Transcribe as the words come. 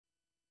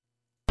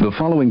The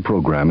following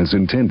program is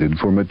intended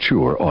for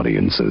mature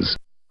audiences.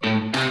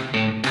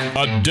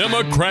 A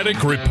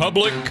democratic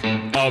republic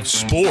of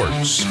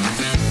sports.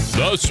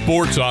 The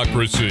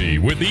Sportsocracy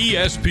with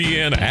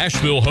ESPN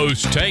Asheville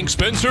hosts Tank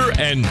Spencer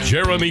and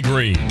Jeremy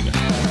Greene. And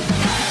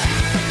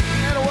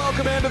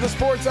welcome into the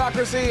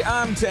Sportsocracy.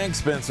 I'm Tank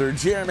Spencer.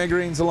 Jeremy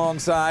Greene's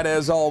alongside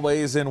as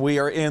always, and we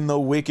are in the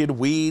Wicked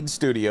Weed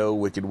studio,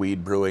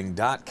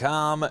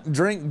 wickedweedbrewing.com.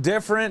 Drink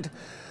different.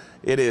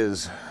 It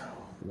is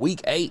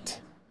week 8.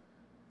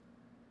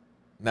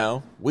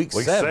 No, week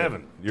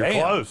 7. You're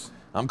Damn. close.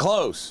 I'm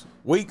close.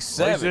 Week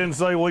 7. At least you didn't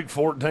say week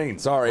 14.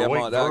 Sorry, I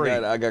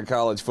I got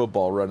college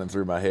football running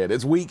through my head.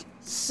 It's week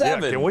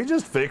 7. Yeah, can we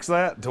just fix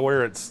that to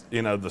where it's,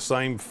 the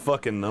same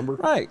fucking number?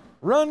 Right.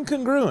 Run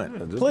congruent,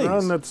 Just please.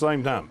 run at the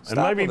same time. Stop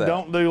and maybe with that.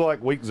 don't do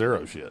like week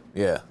 0 shit.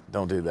 Yeah,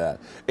 don't do that.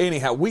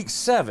 Anyhow, week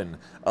 7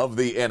 of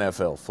the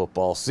NFL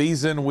football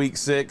season. Week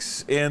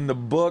 6 in the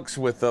books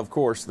with, of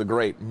course, the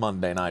great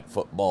Monday Night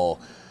Football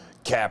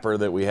capper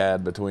that we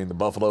had between the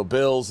Buffalo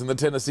Bills and the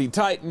Tennessee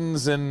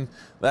Titans, and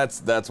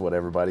that's what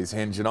everybody's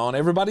hinging on.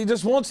 Everybody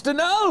just wants to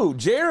know,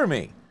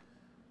 Jeremy,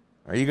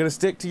 are you going to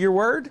stick to your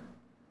word?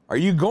 Are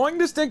you going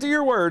to stick to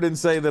your word and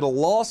say that a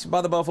loss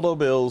by the Buffalo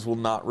Bills will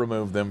not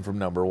remove them from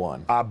number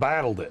 1? I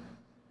battled it,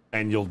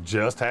 and you'll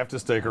just have to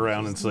stick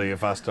around and see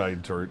if I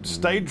stayed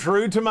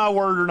true to my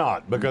word or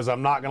not, because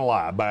I'm not going to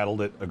lie, I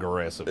battled it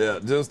aggressively. Yeah,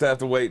 just have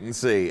to wait and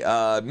see.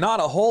 Not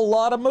a whole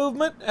lot of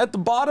movement at the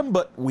bottom,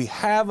 but we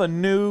have a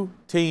new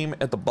team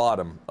at the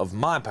bottom of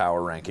my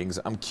power rankings.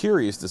 I'm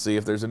curious to see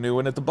if there's a new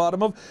one at the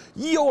bottom of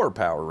your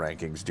power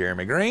rankings,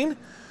 Jeremy Greene.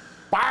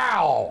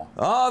 Wow!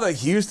 Oh, the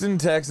Houston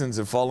Texans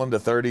have fallen to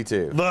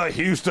 32. The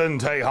Houston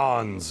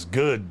Texans.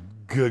 Good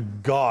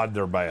God,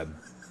 they're bad.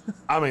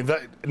 I mean,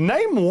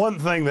 name one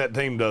thing that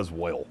team does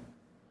well.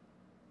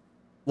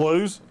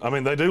 Lose? I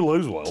mean, they do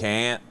lose well.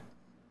 Can't,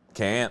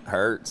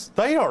 hurts.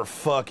 They are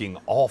fucking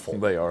awful.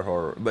 They are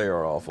horrible. They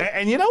are awful.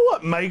 And you know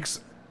what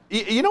makes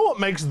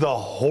the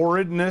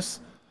horridness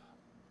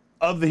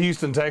of the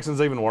Houston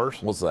Texans even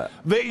worse? What's that?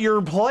 That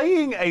you're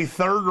playing a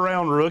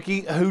third-round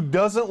rookie who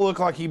doesn't look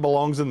like he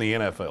belongs in the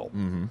NFL.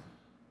 Mm-hmm.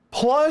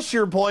 Plus,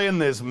 you're playing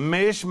this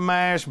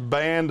mishmash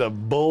band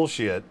of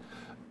bullshit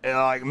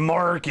like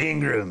Mark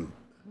Ingram.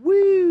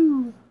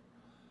 Woo!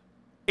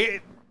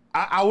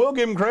 I will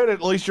give him credit.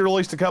 At least you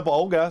released a couple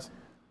old guys.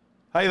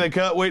 Hey, they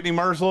cut Whitney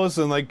Merciless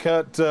and they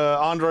cut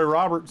Andre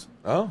Roberts.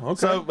 Oh, okay.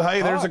 So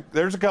hey,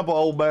 there's a couple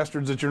old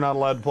bastards that you're not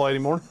allowed to play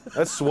anymore.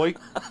 That's sweet.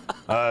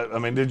 I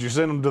mean, did you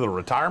send them to the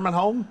retirement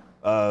home?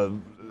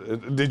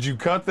 Did you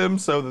cut them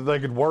so that they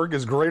could work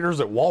as greeters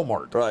at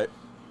Walmart? Right.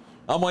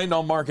 I'm waiting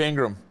on Mark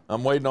Ingram.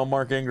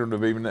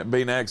 to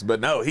be next, but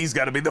no, he's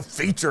got to be the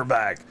feature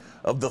back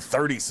of the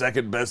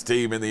 32nd best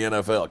team in the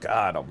NFL.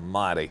 God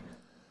almighty.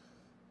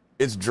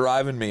 It's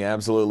driving me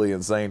absolutely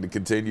insane to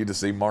continue to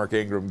see Mark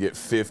Ingram get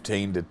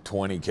 15 to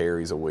 20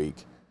 carries a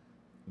week.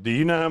 Do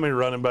you know how many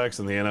running backs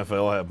in the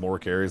NFL have more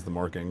carries than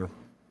Mark Ingram?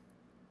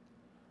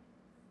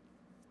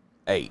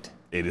 8.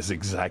 It is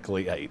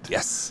exactly 8.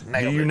 Yes.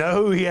 Do you know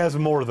who he has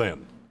more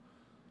than?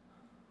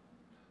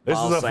 This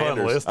Miles is a Sanders.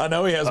 fun list. I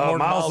know he has more than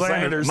Miles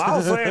Sanders.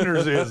 Miles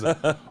Sanders is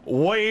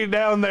way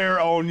down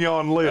there on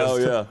yon list. Oh,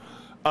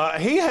 yeah.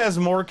 He has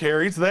more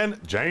carries than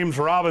James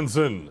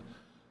Robinson,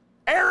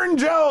 Aaron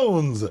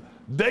Jones,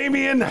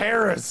 Damian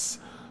Harris,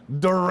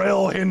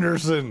 Darrell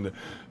Henderson.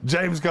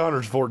 James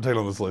Conner's 14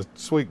 on this list.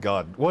 Sweet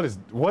God. What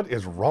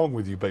is wrong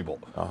with you people?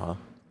 Uh-huh.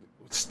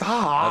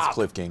 Stop. That's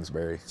Cliff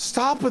Kingsbury.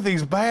 Stop with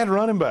these bad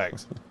running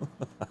backs.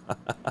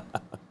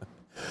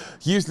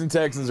 Houston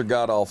Texans are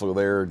god-awful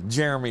there.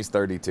 Jeremy's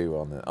 32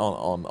 on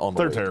the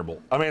They're week.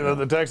 terrible. I mean,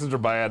 the Texans are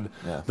bad.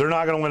 Yeah. They're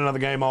not going to win another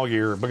game all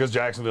year because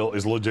Jacksonville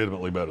is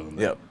legitimately better than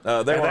them.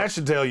 Yep. That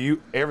should tell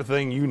you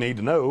everything you need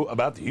to know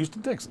about the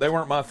Houston Texans. They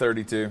weren't my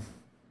 32.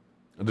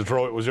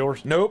 Detroit was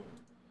yours? Nope.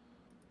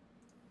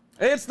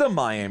 It's the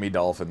Miami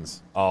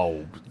Dolphins.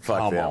 Oh,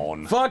 Fuck them.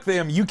 on. Fuck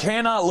them. You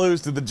cannot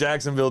lose to the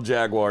Jacksonville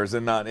Jaguars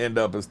and not end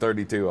up as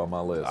 32 on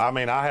my list. I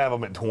mean, I have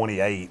them at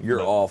 28.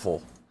 You're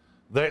awful.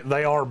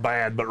 They are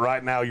bad, but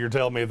right now you're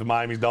telling me if the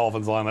Miami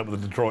Dolphins line up with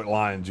the Detroit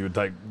Lions, you would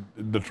take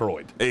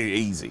Detroit.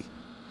 Easy.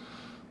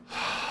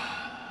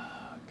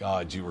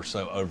 God, you were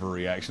so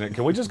overreactionary.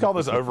 Can we just call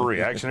this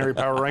overreactionary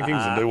power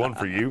rankings and do one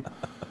for you?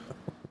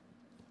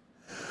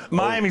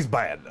 Miami's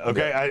bad,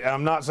 okay?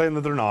 I'm not saying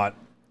that they're not.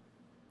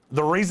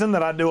 The reason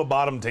that I do a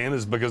bottom 10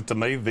 is because to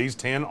me, these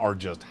 10 are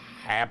just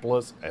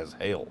hapless as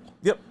hell.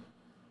 Yep.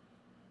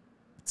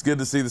 It's good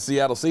to see the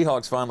Seattle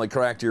Seahawks finally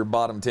cracked your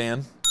bottom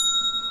 10.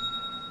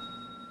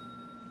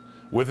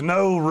 With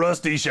no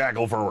Rusty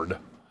Shackelford.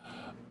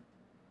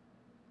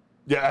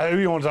 Yeah, who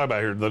you want to talk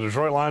about here? The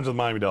Detroit Lions or the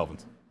Miami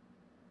Dolphins?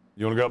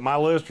 You want to go up my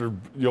list or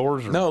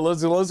yours? Or? No,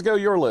 let's go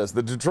your list.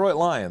 The Detroit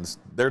Lions.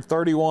 They're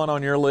 31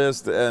 on your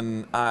list,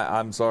 and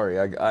I'm sorry.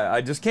 I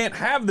just can't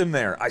have them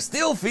there. I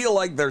still feel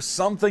like there's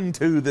something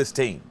to this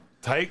team.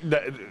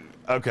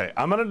 Okay,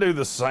 I'm going to do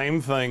the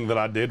same thing that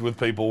I did with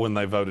people when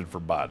they voted for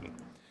Biden.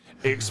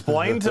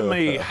 Explain to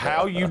me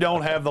how you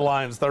don't have the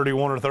Lions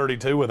 31 or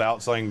 32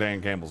 without saying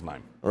Dan Campbell's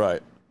name.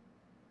 Right.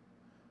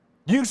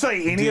 You can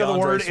say any other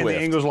word in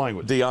the English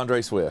language.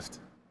 DeAndre Swift.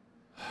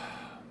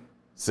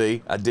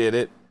 See, I did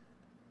it,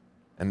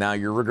 and now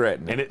you're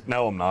regretting it.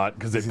 No, I'm not,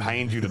 because it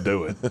pains you to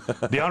do it.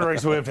 DeAndre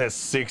Swift has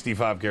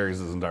 65 carries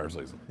this entire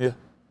season. Yeah.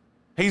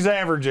 He's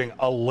averaging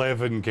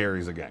 11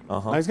 carries a game.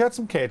 Now, he's got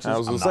some catches. I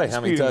was going to say,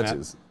 how many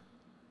touches?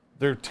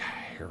 They're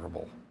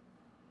terrible.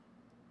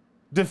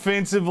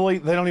 Defensively,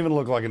 they don't even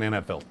look like an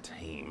NFL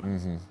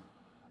team.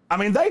 I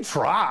mean, they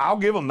try. I'll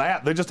give them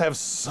that. They just have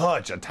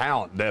such a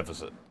talent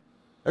deficit.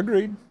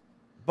 Agreed.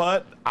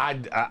 But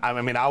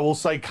I mean, I will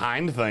say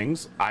kind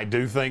things. I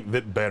do think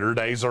that better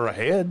days are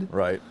ahead.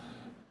 Right.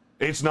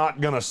 It's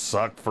not going to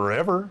suck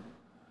forever.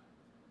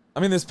 I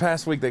mean, this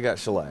past week they got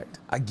shellacked.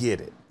 I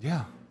get it.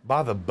 Yeah,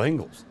 by the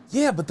Bengals.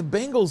 Yeah, but the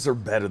Bengals are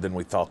better than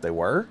we thought they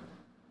were.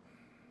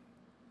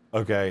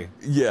 Okay.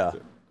 Yeah.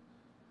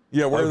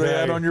 Yeah, where are they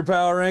at on your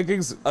power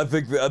rankings? I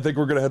think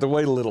we're going to have to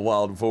wait a little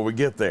while before we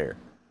get there.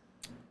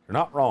 You're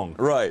not wrong.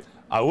 Right.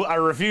 I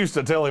refused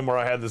to tell him where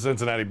I had the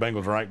Cincinnati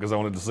Bengals ranked because I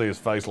wanted to see his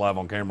face live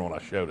on camera when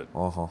I showed it.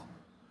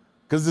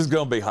 Because it's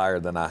going to be higher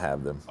than I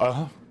have them.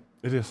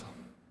 It is.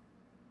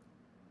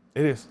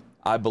 It is.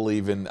 I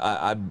believe in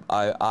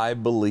I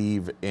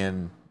believe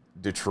in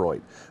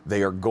Detroit.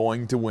 They are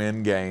going to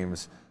win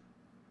games.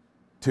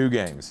 2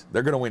 games.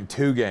 They're going to win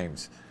 2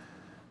 games,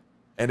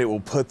 and it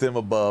will put them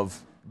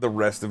above the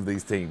rest of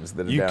these teams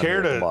that are down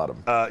here at the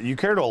bottom. You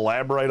care to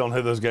elaborate on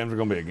who those games are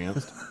going to be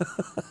against?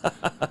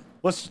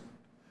 Let's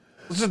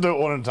just do it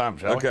one at a time,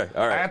 shall we? Okay,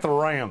 all right. At the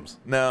Rams.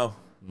 No.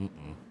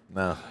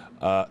 No.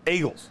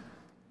 Eagles.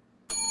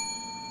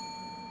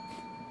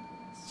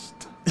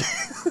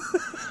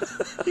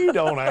 You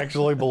don't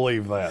actually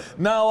believe that.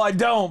 No, I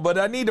don't, but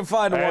I need to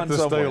find one somewhere.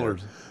 At the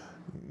Steelers.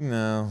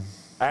 No.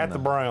 At the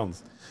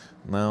Browns.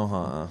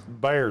 No,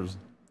 Bears.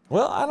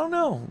 Well, I don't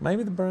know.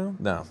 Maybe the Browns.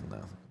 No.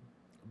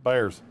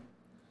 Bears.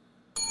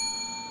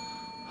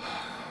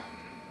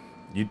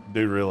 You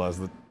do realize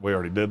that we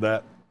already did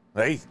that?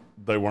 Hey.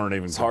 They weren't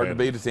even. It's hard to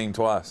beat a team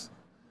twice.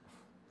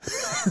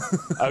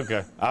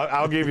 Okay,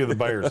 I'll give you the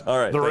Bears. All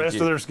right. The rest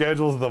of their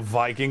schedules: the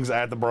Vikings,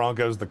 at the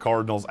Broncos, the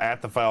Cardinals,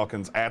 at the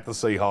Falcons, at the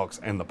Seahawks,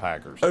 and the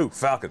Packers. Oh,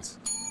 Falcons.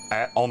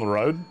 On the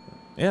road.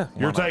 Yeah.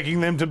 You're taking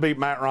them to beat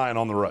Matt Ryan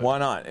on the road. Why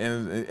not?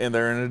 And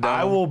they're in a dome.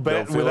 I will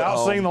bet,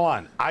 without seeing the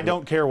line, I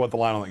don't care what the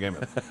line on that game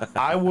is.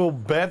 I will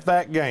bet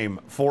that game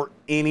for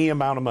any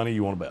amount of money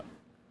you want to bet.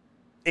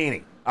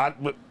 Any.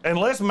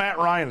 Unless Matt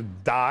Ryan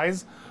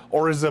dies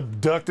or is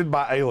abducted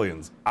by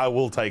aliens, I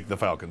will take the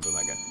Falcons in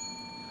that game.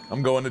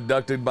 I'm going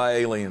abducted by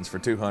aliens for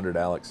 200,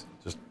 Alex.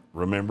 Just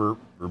remember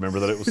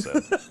that it was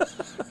said.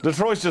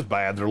 Detroit's just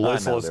bad. They're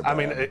listless. I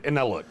mean, and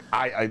now look,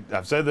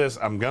 I've said this.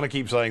 I'm going to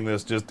keep saying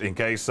this just in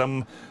case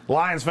some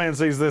Lions fan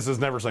sees this, has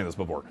never seen this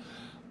before.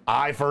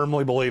 I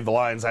firmly believe the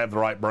Lions have the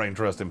right brain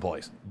trust in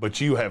place,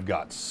 but you have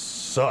got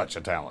such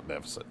a talent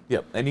deficit.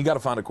 Yep, and you got to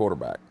find a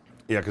quarterback.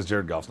 Yeah, because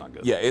Jared Goff's not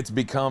good. Yeah, it's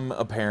become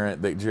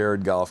apparent that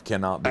Jared Goff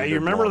cannot be you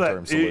remember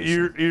that?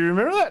 You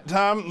remember that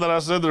time that I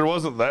said there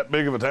wasn't that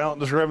big of a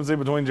talent discrepancy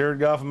between Jared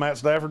Goff and Matt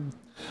Stafford?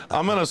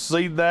 I'm going to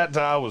cede that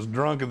to I was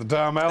drunk at the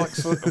time,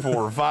 Alex, for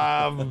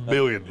 $5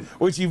 billion.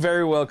 Which you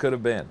very well could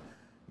have been.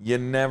 You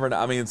never know.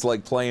 I mean, it's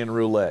like playing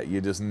roulette. You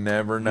just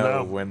never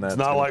know when that's it's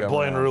not like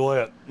playing around.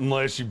 Roulette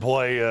unless you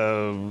play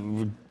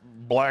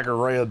black or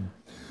red,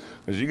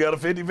 because you got a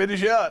 50-50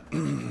 shot.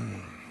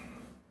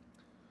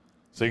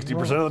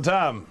 60% of the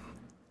time.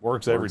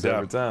 Works every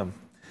time.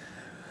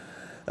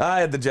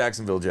 I had the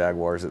Jacksonville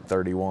Jaguars at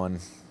 31.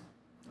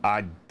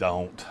 I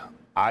don't.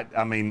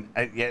 I mean,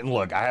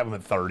 look, I have them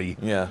at 30.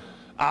 Yeah.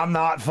 I'm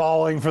not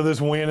falling for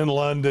this win in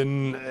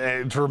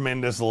London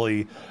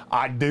tremendously.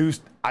 I do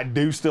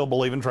still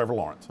believe in Trevor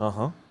Lawrence.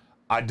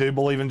 I do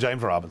believe in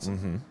James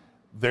Robinson.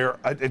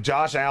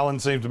 Josh Allen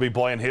seems to be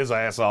playing his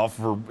ass off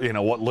for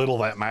what little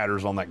that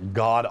matters on that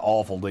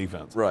god-awful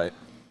defense. Right.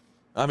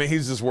 I mean,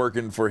 he's just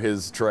working for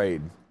his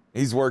trade.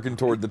 He's working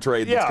toward the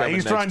trade that's coming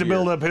he's next trying to year.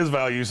 build up his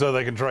value so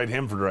they can trade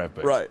him for draft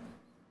picks. Right.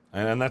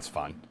 And that's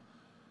fine.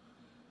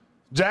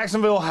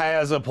 Jacksonville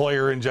has a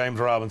player in James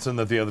Robinson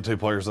that the other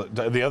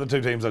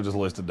two teams I just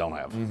listed don't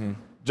have.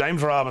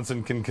 James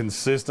Robinson can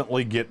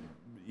consistently get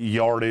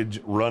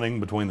yardage running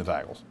between the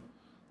tackles.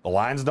 The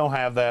Lions don't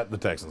have that. The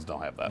Texans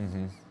don't have that.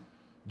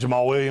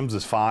 Jamal Williams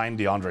is fine.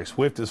 DeAndre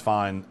Swift is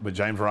fine. But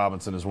James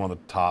Robinson is one of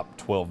the top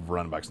 12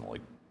 running backs in the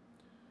league.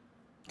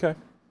 Okay.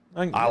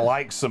 I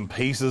like some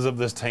pieces of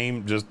this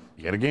team. Just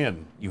yet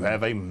again, you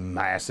have a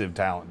massive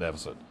talent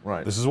deficit.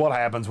 Right. This is what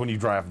happens when you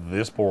draft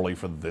this poorly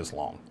for this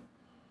long.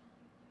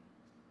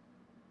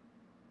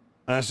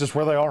 And that's just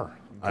where they are.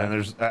 Okay.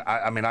 And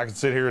I mean, I could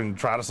sit here and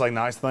try to say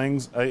nice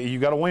things. You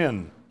got to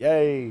win.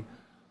 Yay.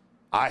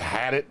 I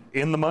had it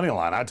in the money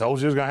line. I told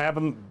you it was going to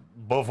happen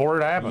before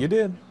it happened. You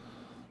did.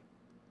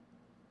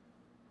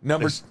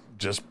 It's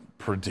just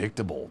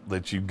predictable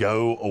that you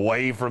go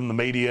away from the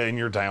media in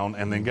your town,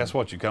 and then guess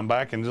what? You come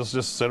back and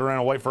just sit around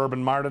and wait for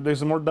Urban Meyer to do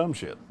some more dumb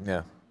shit.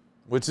 Yeah.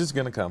 Which is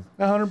going to come.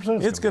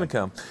 100%. It's going to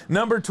come.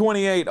 Number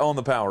 28 on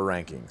the power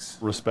rankings.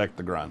 Respect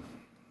the grind.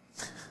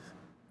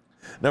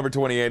 Number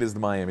 28 is the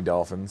Miami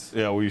Dolphins.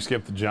 Yeah, well, you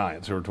skipped the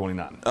Giants, who are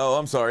 29. Oh,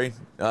 I'm sorry.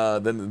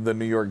 Then the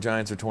New York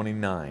Giants are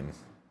 29.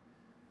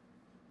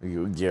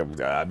 Yeah,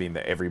 I mean,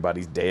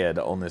 everybody's dead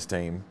on this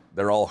team.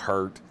 They're all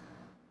hurt.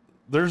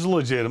 There's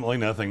legitimately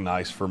nothing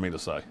nice for me to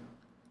say.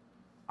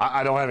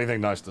 I don't have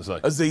anything nice to say.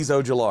 Azeez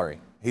Ojulari.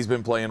 He's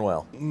been playing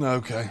well.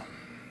 Okay.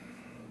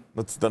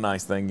 That's the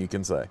nice thing you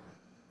can say.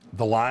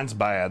 The line's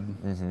bad.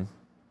 Mm-hmm.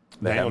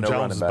 Daniel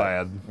Jones is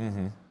bad.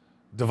 Mm-hmm.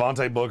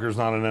 Devontae Booker's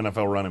not an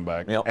NFL running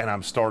back. Yep. And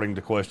I'm starting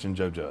to question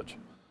Joe Judge.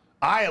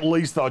 I at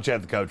least thought you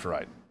had the coach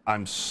right.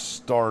 I'm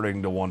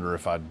starting to wonder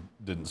if I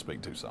didn't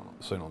speak too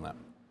soon on that.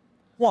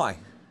 Why?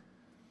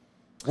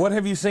 What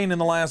have you seen in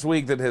the last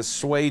week that has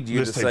swayed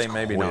you to say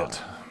maybe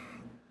not?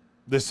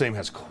 This team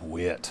has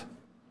quit.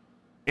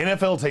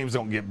 NFL teams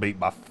don't get beat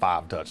by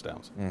 5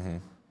 touchdowns.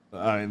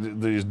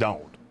 They just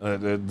don't.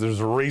 There's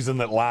a reason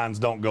that lines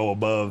don't go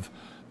above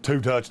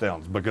 2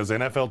 touchdowns because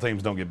NFL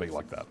teams don't get beat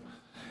like that.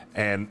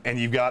 And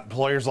you've got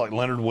players like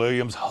Leonard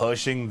Williams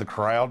hushing the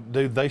crowd.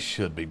 Dude, they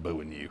should be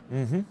booing you.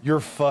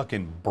 You're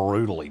fucking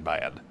brutally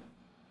bad.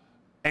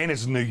 And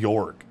it's New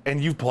York.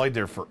 And you've played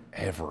there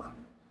forever.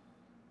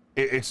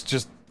 It's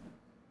just,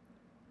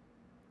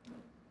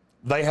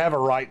 they have a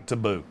right to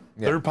boo.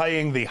 Yep. They're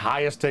paying the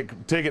highest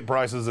ticket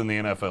prices in the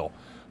NFL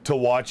to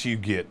watch you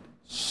get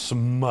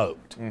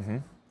smoked.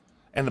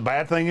 And the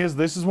bad thing is,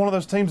 this is one of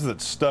those teams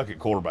that's stuck at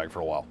quarterback for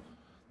a while.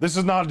 This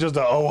is not just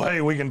hey,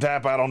 we can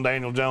tap out on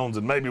Daniel Jones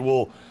and maybe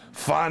we'll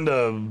find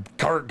a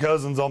Kirk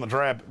Cousins on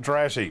the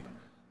trash heap.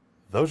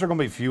 Those are going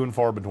to be few and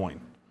far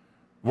between.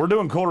 We're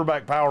doing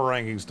quarterback power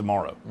rankings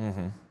tomorrow.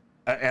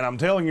 And I'm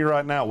telling you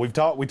right now, we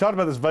talked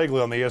about this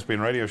vaguely on the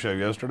ESPN Radio show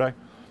yesterday.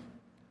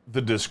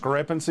 The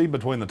discrepancy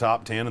between the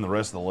top 10 and the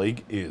rest of the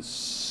league is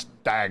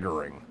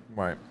staggering.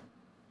 Right.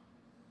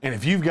 And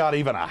if you've got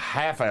even a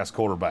half-ass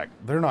quarterback,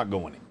 they're not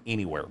going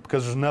anywhere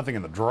because there's nothing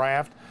in the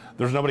draft.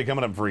 There's nobody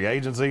coming up in free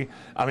agency.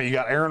 I mean, you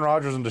got Aaron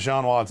Rodgers and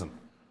Deshaun Watson.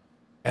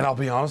 And I'll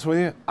be honest with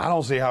you, I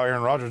don't see how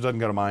Aaron Rodgers doesn't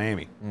go to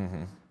Miami.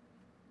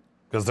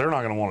 Because they're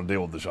not going to want to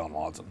deal with Deshaun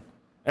Watson.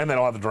 And they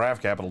don't have the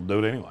draft capital to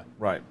do it anyway.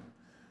 Right.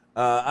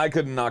 I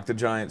couldn't knock the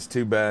Giants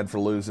too bad for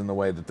losing the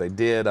way that they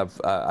did.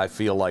 I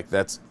feel like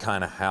that's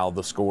kind of how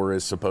the score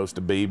is supposed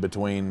to be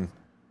between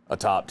a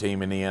top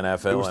team in the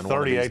NFL and one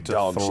of these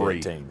dog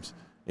shit teams.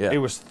 Yeah. It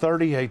was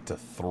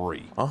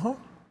 38-3.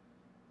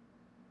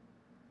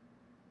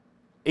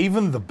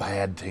 Even the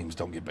bad teams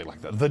don't get beat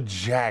like that. The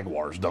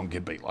Jaguars don't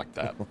get beat like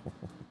that.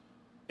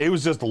 It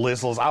was just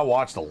listless. I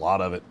watched a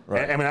lot of it.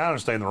 Right. I mean, I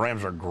understand the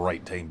Rams are a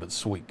great team, but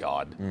sweet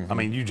God. I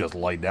mean, you just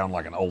laid down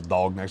like an old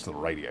dog next to the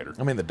radiator.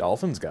 I mean, the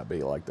Dolphins got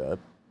beat like that.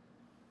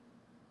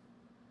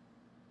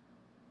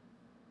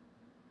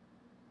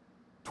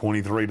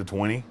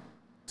 23-20.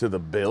 To the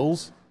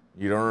Bills?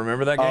 You don't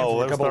remember that game from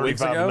a couple of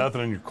weeks ago? 35-0,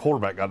 and your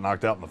quarterback got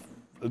knocked out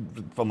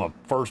from the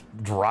first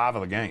drive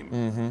of the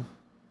game.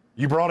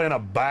 You brought in a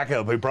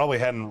backup who probably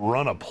hadn't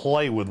run a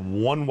play with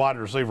one wide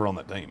receiver on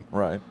that team.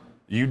 Right.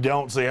 You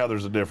don't see how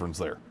there's a difference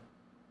there.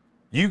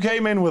 You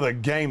came in with a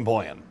game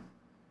plan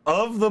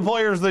of the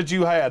players that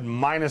you had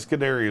minus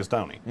Kadarius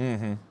Toney.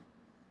 And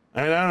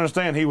I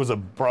understand he was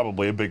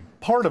probably a big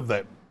part of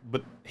that,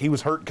 but he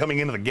was hurt coming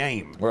into the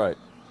game. Right.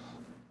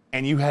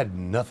 And you had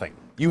nothing.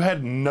 You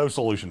had no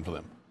solution for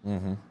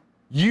them.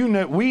 You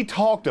know, we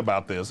talked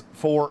about this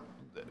for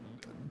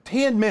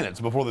 10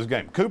 minutes before this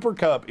game. Cooper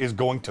Kupp is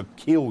going to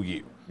kill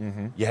you.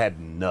 You had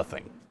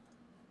nothing.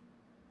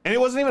 And it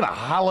wasn't even a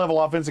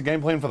high-level offensive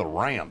game plan for the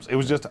Rams. It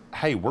was just,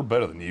 hey, we're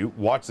better than you.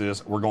 Watch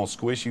this. We're going to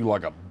squish you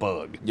like a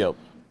bug. Yep.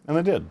 And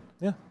they did.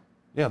 Yeah.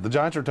 Yeah, the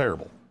Giants are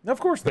terrible. Of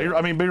course they are.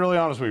 I mean, be really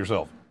honest with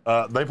yourself.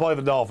 They play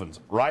the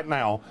Dolphins. Right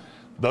now,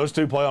 those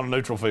two play on a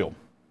neutral field.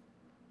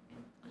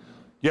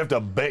 You have to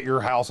bet your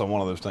house on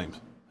one of those teams.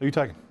 Who are you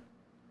taking?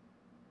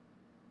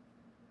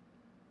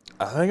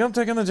 I think I'm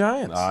taking the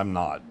Giants. I'm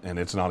not, and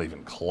it's not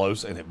even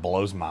close, and it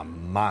blows my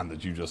mind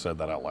that you just said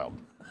that out loud.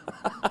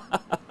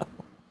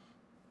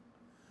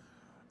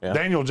 Yeah.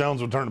 Daniel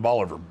Jones would turn the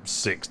ball over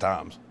 6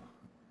 times.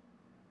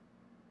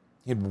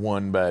 He had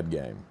one bad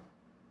game.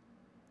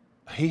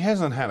 He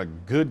hasn't had a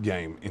good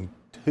game in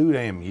 2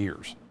 damn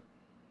years.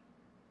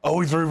 Oh,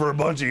 he threw for a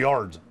bunch of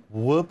yards.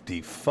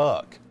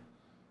 Whoop-de-fuck.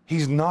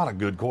 He's not a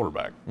good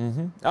quarterback.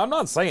 I'm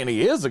not saying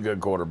he is a good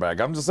quarterback.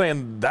 I'm just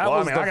saying that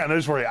was I got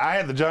news for you. I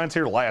had the Giants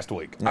here last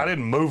week. I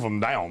didn't move them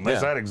down. They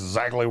sat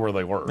exactly where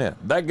they were. Yeah,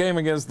 that game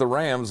against the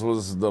Rams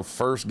was the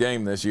first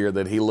game this year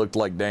that he looked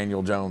like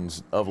Daniel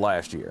Jones of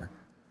last year.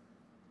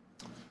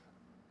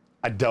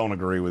 I don't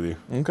agree with you.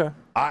 Okay.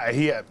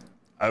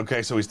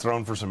 Okay, so he's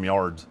thrown for some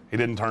yards. He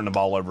didn't turn the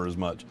ball over as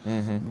much.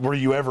 Were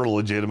you ever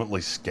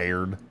legitimately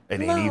scared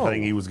at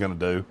anything he was going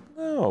to do?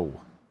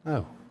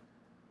 No.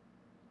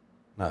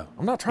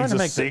 I'm not trying he's to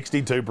make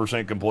a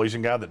 62%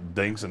 completion guy that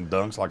dinks and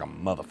dunks like a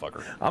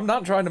motherfucker. I'm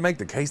not trying to make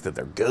the case that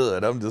they're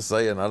good. I'm just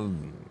saying I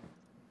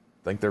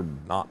think they're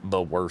not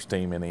the worst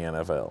team in the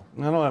NFL.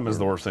 I know them as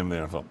the worst team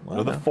in the NFL.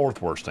 They're the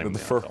 4th worst team in the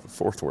NFL.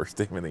 Fourth worst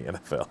team in the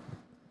NFL.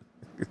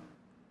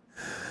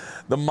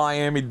 The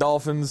Miami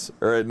Dolphins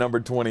are at number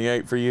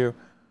 28 for you.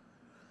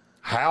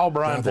 How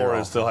Brian they're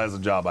Flores awful. still has a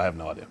job, I have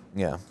no idea.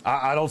 Yeah.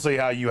 I don't see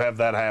how you have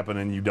that happen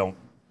and you don't.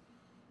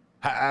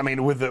 I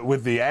mean,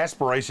 with the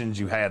aspirations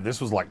you had, this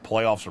was like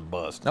playoffs or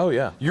bust. Oh,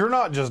 yeah. You're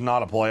not just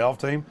not a playoff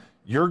team.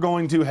 You're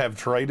going to have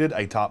traded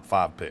a top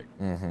 5 pick.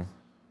 Mm-hmm.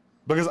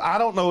 Because I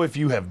don't know if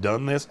you have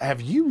done this.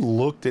 Have you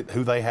looked at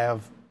who they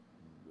have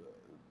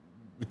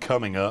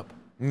coming up?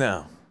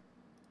 No.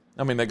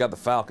 I mean, they got the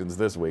Falcons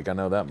this week. I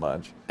know that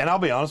much. And I'll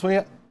be honest with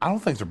you, I don't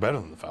think they're better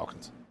than the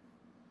Falcons.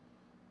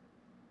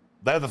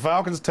 They have the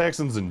Falcons,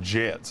 Texans, and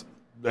Jets.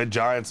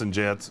 Giants and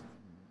Jets.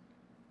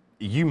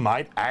 You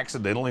might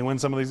accidentally win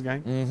some of these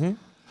games. Mm-hmm.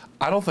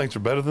 I don't think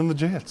they're better than the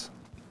Jets.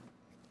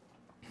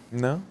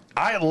 No.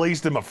 I at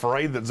least am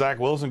afraid that Zach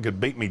Wilson could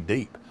beat me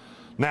deep.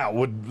 Now,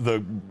 would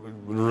the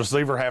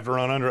receiver have to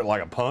run under it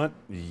like a punt?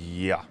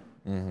 Yeah.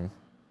 Mm-hmm.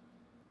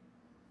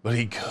 But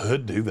he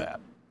could do that.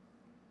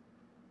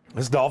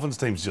 This Dolphins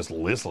team's just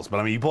listless. But,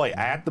 I mean, you play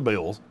at the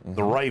Bills,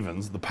 the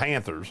Ravens, the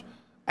Panthers,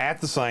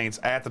 at the Saints,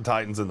 at the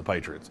Titans, and the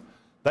Patriots.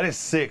 That is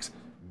 6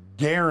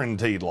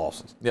 guaranteed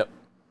losses. Yep.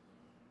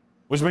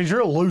 Which means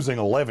you're losing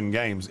 11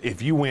 games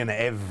if you win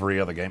every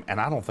other game, and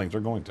I don't think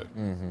they're going to.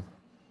 Mm-hmm.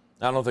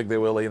 I don't think they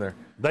will either.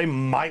 They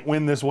might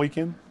win this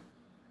weekend,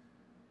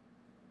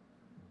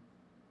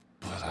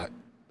 but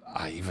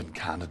I even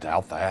kind of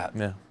doubt that.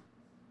 Yeah.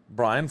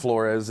 Brian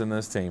Flores and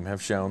this team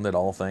have shown that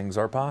all things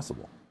are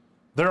possible.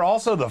 They're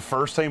also the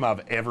first team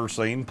I've ever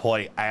seen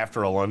play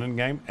after a London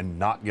game and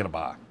not get a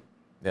bye.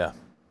 Yeah.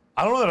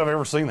 I don't know that I've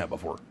ever seen that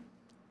before.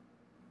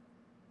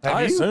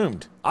 I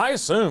assumed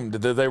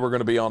that they were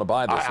going to be on a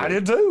bye this week. I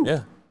did too.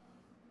 Yeah.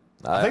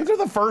 I think they're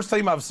the first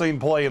team I've seen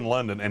play in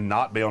London and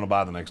not be on a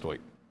bye the next week.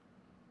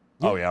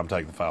 Oh, yeah, I'm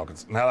taking the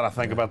Falcons. Now that I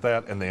think about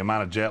that and the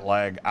amount of jet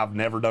lag, I've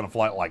never done a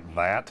flight like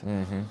that.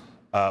 Mm-hmm.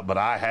 But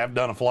I have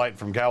done a flight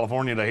from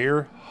California to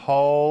here.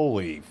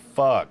 Holy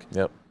fuck.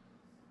 Yep.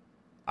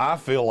 I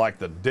feel like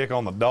the dick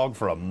on the dog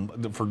for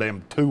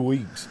damn 2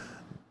 weeks.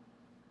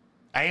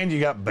 And you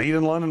got beat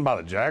in London by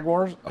the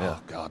Jaguars? Yeah.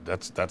 Oh, God,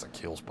 that's a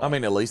kill spot. I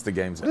mean, at least the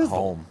game's at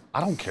home.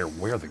 I don't care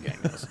where the game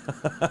is.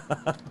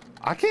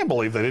 I can't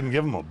believe they didn't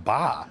give them a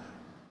bye.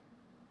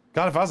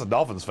 God, if I was a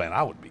Dolphins fan,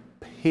 I would be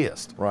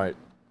pissed. Right.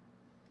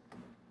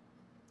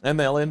 And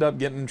they'll end up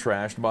getting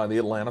trashed by the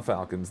Atlanta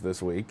Falcons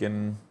this week.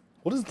 And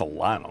what is the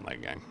line on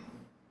that game?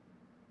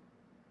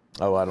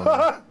 Oh, I don't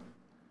know.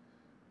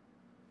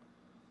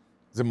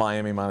 Is it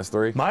Miami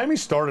 -3? Miami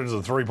started as a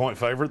 3-point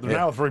favorite. They're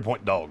now a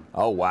 3-point dog.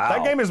 Oh, wow.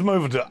 That game has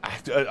moved to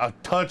a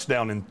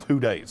touchdown in 2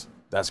 days.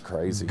 That's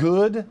crazy.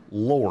 Good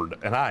Lord.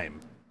 And I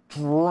am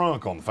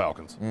drunk on the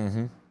Falcons.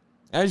 Mm-hmm.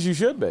 As you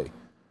should be.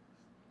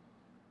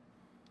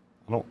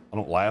 I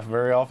don't laugh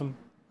very often.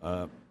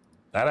 That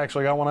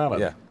actually got one out of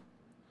it. Yeah.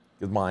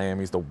 Because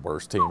Miami's the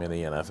worst team in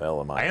the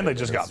NFL, in my opinion. And they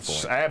just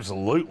got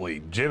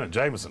absolutely Jenna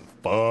Jameson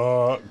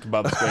fucked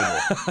by the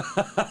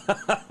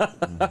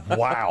schedule.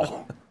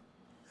 Wow.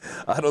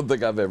 I don't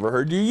think I've ever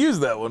heard you use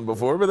that one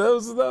before, but that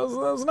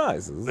was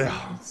nice. It's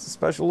a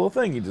special little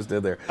thing you just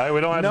did there. Hey,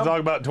 we don't have to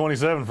talk about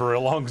 27 for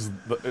real long because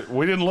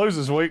we didn't lose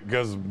this week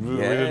because we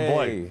didn't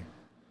play.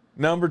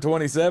 Number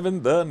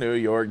 27, the New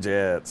York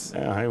Jets.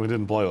 Yeah, hey, we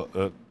didn't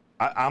play.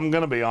 I'm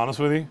going to be honest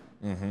with you.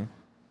 Mm-hmm.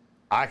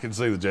 I can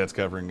see the Jets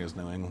covering against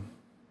New England.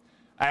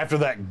 After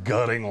that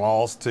gutting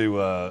loss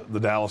to the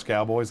Dallas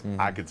Cowboys,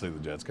 I could see the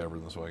Jets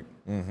covering this week.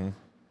 Mm-hmm.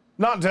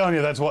 Not telling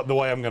you that's the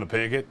way I'm going to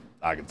pick it.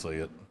 I can see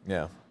it.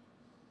 Yeah.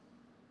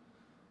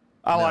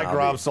 I like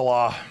Rob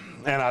Salah,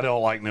 and I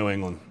don't like New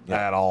England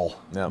at all.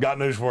 No. Got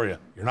news for you.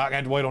 You're not going to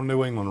have to wait on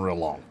New England real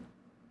long.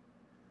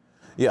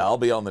 Yeah, I'll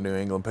be on the New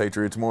England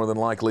Patriots more than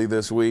likely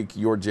this week.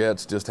 Your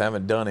Jets just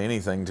haven't done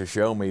anything to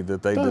show me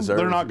that they deserve.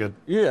 They're not good.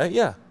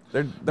 Yeah.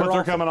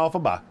 They're coming off a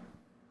bye.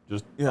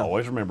 Just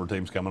always remember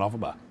teams coming off a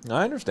bye.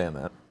 I understand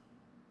that.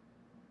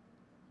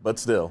 But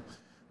still,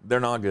 they're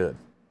not good.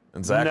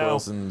 And Zach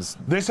Wilson's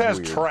This has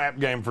weird. trap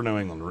game for New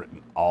England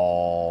written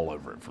all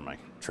over it for me.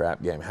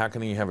 Trap game. How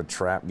can you have a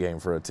trap game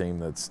for a team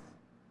that's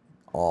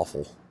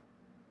awful?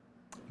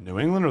 New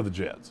England or the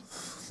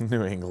Jets?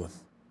 New England.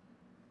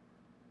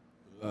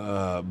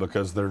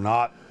 Because they're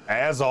not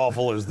as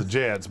awful as the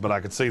Jets, but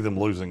I could see them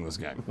losing this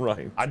game.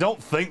 Right. I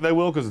don't think they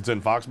will because it's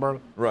in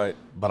Foxborough. Right.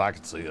 But I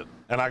could see it.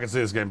 And I could see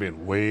this game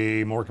being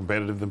way more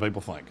competitive than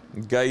people think.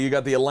 Okay, you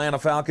got the Atlanta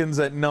Falcons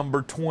at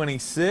number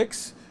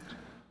 26.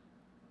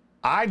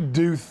 I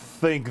do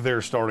think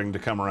they're starting to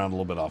come around a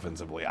little bit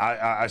offensively.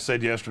 I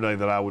said yesterday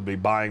that I would be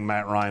buying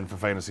Matt Ryan for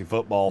fantasy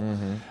football.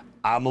 Mm-hmm.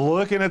 I'm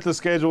looking at the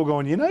schedule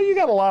going, you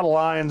got a lot of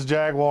Lions,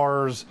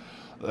 Jaguars,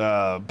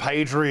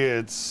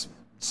 Patriots,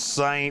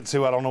 Saints,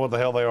 who I don't know what the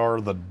hell they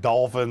are, the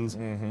Dolphins.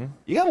 Mm-hmm.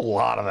 You got a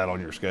lot of that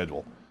on your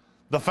schedule.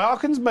 The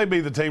Falcons may be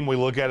the team we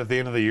look at the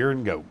end of the year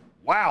and go,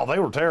 wow, they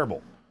were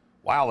terrible.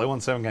 Wow, they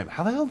won 7 games.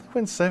 How the hell did they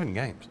win 7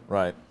 games?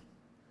 Right.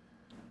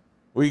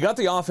 Well, you got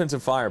the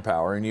offensive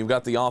firepower, and you've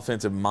got the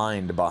offensive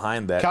mind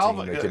behind that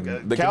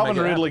team. Calvin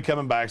Ridley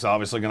coming back is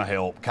obviously going to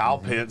help. Kyle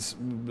Pitts,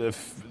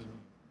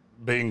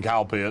 being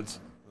Kyle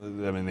Pitts, I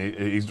mean,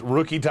 he's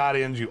rookie tight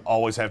ends. You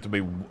always have to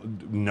be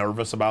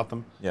nervous about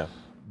them. Yeah.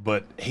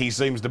 but he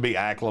seems to be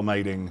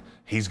acclimating.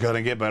 He's going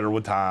to get better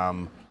with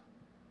time.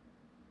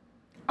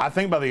 I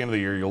think by the end of the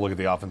year, you'll look at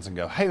the offense and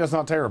go, hey, that's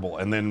not terrible.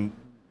 And then,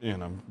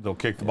 they'll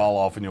kick the ball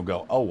off and you'll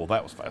go, oh, well,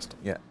 that was fast.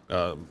 Yeah.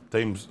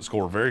 Teams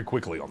score very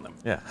quickly on them.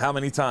 Yeah. How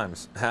many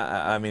times?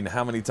 How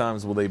many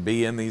times will they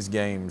be in these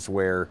games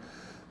where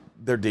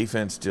their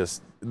defense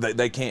just,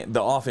 they can't,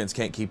 the offense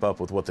can't keep up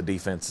with what the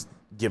defense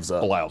gives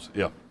up? Allows,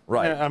 yeah.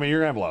 Right. Yeah, you're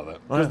going to have a lot of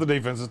that because the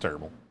defense is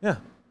terrible. Yeah.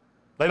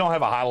 They don't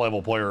have a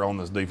high-level player on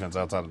this defense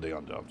outside of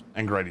Deion Jones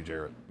and Grady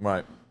Jarrett.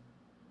 Right.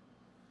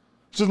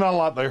 It's just not a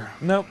lot there.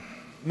 Nope.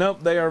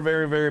 They are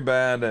very, very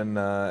bad,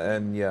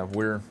 and yeah,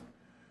 we're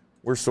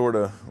sort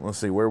of. Let's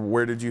see,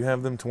 where did you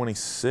have them?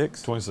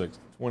 26. 26.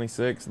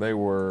 26. They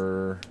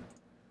were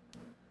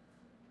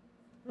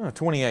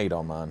 28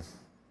 on mine.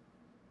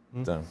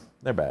 So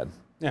they're bad.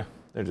 Yeah,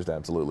 they're just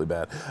absolutely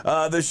bad.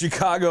 The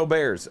Chicago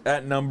Bears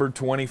at number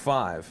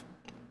 25.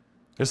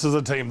 This is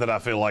a team that I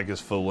feel like is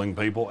fooling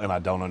people, and I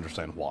don't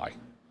understand why.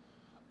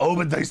 Oh,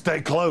 but they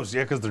stay close.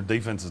 Yeah, because their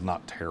defense is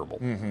not terrible.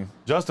 Mm-hmm.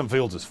 Justin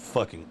Fields is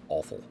fucking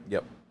awful.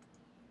 Yep.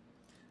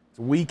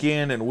 Week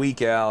in and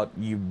week out,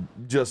 you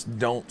just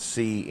don't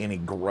see any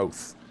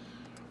growth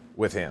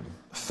with him.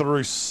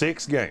 Through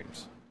 6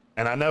 games,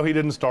 and I know he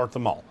didn't start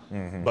them all,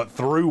 but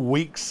through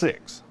week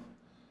 6,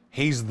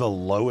 he's the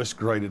lowest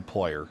graded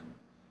player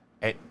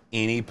at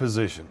any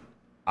position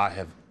I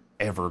have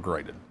ever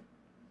graded.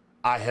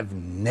 I have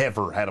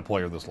never had a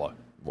player this low.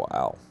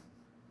 Wow.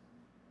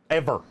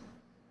 Ever.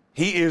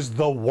 He is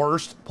the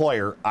worst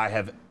player I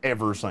have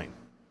ever seen.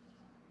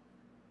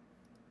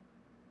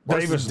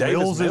 Davis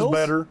Mills is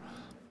better.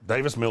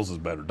 Davis Mills is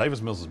better.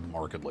 Davis Mills is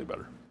markedly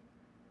better.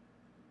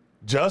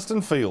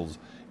 Justin Fields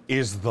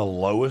is the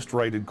lowest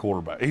rated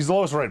quarterback. He's the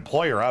lowest rated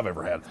player I've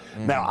ever had.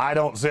 Now,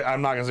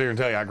 I'm not going to sit here and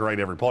tell you I grade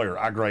every player.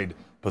 I grade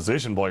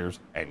position players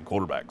and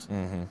quarterbacks.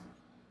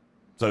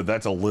 So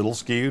that's a little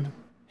skewed.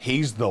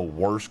 He's the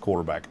worst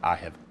quarterback I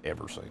have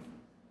ever seen.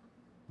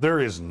 There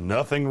is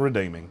nothing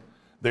redeeming.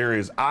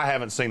 I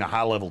haven't seen a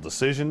high-level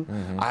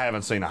decision. I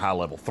haven't seen a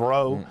high-level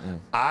throw.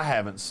 I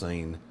haven't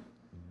seen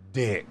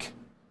dick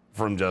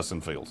from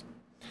Justin Fields.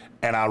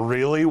 And I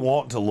really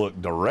want to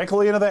look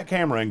directly into that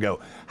camera and go,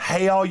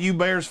 hey, all you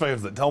Bears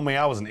fans that told me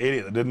I was an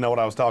idiot that didn't know what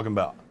I was talking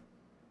about.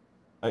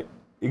 Hey,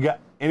 you got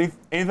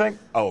anything?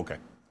 Oh, okay.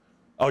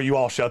 Oh, you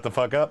all shut the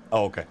fuck up?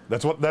 Oh, okay.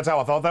 That's how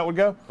I thought that would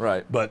go?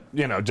 Right. But,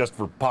 just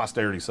for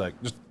posterity's sake,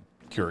 just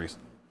curious.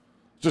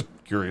 Just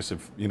curious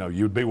if,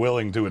 you'd be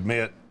willing to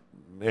admit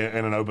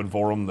in an open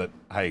forum that,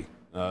 hey,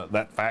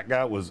 that fat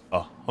guy was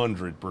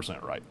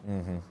 100% right.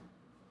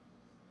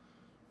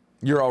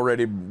 You're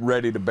already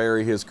ready to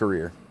bury his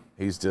career.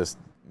 He's just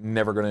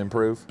never going to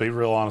improve. Be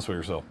real honest with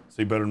yourself. Is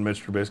he better than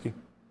Mitch Trubisky?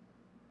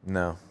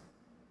 No.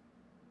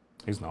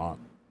 He's not.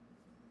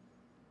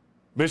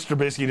 Mitch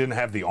Trubisky didn't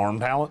have the arm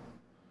talent.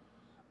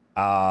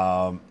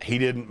 He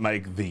didn't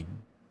make the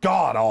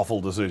god-awful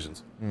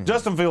decisions.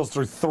 Justin Fields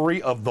threw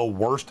 3 of the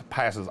worst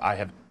passes I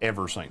have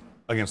ever seen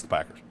against the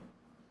Packers.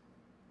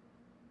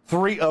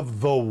 3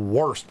 of the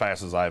worst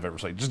passes I have ever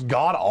seen. Just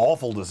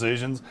god-awful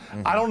decisions.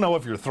 I don't know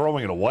if you're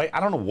throwing it away. I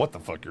don't know what the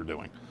fuck you're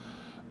doing.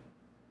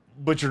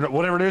 But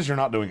whatever it is, you're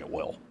not doing it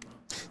well.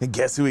 And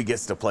guess who he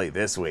gets to play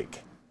this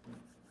week?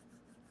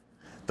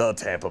 The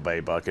Tampa Bay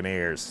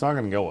Buccaneers. It's not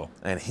going to go well.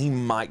 And he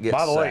might get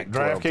sacked. By the way,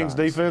 12 DraftKings times.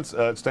 defense,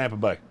 it's Tampa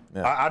Bay.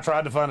 Yeah. I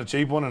tried to find a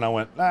cheap one, and I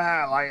went,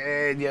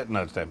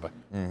 no, it's Tampa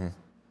Bay.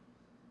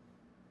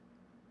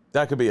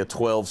 That could be a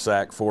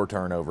 12-sack,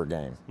 4-turnover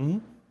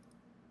game.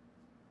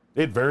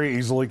 It very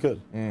easily could.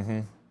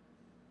 They're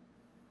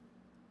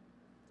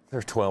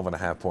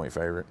 12.5-point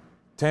favorite.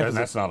 And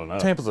that's not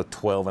enough. Tampa's a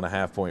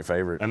 12.5-point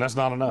favorite. And that's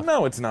not enough.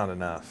 No, it's not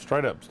enough.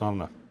 Straight up, it's not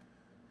enough.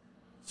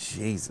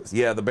 Jesus.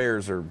 Yeah, the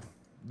Bears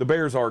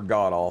are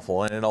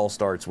god-awful, and it all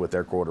starts with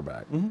their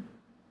quarterback.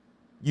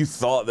 You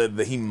thought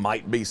that he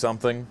might be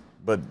something,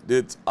 but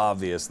it's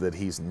obvious that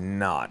he's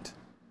not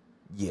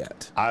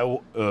yet.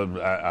 I'll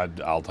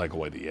take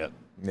away the yet.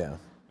 Yeah.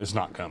 It's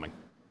not coming.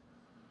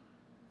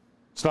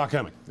 It's not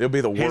coming. It'll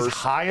be the worst. His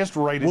highest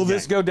rated Will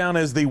this go down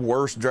as the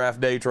worst draft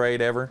day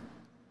trade ever?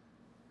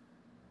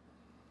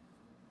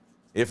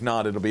 If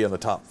not, it'll be in the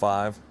top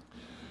 5.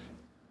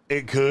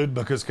 It could,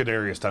 because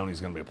Kadarius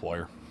Toney's going to be a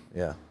player.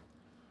 Yeah.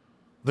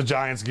 The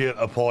Giants get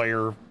a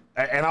player,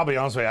 and I'll be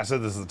honest with you, I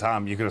said this at the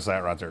time, you could have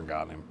sat right there and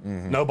gotten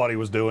him. Nobody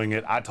was doing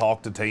it. I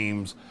talked to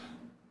teams.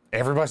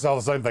 Everybody saw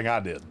the same thing I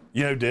did.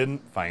 You know who didn't?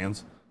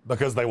 Fans.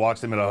 Because they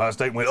watched him at Ohio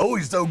State and went, oh,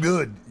 he's so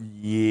good.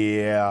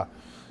 Yeah.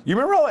 You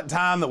remember all that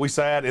time that we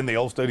sat in the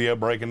old studio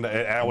and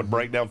I would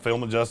break down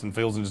film of Justin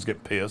Fields and just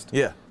get pissed?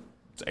 Yeah.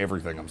 It's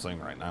everything I'm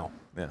seeing right now.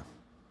 Yeah.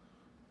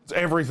 It's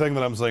everything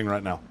that I'm seeing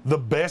right now. The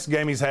best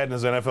game he's had in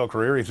his NFL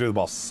career, he threw the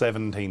ball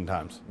 17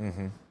 times.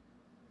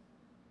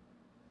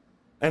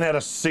 And had a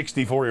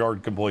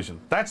 64-yard completion.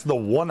 That's the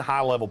one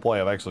high-level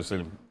play I've actually seen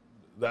him.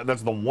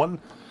 That's the one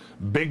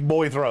big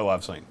boy throw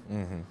I've seen.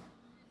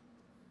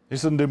 He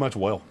doesn't do much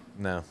well.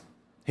 No.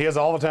 He has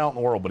all the talent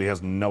in the world, but he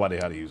has no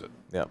idea how to use it.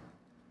 Yep.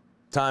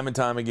 Time and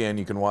time again,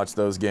 you can watch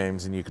those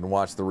games and you can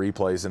watch the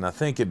replays. And I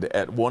think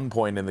at one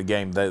point in the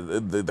game,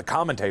 the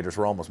commentators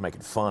were almost making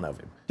fun of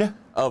him. Yeah.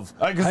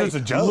 Because it's a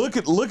joke.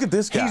 Look at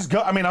this guy. I'll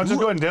just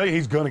go ahead and tell you,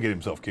 he's going to get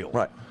himself killed.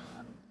 Right.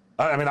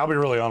 I mean, I'll be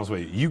really honest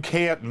with you. You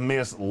can't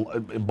miss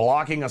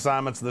blocking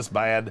assignments this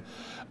bad.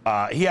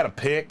 He had a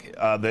pick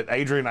that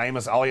Adrian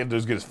Amos, all he had to do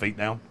was get his feet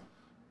down.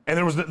 And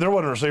there wasn't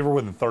a receiver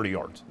within 30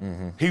 yards.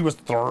 Mm-hmm. He was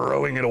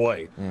throwing it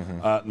away.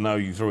 Mm-hmm. No,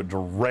 you threw it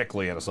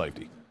directly at a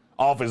safety.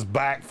 Off his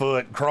back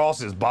foot, across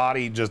his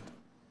body, just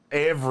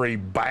every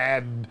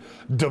bad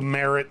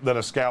demerit that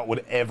a scout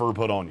would ever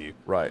put on you.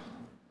 Right.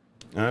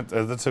 And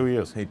that's who he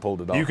is. He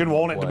pulled it off. You can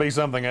want it to be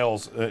something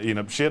else.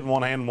 Shit in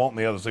one hand and want in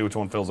the other, see which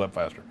one fills up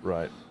faster.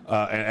 Right.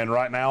 And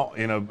right now,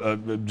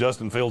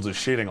 Justin Fields is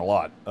shitting a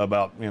lot,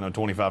 about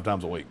 25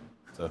 times a week.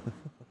 So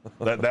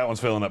that one's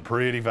filling up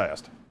pretty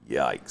fast.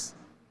 Yikes.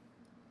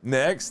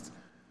 Next,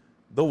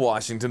 the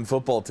Washington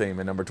football team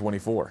at number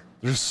 24.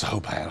 They're so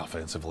bad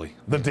offensively.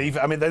 The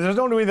defense, I mean, they just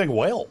don't do anything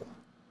well.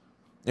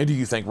 And do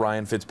you think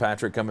Ryan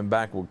Fitzpatrick coming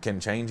back can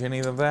change any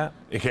of that?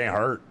 It can't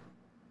hurt.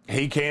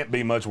 He can't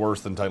be much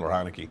worse than Taylor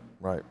Heineke.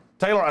 Right.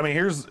 Taylor, I mean,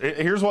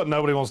 here's what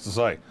nobody wants to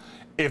say.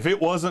 If it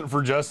wasn't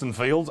for Justin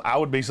Fields, I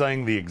would be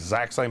saying the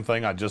exact same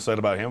thing I just said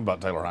about him about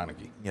Taylor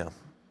Heineke. Yeah.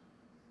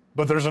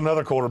 But there's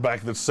another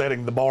quarterback that's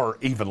setting the bar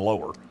even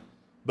lower.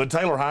 But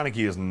Taylor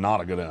Heineke is not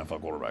a good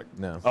NFL quarterback.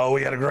 No. Oh,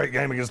 he had a great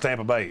game against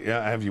Tampa Bay.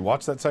 Yeah, have you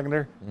watched that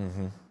secondary?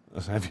 Mm-hmm.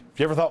 Have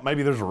you ever thought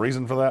maybe there's a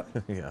reason for that?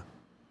 Yeah.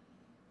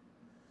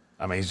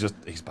 I mean,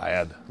 he's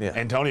bad. Yeah.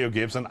 Antonio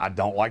Gibson, I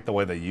don't like the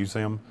way they use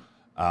him.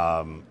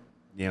 I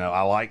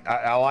like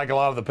a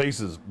lot of the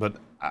pieces, but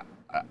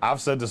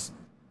I've said this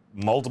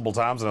multiple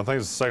times, and I think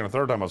it's the second or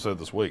third time I've said it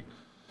this week.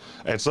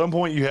 At some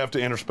point, you have to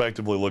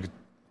introspectively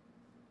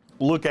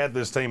look at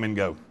this team and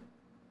go,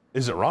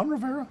 is it Ron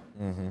Rivera?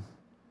 Mm-hmm.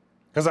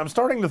 Because I'm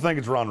starting to think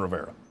it's Ron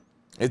Rivera.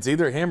 It's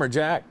either him or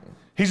Jack.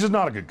 He's just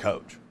not a good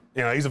coach.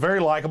 He's a very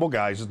likable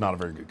guy. He's just not a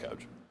very good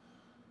coach.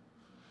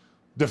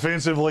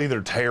 Defensively,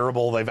 they're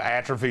terrible. They've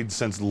atrophied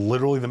since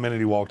literally the minute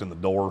he walked in the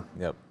door.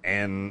 Yep.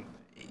 And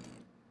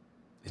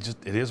it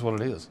is what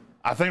it is.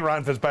 I think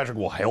Ryan Fitzpatrick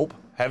will help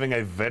having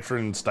a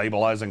veteran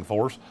stabilizing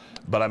force,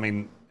 but I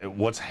mean,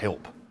 what's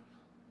help?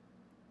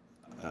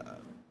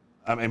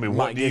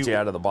 Might get you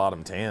out of the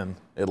bottom 10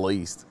 at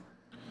least.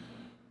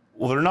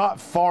 Well, they're not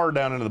far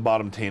down into the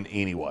bottom 10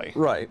 anyway.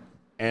 Right.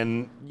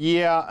 And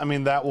yeah, I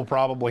mean, that will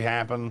probably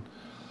happen.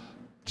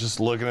 Just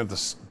looking at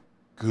this,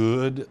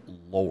 good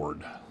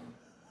Lord.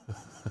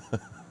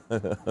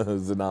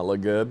 Does it not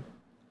look good?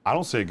 I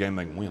don't see a game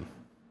they can win.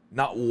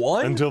 Not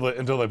one? Until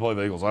they play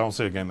the Eagles. I don't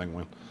see a game they can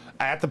win.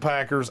 At the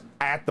Packers,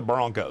 at the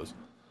Broncos.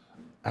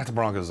 At the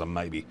Broncos is a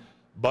maybe.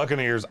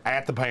 Buccaneers,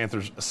 at the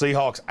Panthers,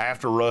 Seahawks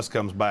after Russ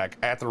comes back,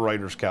 at the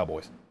Raiders,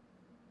 Cowboys.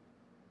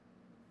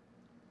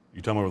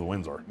 You tell me where the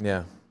wins are.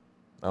 Yeah.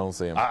 I don't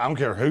see them. I don't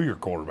care who your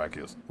quarterback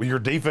is. With your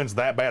defense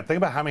that bad, think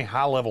about how many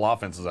high-level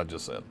offenses I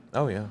just said.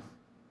 Oh, yeah.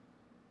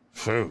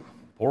 Phew.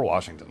 Poor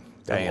Washington.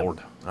 Damn. Lord.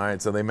 All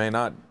right, so they may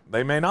not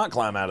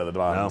climb out of the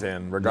bottom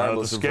 10,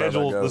 regardless of where that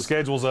goes. The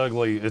schedule's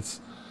ugly. The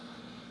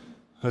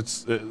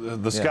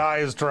sky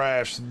is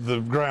trash. The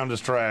ground is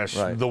trash.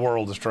 Right. The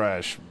world is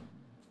trash.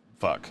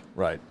 Fuck.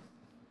 Right.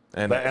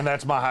 And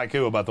that's my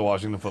haiku about the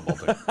Washington football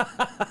team.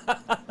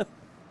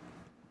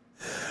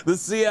 The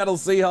Seattle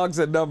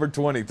Seahawks at number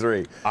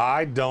 23.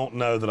 I don't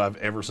know that I've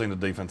ever seen a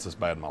defense this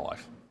bad in my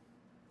life.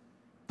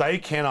 They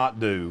cannot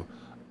do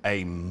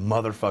a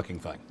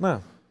motherfucking thing.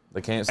 No.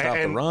 They can't stop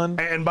the run.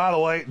 And by the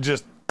way,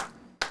 just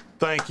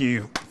thank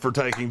you for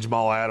taking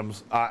Jamal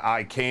Adams.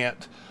 I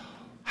can't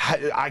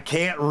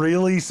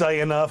really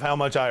say enough how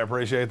much I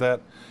appreciate that.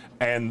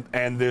 And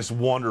this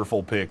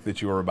wonderful pick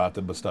that you are about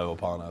to bestow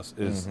upon us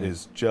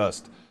is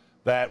just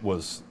that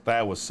was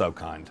so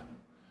kind.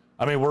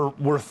 I mean,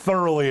 we're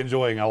thoroughly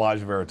enjoying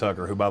Elijah Vera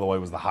Tucker, who, by the way,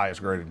 was the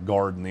highest graded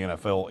guard in the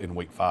NFL in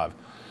Week 5.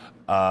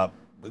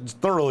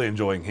 Thoroughly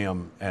enjoying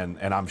him,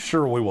 and I'm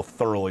sure we will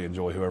thoroughly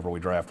enjoy whoever we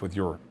draft with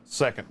your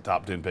second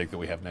top 10 pick that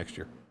we have next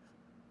year.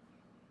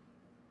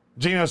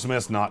 Geno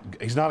Smith's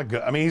he's not a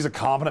good, I mean, he's a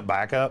competent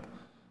backup,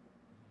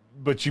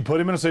 but you put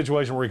him in a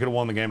situation where he could have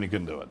won the game and he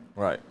couldn't do it.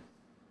 Right.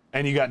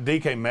 And you got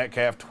DK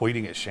Metcalf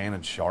tweeting at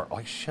Shannon Sharp.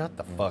 Like, shut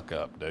the fuck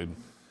up, dude.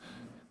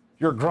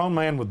 You're a grown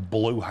man with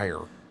blue hair.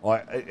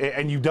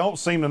 And you don't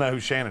seem to know who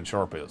Shannon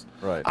Sharp is.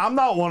 Right. I'm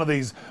not one of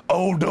these,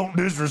 don't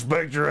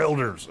disrespect your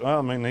elders. Well,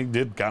 I mean, he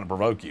did kind of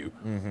provoke you.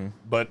 Mm-hmm.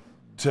 But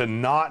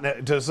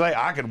to say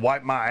I could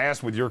wipe my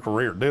ass with your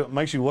career, dude, it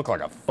makes you look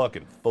like a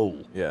fucking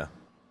fool. Yeah.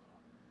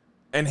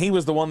 And he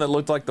was the one that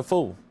looked like the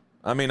fool.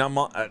 I mean, I'm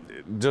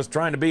just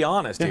trying to be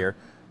honest here.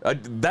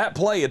 That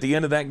play at the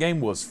end of that game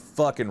was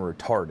fucking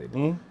retarded.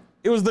 Mm-hmm.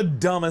 It was the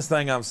dumbest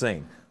thing I've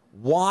seen.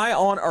 Why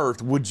on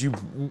earth would you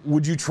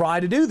try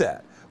to do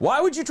that?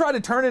 Why would you try to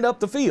turn it up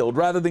the field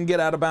rather than get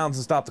out of bounds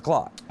and stop the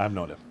clock? I have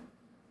no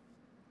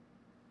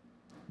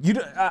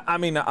idea. I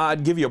mean,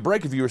 I'd give you a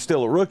break if you were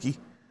still a rookie,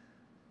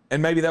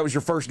 and maybe that was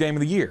your first game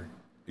of the year.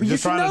 You're You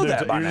just should know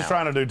that by You're now. just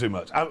trying to do too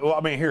much. I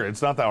mean, here,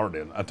 it's not that hard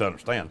to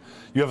understand.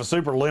 You have a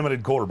super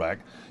limited quarterback.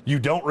 You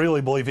don't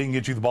really believe he can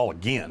get you the ball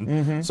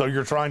again, so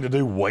you're trying to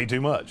do way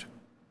too much.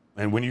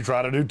 And when you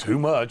try to do too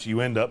much,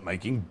 you end up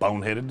making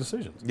boneheaded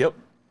decisions. Yep.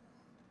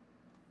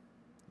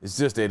 It's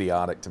just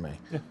idiotic to me.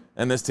 Yeah.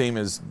 And this team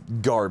is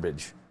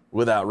garbage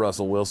without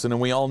Russell Wilson,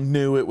 and we all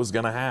knew it was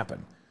going to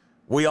happen.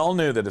 We all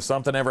knew that if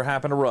something ever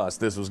happened to Russ,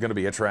 this was going to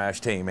be a trash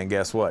team, and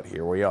guess what?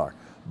 Here we are,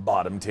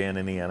 bottom 10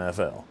 in the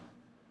NFL.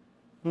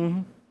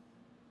 Mm-hmm.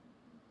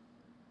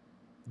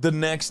 The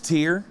next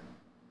tier,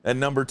 at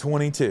number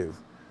 22,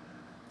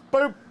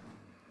 Boop.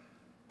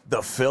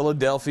 the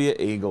Philadelphia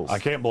Eagles. I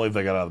can't believe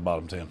they got out of the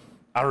bottom 10.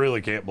 I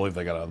really can't believe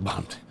they got out of the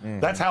bottom 10.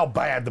 That's how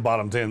bad the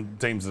bottom 10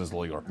 teams in this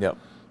league are. Yep.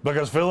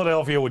 Because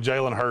Philadelphia with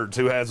Jalen Hurts,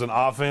 who has an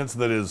offense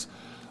that is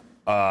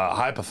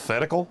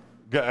hypothetical.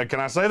 Can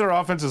I say their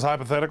offense is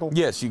hypothetical?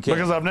 Yes, you can.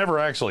 Because I've never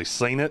actually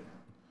seen it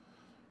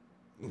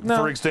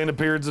for extended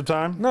periods of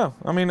time. No,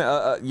 I mean,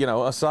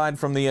 aside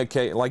from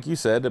the, like you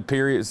said, the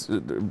periods,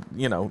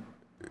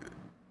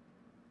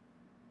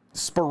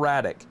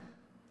 sporadic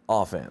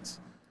offense.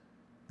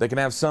 They can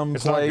have some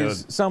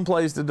plays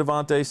to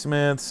Devontae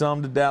Smith,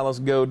 some to Dallas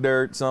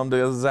Goedert, some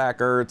to Zach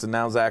Ertz, and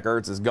now Zach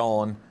Ertz is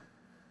gone.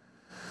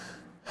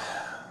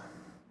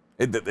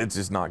 It's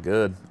just not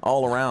good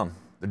all around.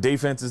 The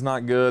defense is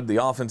not good.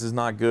 The offense is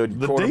not good.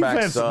 Your quarterback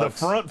defense, sucks.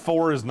 the front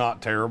four is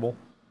not terrible.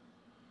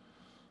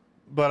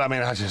 But, I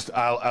mean,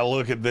 I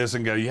look at this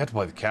and go, you have to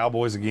play the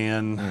Cowboys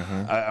again.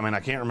 I mean, I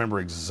can't remember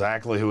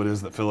exactly who it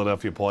is that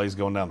Philadelphia plays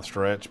going down the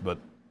stretch, but,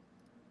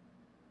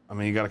 I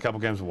mean, you got a couple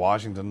games with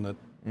Washington that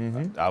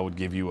I would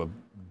give you a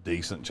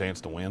decent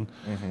chance to win.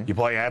 You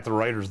play at the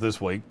Raiders this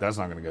week. That's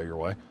not going to go your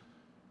way.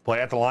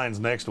 Play at the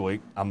Lions next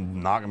week.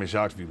 I'm not going to be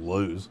shocked if you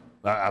lose.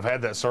 I've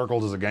had that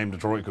circled as a game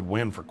Detroit could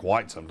win for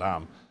quite some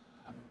time.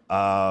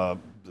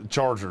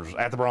 Chargers,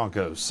 at the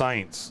Broncos,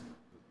 Saints.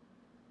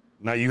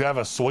 Now, you have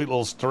a sweet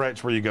little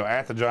stretch where you go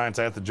at the Giants,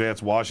 at the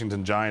Jets,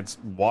 Washington, Giants,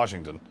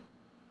 Washington.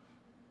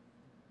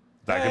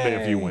 That could be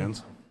a few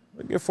wins.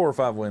 We get 4 or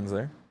 5 wins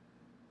there.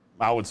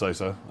 I would say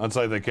so. I'd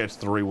say they catch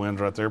 3 wins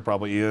right there,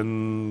 probably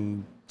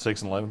in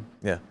 6-11.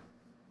 Yeah.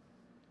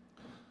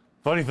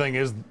 Funny thing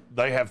is,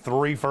 they have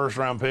 3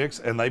 first-round picks,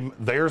 and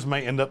theirs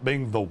may end up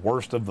being the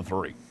worst of the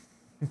 3.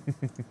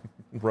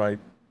 Right.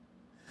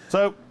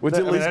 So, Which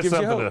at least that's gives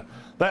you something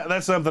hope.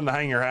 that's something to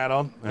hang your hat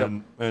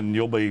on, and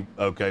you'll be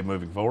okay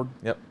moving forward.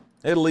 Yep.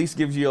 It at least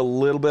gives you a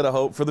little bit of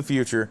hope for the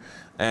future,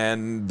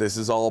 and this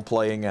is all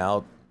playing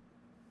out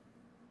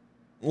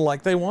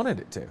like they wanted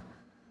it to.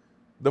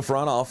 The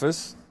front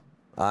office,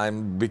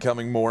 I'm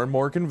becoming more and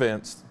more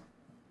convinced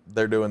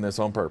they're doing this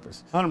on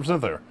purpose.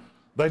 100% there.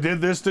 They did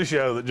this to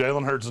show that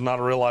Jalen Hurts is not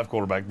a real-life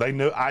quarterback.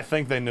 I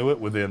think they knew it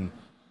within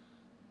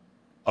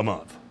a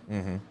month.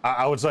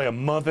 I would say a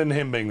month into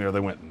him being there, they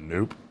went,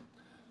 nope.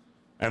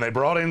 And they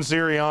brought in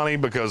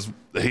Sirianni because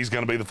he's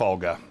going to be the fall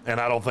guy, and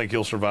I don't think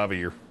he'll survive a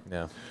year.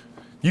 Yeah.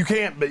 You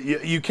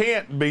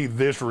can't be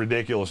this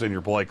ridiculous in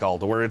your play call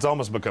to where it's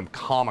almost become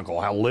comical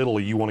how little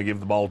you want to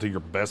give the ball to your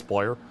best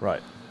player,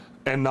 Right.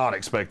 and not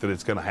expect that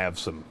it's going to have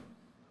some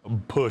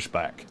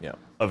pushback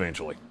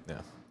eventually.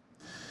 Yeah.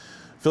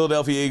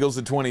 Philadelphia Eagles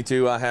at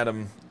 22. I had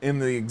them in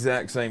the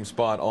exact same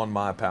spot on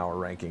my power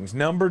rankings.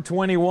 Number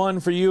 21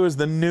 for you is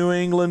the New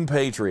England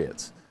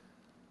Patriots.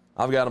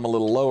 I've got them a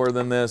little lower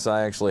than this.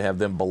 I actually have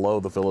them below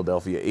the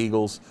Philadelphia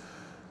Eagles.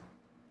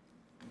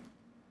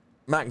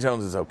 Mac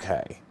Jones is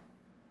okay.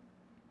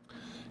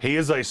 He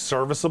is a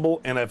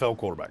serviceable NFL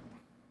quarterback.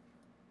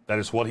 That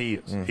is what he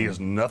is. He is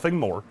nothing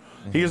more.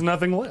 He is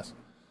nothing less.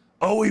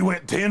 Oh, he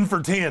went 10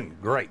 for 10.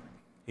 Great.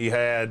 He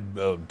had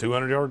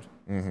 200 yards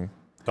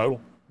total.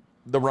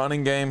 The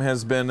running game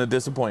has been a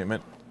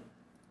disappointment.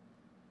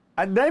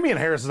 Damian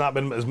Harris has not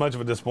been as much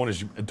of a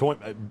disappointment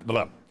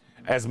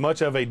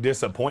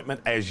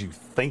as you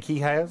think he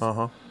has.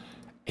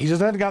 He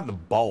just hasn't gotten the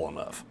ball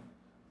enough.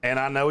 And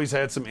I know he's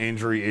had some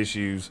injury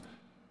issues.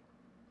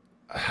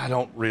 I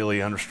don't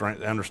really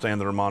understand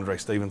the Ramondre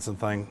Stevenson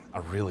thing. I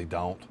really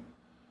don't.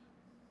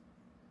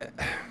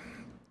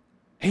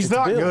 He's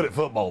not good at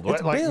football.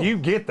 It's Bill. You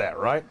get that,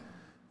 right?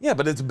 Yeah,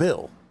 but it's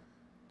Bill.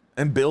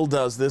 And Bill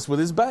does this with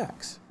his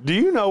backs. Do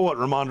you know what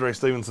Ramondre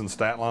Stevenson's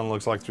stat line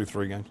looks like through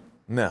 3 games?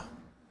 No.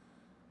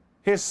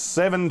 He has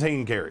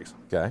 17 carries.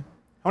 Okay.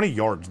 How many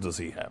yards does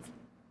he have?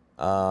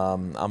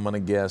 I'm going to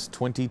guess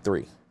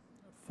 23.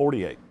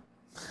 48.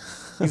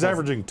 He's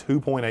averaging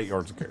 2.8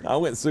 yards a carry. I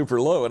went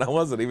super low, and I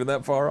wasn't even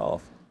that far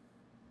off.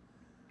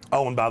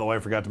 Oh, and by the way, I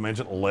forgot to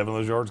mention, 11 of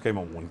those yards came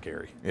on 1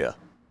 carry. Yeah.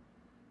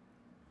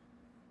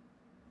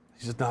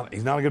 He's not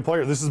a good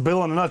player. This is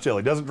Bill in a nutshell.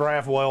 He doesn't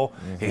draft well.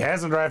 He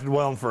hasn't drafted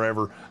well in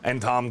forever, and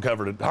Tom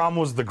covered it. Tom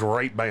was the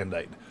great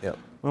Band-Aid. Yep.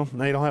 Well,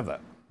 now you don't have that.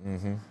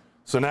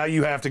 So now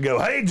you have to go,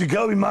 hey,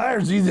 Jacoby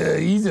Myers,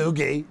 he's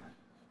okay.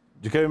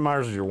 Jacoby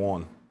Myers is your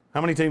 1.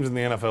 How many teams in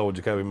the NFL would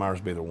Jacoby Myers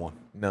be their 1?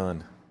 None.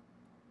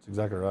 That's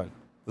exactly right.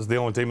 This is the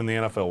only team in the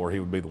NFL where he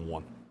would be the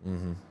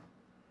 1.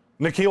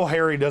 N'Keal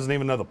Harry doesn't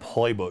even know the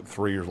playbook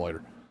 3 years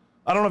later.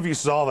 I don't know if you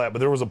saw that, but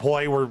there was a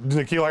play where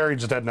N'Keal Harry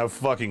just had no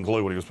fucking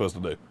clue what he was supposed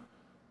to do.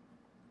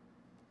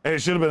 And it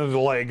should have been a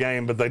delay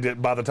game, but they did.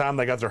 By the time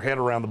they got their head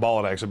around the ball,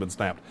 it had actually been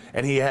snapped.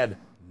 And he had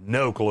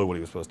no clue what he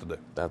was supposed to do.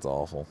 That's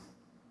awful.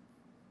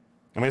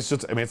 I mean,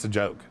 it's a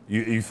joke.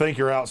 You think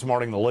you're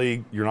outsmarting the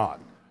league, you're not.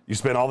 You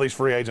spend all these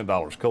free agent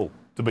dollars. Cool.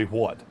 To be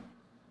what?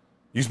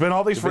 You spend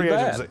all these free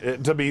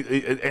agents to be,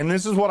 and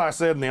this is what I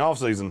said in the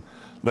offseason.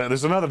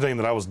 There's another team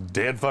that I was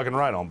dead fucking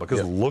right on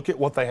because look at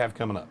what they have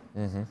coming up.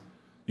 Mm-hmm.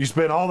 You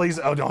spend all these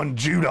on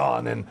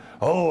Judon and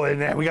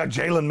we got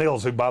Jalen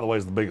Mills, who, by the way,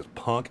 is the biggest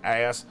punk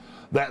ass.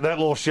 That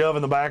little shove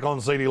in the back on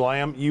CeeDee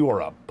Lamb, you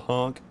are a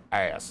punk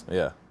ass.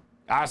 Yeah.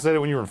 I said it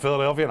when you were in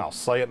Philadelphia, and I'll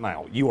say it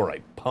now. You are a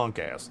punk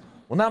ass.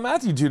 Well, now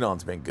Matthew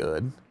Judon's been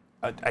good.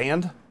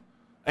 And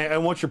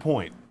what's your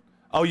point?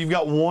 Oh, you've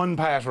got one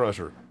pass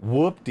rusher.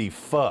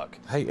 Whoop-de-fuck.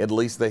 Hey, at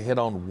least they hit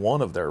on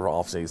one of their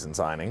offseason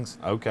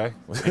signings. Okay.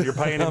 And you're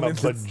paying him a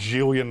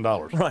bajillion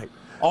dollars. Right.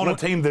 On a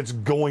team that's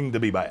going to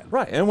be bad.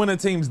 Right. And when a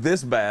team's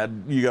this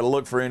bad, you got to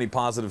look for any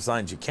positive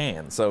signs you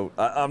can. So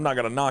I'm not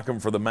going to knock him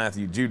for the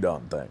Matthew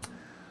Judon thing.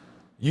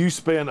 You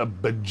spend a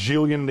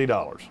bajillion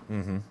dollars.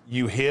 Mm-hmm.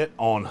 You hit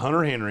on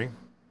Hunter Henry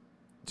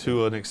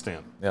to an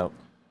extent. Yep.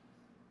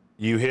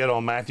 You hit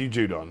on Matthew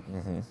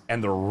Judon,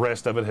 and the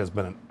rest of it has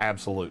been an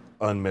absolute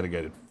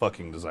unmitigated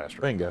fucking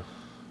disaster. Bingo.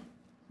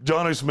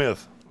 Jonnu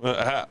Smith,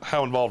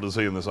 how involved is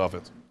he in this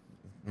offense?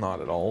 Not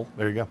at all.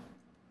 There you go.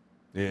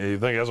 You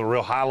think that's a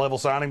real high-level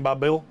signing by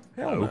Bill?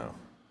 Hell no.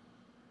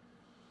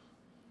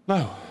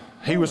 No.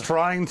 He was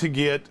trying to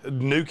get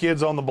New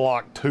Kids on the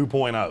Block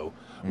 2.0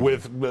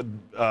 with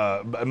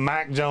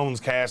Mac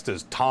Jones cast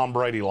as Tom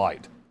Brady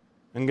light.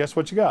 And guess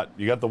what you got?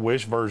 You got the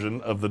Wish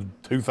version of the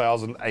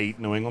 2008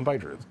 New England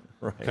Patriots.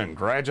 Right.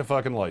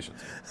 Congratulations.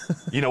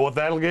 You know what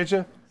that'll get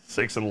you?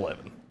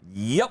 6-11.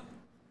 Yep.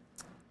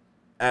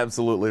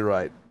 Absolutely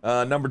right.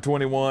 Number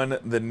 21,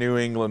 the New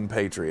England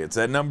Patriots.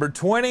 At number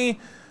 20,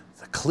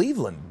 the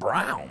Cleveland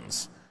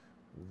Browns.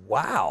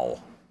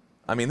 Wow.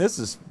 I mean, this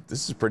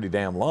is pretty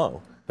damn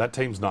low. That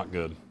team's not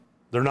good.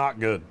 They're not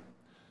good.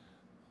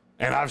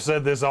 And I've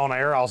said this on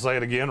air. I'll say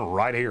it again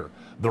right here.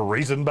 The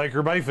reason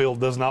Baker Mayfield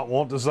does not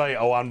want to say,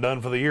 "Oh, I'm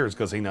done for the year," is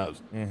because he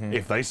knows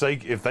if they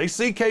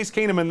see Case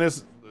Keenum in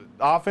this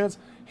offense,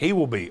 he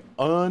will be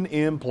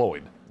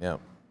unemployed. Yeah,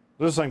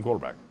 they're the same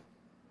quarterback,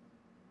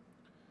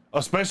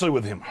 especially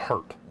with him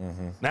hurt.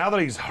 Now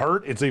that he's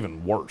hurt, it's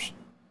even worse.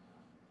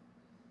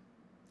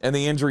 And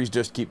the injuries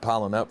just keep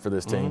piling up for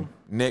this team.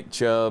 Nick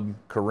Chubb,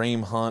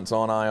 Kareem Hunt's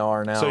on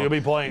IR now. So you'll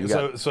be playing.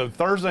 So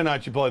Thursday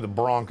night you play the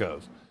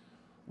Broncos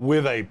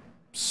with a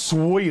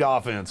sweet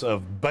offense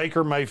of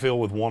Baker Mayfield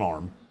with one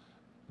arm,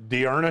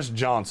 Dearness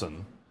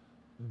Johnson,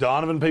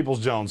 Donovan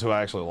Peoples-Jones, who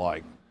I actually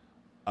like,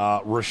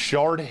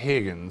 Rashard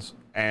Higgins,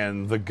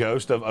 and the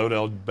ghost of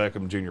Odell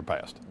Beckham Jr.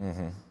 passed.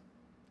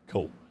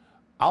 Cool.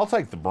 I'll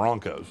take the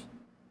Broncos,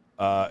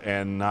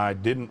 and I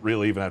didn't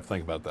really even have to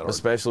think about that.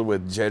 Especially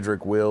with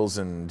Jedrick Wills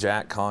and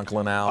Jack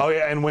Conklin out. Oh,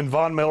 yeah, and when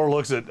Von Miller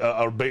looks at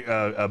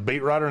a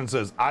beat writer and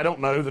says, "I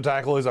don't know who the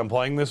tackle is I'm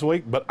playing this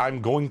week, but I'm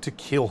going to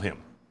kill him."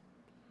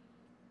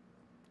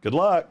 Good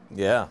luck.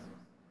 Yeah.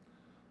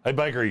 Hey,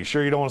 Baker, you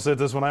sure you don't want to sit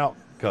this one out?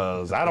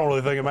 Because I don't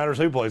really think it matters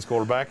who plays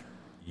quarterback.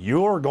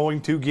 You're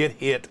going to get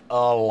hit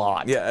a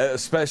lot. Yeah,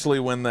 especially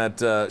when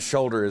that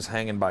shoulder is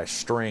hanging by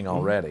string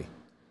already.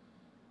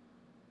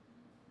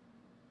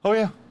 Oh,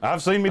 yeah.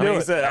 I've seen me do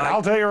it. And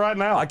I'll tell you right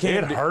now, it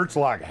hurts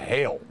like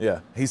hell. Yeah.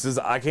 He says,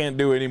 "I can't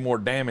do any more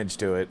damage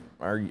to it."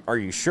 Are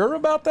you sure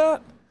about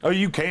that? Oh,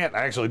 you can't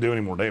actually do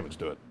any more damage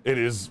to it. It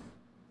is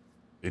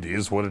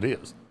what it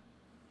is.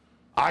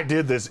 I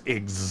ddid this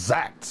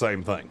exact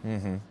same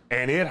thing,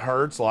 and it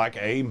hurts like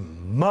a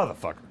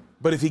motherfucker.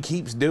 But if he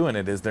keeps doing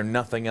it, is there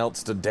nothing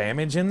else to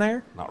damage in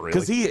there? Not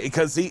really.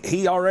 Because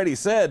he already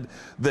said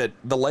that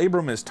the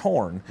labrum is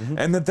torn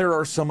and that there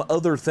are some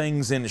other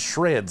things in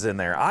shreds in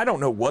there. I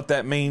don't know what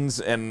that means,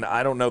 and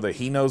I don't know that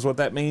he knows what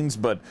that means,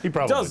 but it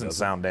doesn't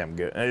sound damn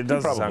good. It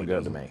doesn't sound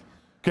good to me.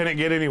 Can it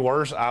get any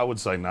worse? I would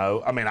say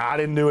no. I mean, I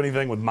didn't do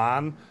anything with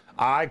mine.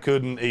 I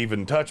couldn't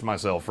even touch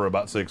myself for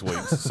about 6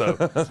 weeks. So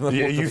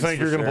you think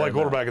you're going to play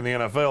quarterback in the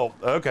NFL?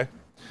 Okay.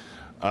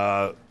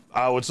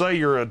 I would say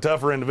you're a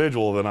tougher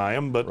individual than I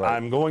am, but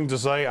I'm going to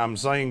say I'm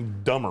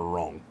saying dumber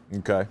wrong.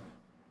 Okay.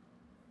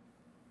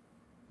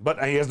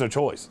 But he has no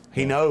choice.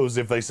 He knows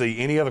if they see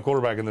any other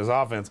quarterback in this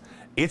offense,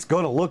 it's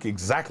going to look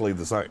exactly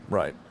the same.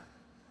 Right.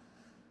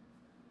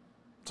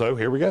 So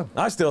here we go.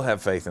 I still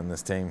have faith in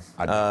this team.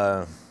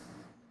 What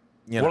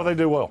do they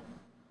do well?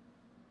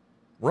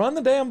 Run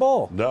the damn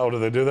ball. No, do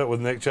they do that with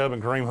Nick Chubb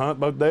and Kareem Hunt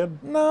both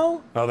dead?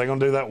 No. Are they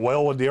going to do that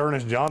well with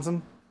Dearness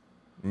Johnson?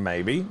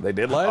 Maybe. They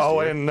did last year. Oh,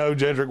 and no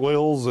Jedrick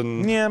Wills.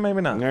 Yeah, maybe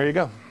not. There you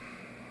go.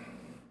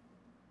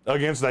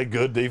 Against a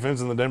good defense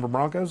in the Denver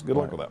Broncos, good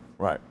luck with that.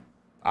 Right.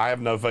 I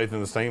have no faith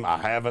in this team. I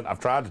haven't. I've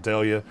tried to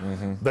tell you.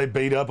 They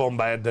beat up on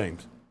bad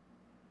teams.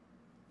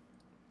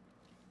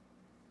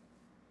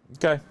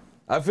 Okay.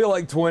 I feel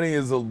like 20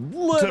 is a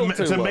little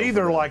too low. To me,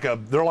 they're like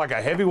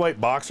a heavyweight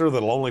boxer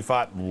that'll only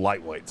fight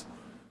lightweights.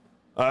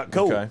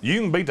 Cool. Okay.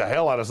 You can beat the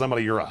hell out of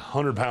somebody you're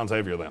 100 pounds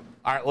heavier than.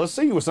 All right, let's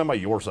see you with somebody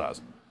your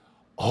size.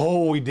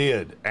 Oh, we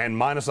did. And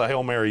minus a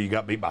Hail Mary, you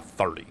got beat by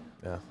 30.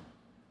 Yeah.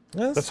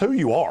 That's who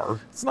you are.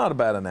 It's not a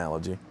bad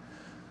analogy.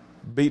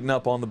 Beating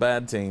up on the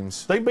bad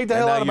teams. They beat the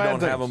hell out of bad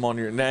teams.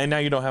 Now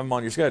you don't have them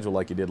on your schedule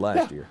like you did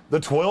last year. The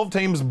 12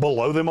 teams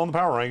below them on the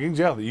power rankings,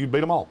 you beat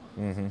them all.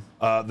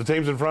 Mm-hmm. The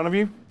teams in front of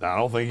you, I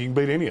don't think you can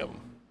beat any of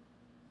them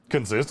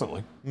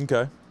consistently.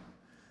 Okay.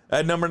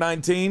 At number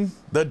 19,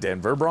 the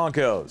Denver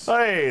Broncos.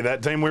 Hey,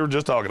 that team we were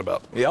just talking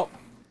about. Yep.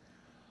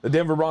 The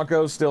Denver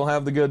Broncos still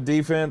have the good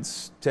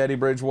defense. Teddy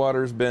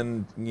Bridgewater's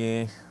been,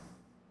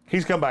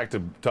 He's come back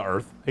to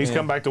earth. He's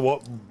come back to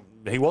what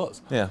he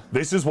was. Yeah.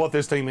 This is what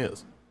this team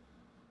is.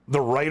 The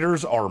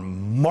Raiders are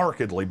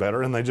markedly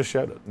better, and they just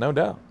showed it. No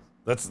doubt.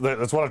 That's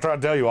what I tried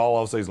to tell you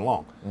all season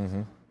long.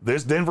 Mm-hmm.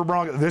 This Denver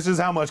Broncos, this is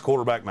how much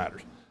quarterback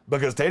matters.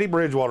 Because Teddy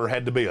Bridgewater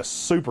had to be a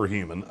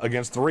superhuman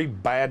against 3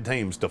 bad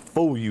teams to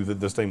fool you that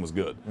this team was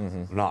good.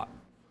 Mm-hmm. Not.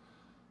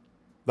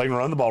 They can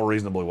run the ball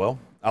reasonably well.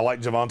 I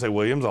like Javonte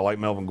Williams. I like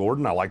Melvin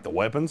Gordon. I like the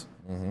weapons.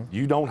 Mm-hmm.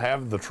 You don't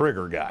have the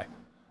trigger guy.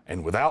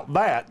 And without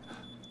that,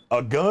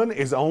 a gun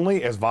is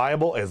only as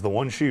viable as the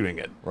one shooting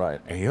it. Right.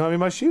 And you don't have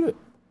anybody shoot it.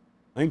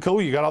 Ain't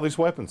cool. You got all these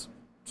weapons.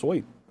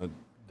 Sweet.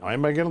 I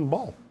ain't getting the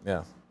ball.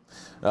 Yeah.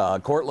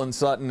 Cortland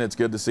Sutton, it's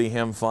good to see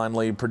him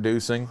finally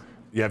producing.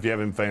 Yeah, if you have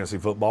him in fantasy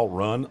football,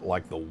 run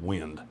like the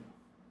wind.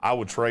 I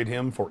would trade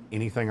him for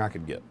anything I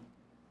could get.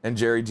 And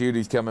Jerry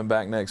Jeudy's coming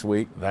back next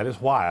week. That is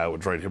why I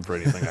would trade him for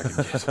anything I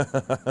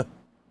could get.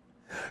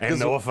 And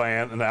Noah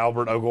Fant and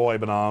Albert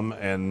Okwuegbunam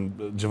and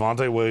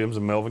Javonte Williams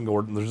and Melvin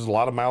Gordon. There's just a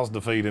lot of mouths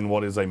to feed in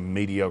what is a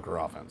mediocre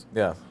offense.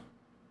 Yeah.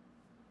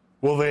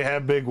 Will they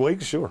have big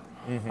weeks? Sure.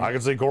 Mm-hmm. I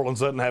could see Cortland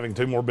Sutton having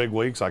 2 more big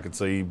weeks. I could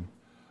see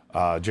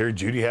Jerry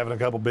Jeudy having a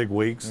couple big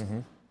weeks. Mm-hmm.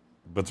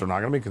 But they're not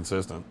going to be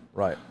consistent.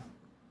 Right.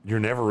 You're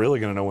never really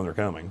going to know when they're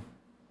coming.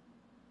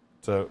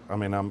 So, I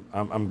mean,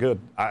 I'm good.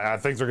 I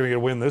think they're going to get a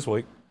win this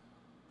week.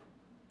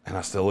 And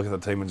I still look at the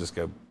team and just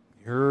go,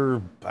 you're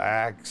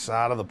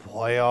backside of the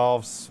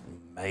playoffs,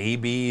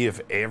 maybe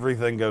if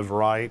everything goes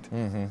right.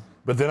 Mm-hmm.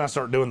 But then I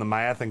start doing the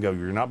math and go,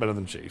 you're not better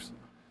than Chiefs.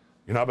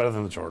 You're not better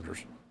than the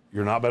Chargers.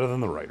 You're not better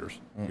than the Raiders.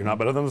 Mm-hmm. You're not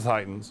better than the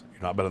Titans.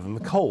 You're not better than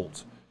the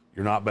Colts.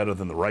 You're not better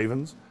than the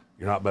Ravens.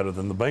 You're not better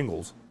than the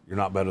Bengals. You're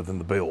not better than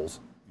the Bills.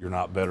 You're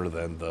not better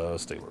than the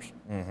Steelers.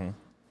 Mm-hmm.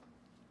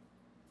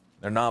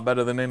 They're not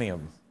better than any of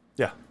them.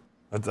 Yeah.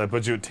 That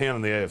puts you at 10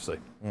 in the AFC.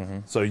 Mm-hmm.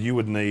 So you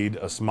would need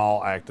a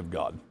small act of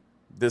God.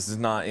 This is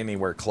not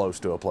anywhere close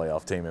to a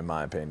playoff team, in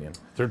my opinion.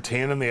 They're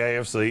 10 in the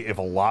AFC. If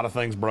a lot of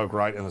things broke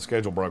right and the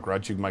schedule broke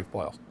right, you can make the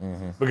playoffs.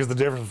 Mm-hmm. Because the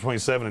difference between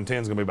 7 and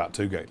 10 is going to be about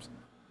 2 games.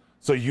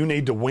 So you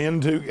need to win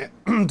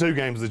 2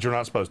 games that you're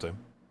not supposed to.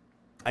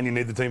 And you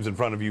need the teams in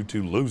front of you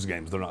to lose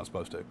games they're not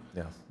supposed to.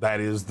 Yeah. That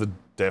is the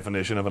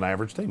definition of an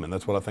average team, and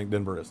that's what I think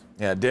Denver is.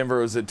 Yeah,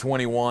 Denver is at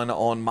 21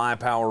 on my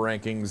power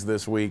rankings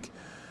this week.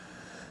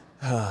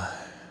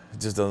 It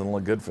just doesn't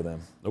look good for them.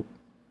 Nope.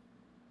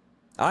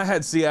 I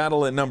had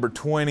Seattle at number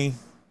 20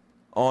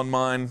 on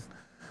mine.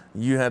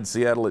 You had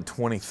Seattle at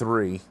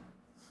 23. You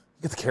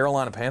got the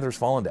Carolina Panthers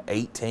falling to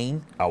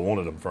 18. I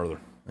wanted them further.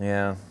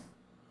 Yeah.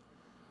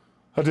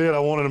 I did. I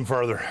wanted them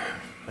further.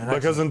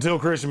 Because until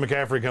Christian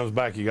McCaffrey comes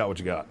back, you got what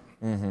you got.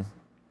 Mm-hmm.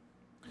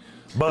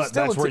 But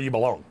that's where you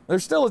belong.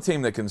 There's still a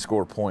team that can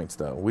score points,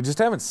 though. We just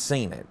haven't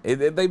seen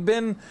it. They've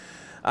been,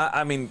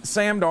 I mean,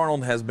 Sam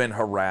Darnold has been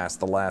harassed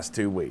the last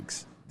 2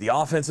 weeks. The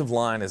offensive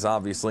line is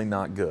obviously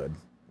not good.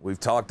 We've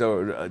talked, ad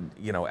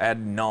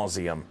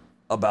nauseum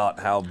about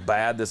how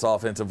bad this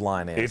offensive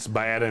line is. It's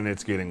bad and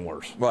it's getting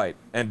worse. Right.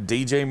 And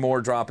DJ Moore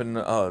dropping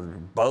a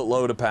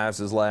boatload of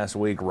passes last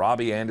week.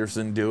 Robbie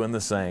Anderson doing the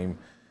same.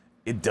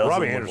 It doesn't.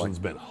 Robbie Anderson's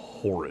been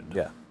horrid.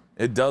 Yeah.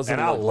 It doesn't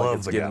and look like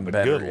it's the getting guy,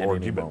 better. But good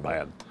Lord, you've been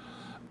bad.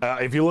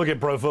 If you look at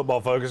Pro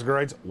Football Focus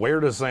grades, where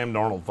does Sam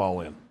Darnold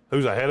fall in?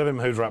 Who's ahead of him?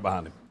 Who's right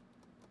behind him?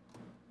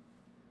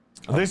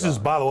 This is,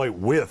 by the way,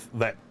 with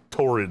that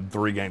torrid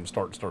 3-game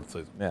start the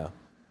season. Yeah.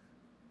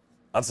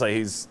 I'd say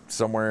he's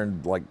somewhere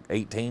in like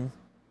 18.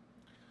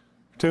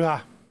 Too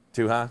high.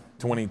 Too high?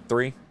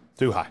 23?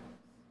 Too high.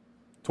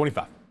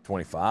 25.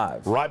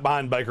 25. Right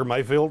behind Baker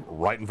Mayfield,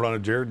 right in front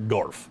of Jared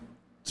Goff.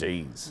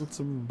 Jeez. It's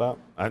about,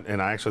 and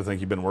I actually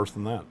think you've been worse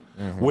than that.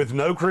 Mm-hmm. With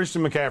no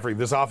Christian McCaffrey,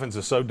 this offense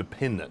is so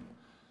dependent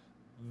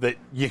that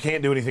you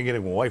can't do anything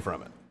getting away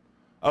from it.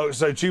 Oh,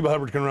 so Chuba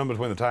Hubbard can run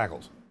between the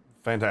tackles.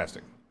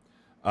 Fantastic.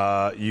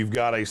 You've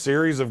got a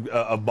series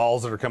of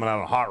balls that are coming out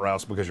on hot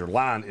routes because your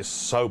line is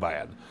so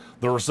bad.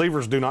 The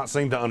receivers do not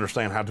seem to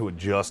understand how to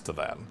adjust to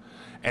that.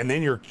 And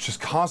then you're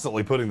just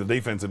constantly putting the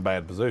defense in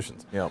bad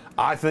positions. Yep.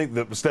 I think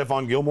that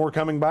Stephon Gilmore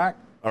coming back,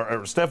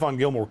 or Stephon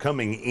Gilmore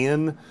coming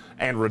in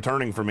and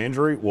returning from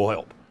injury will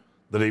help.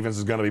 The defense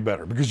is going to be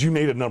better because you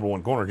need a number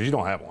 1 corner because you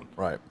don't have one.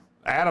 Right.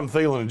 Adam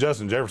Thielen and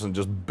Justin Jefferson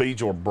just beat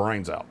your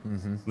brains out.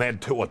 Mm-hmm. They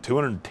had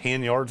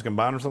 210 yards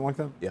combined or something like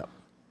that? Yeah.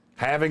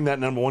 Having that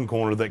number 1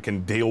 corner that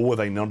can deal with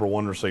a number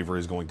 1 receiver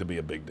is going to be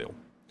a big deal.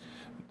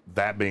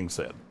 That being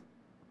said,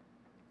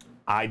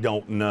 I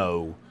don't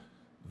know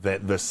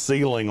that the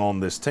ceiling on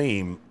this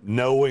team,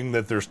 knowing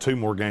that there's 2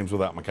 more games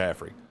without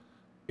McCaffrey,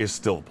 is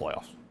still the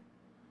playoffs.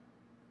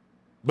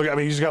 Look, I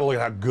mean, you just got to look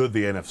at how good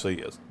the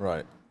NFC is.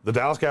 Right. The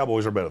Dallas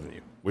Cowboys are better than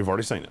you. We've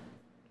already seen it.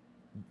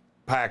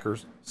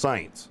 Packers,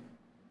 Saints,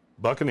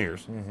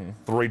 Buccaneers,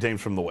 3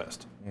 teams from the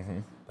West.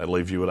 That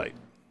leaves you at 8.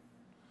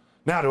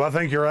 Now, do I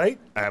think you're 8?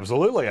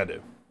 Absolutely, I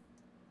do.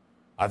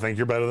 I think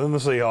you're better than the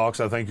Seahawks.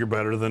 I think you're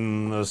better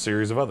than a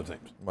series of other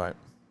teams. Right.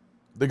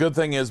 The good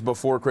thing is,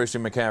 before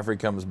Christian McCaffrey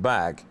comes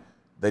back,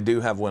 they do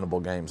have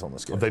winnable games on the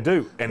schedule. They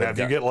do. And if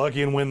you get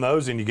lucky and win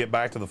those and you get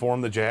back to the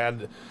form that you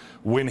had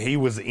when he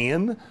was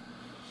in,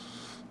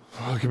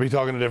 I could be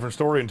talking a different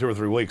story in 2 or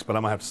 3 weeks, but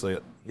I'm going to have to see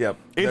it. Yep.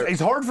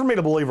 It's hard for me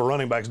to believe a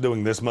running back's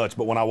doing this much,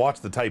 but when I watch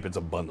the tape, it's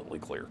abundantly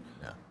clear.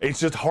 Yeah. It's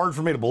just hard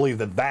for me to believe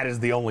that that is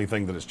the only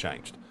thing that has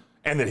changed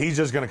and that he's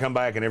just going to come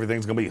back and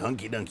everything's going to be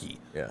hunky-dunky.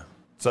 Yeah.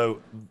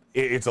 So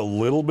it's a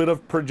little bit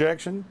of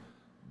projection,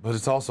 but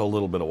it's also a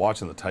little bit of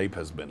watching the tape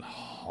has been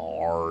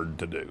hard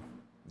to do.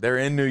 They're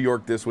in New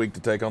York this week to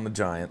take on the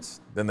Giants.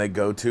 Then they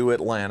go to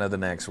Atlanta the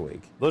next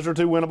week. Those are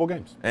 2 winnable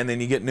games. And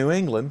then you get New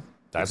England.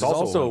 That's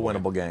also a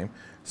winnable game.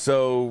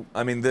 So,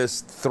 I mean,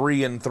 this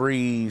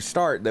 3-3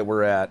 start that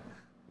we're at,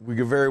 we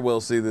could very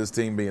well see this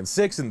team being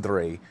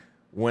 6-3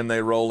 when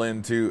they roll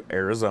into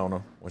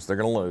Arizona, which they're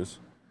going to lose.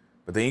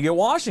 But then you get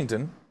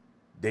Washington.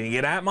 Then you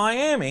get at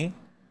Miami.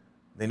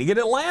 Then you get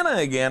Atlanta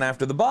again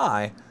after the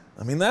bye.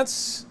 I mean,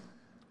 that's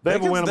they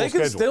have a winnable they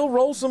schedule. can still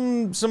roll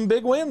some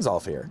big wins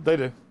off here. They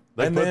do.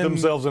 They put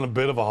themselves in a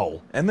bit of a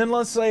hole. And then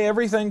let's say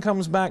everything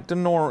comes back to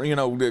normal. You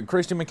know,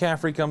 Christian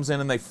McCaffrey comes in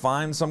and they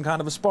find some kind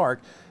of a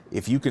spark.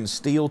 If you can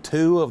steal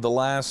 2 of the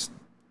last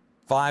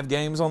 5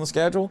 games on the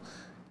schedule,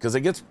 because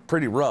it gets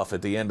pretty rough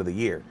at the end of the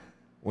year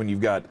when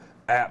you've got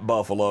at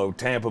Buffalo,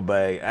 Tampa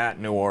Bay, at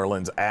New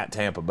Orleans, at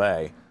Tampa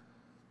Bay.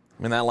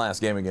 I mean, that last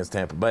game against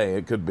Tampa Bay,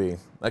 that could be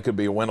a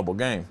winnable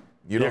game.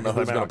 You don't know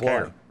who's going to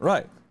play.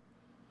 Right.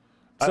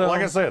 So,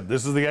 like I said,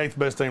 this is the 8th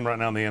best team right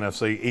now in the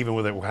NFC, even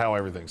with how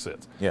everything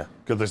sits. Yeah.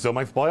 Could they still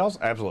make the playoffs?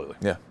 Absolutely.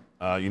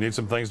 Yeah. You need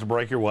some things to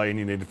break your way, and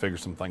you need to figure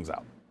some things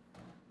out.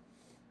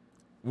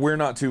 We're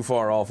not too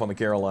far off on the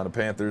Carolina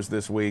Panthers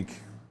this week.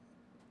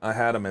 I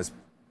had them as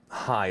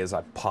high as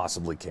I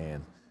possibly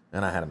can,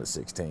 and I had them at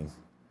 16.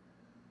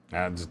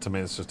 To me,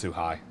 it's just too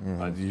high.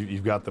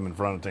 You've got them in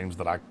front of teams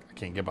that I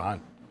can't get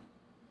behind.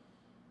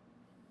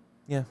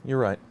 Yeah, you're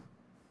right.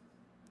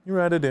 You're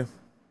right, I do.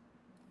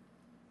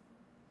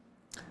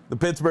 The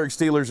Pittsburgh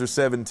Steelers are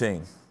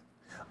 17.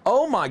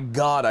 Oh, my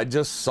God, I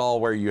just saw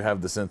where you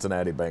have the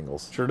Cincinnati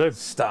Bengals. Sure do.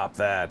 Stop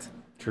that.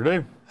 Sure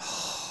do.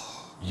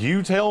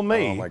 You tell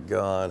me. Oh, my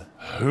God.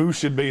 Who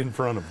should be in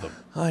front of them?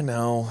 I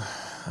know.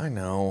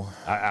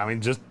 I mean,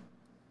 just.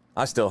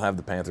 I still have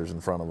the Panthers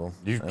in front of them.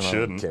 You shouldn't. I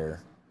don't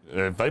care.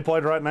 If they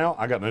played right now,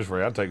 I got news for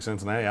you. I'd take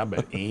Cincinnati. I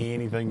bet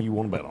anything you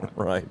want to bet on it.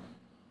 Right.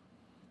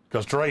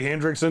 Because Trey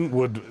Hendrickson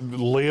would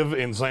live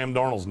in Sam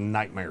Darnold's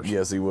nightmares.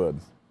 Yes, he would.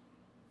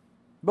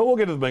 But we'll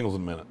get to the Bengals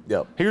in a minute.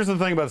 Yep. Here's the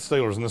thing about the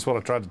Steelers, and this is what I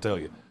tried to tell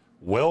you.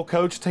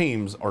 Well-coached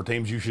teams are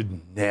teams you should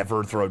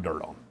never throw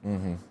dirt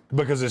on.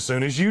 Because as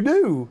soon as you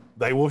do,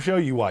 they will show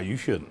you why you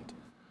shouldn't.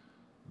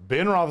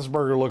 Ben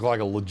Roethlisberger looked like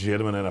a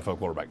legitimate NFL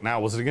quarterback.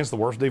 Now, was it against the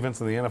worst defense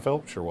in the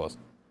NFL? Sure was.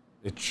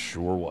 It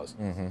sure was.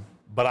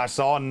 But I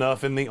saw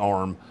enough in the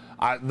arm.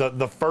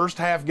 The first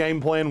half game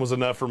plan was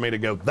enough for me to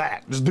go,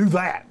 just do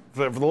that.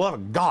 For the love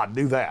of God,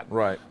 do that.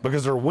 Right.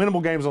 Because there are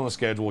winnable games on the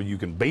schedule. You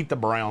can beat the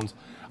Browns.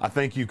 I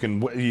think you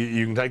can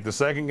take the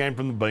second game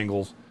from the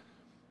Bengals.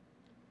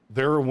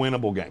 There are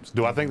winnable games.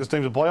 Do I think this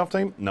team's a playoff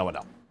team? No, I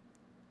don't.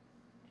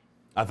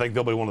 I think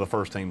they'll be one of the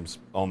first teams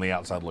on the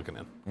outside looking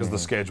in because the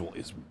schedule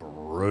is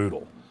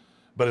brutal.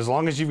 But as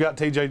long as you've got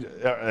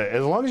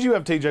as long as you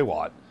have TJ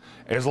Watt,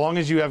 as long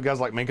as you have guys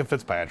like Minkah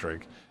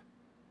Fitzpatrick,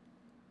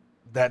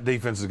 that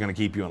defense is going to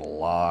keep you in a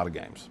lot of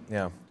games.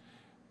 Yeah.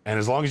 And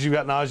as long as you've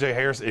got Najee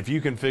Harris, if you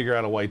can figure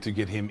out a way to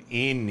get him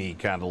any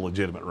kind of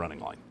legitimate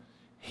running lane,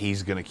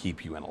 he's going to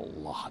keep you in a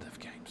lot of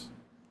games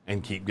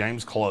and keep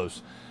games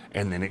close,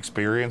 and then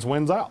experience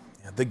wins out.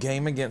 Yeah, the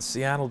game against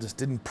Seattle just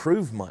didn't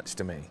prove much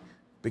to me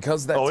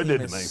because that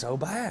team is so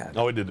bad.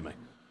 Oh, it did to me.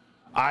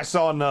 I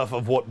saw enough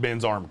of what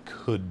Ben's arm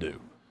could do.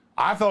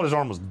 I thought his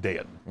arm was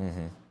dead.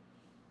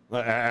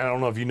 I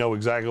don't know if you know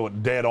exactly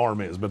what dead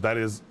arm is, but that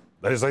is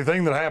a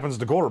thing that happens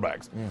to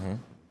quarterbacks.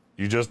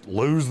 You just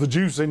lose the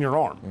juice in your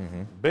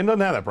arm. Ben doesn't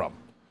have that problem.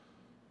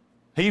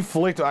 He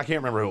flicked, I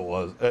can't remember who it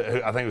was.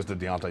 I think it was to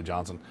Deontay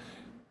Johnson.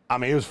 I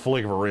mean, it was a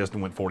flick of a wrist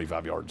and went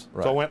 45 yards.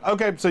 Right. So I went,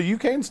 okay, so you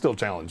can still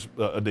challenge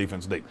a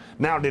defense deep.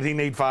 Now, did he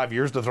need 5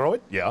 years to throw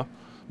it? Yeah,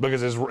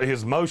 because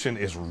his motion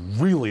is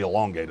really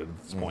elongated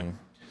at this point.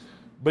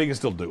 But he can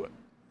still do it.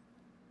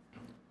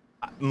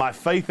 My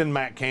faith in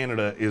Matt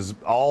Canada is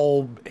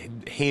all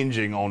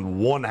hinging on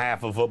one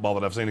half of football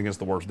that I've seen against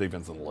the worst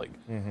defense in the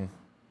league.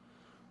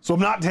 So I'm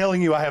not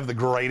telling you I have the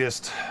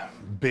greatest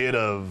bit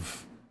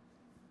of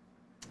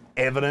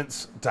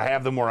evidence to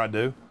have them where I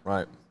do.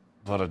 Right.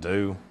 But I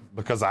do,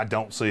 because I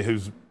don't see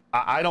who's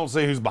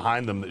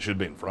behind them that should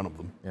be in front of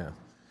them. Yeah.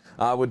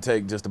 I would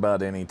take just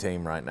about any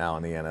team right now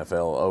in the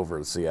NFL over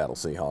the Seattle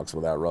Seahawks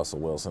without Russell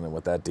Wilson and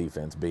with that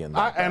defense being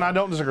that and I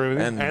don't disagree with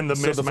you. And the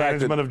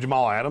mismanagement of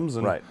Jamal Adams.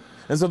 Right.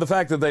 And so the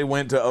fact that they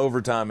went to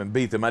overtime and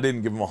beat them, I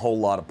didn't give them a whole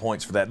lot of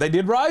points for that. They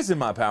did rise in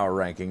my power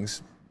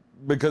rankings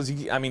because,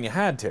 you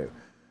had to.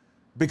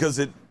 Because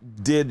it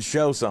did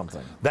show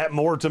something. That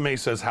more to me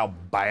says how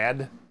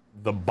bad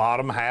the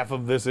bottom half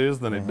of this is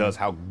than it does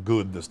how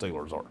good the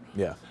Steelers are.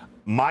 Yeah.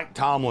 Mike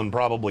Tomlin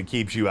probably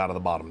keeps you out of the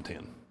bottom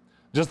 10.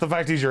 Just the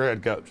fact he's your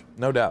head coach.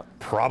 No doubt.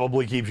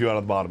 Probably keeps you out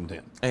of the bottom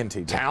 10. And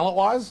TJ.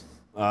 Talent-wise,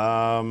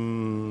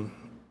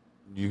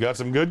 you got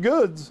some good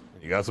goods.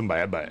 You got some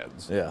bad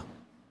bads. Yeah.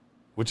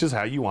 Which is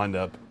how you wind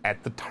up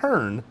at the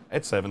turn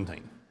at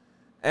 17.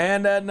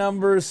 And at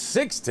number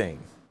 16,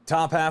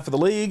 top half of the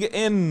league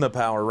in the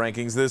power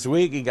rankings this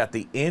week, you got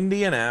the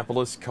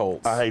Indianapolis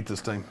Colts. I hate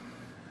this team.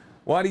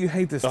 Why do you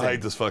hate this team? I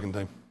hate this fucking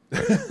team.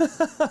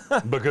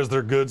 Because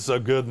they're good so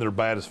good and they're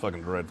bad is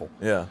fucking dreadful.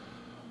 Yeah.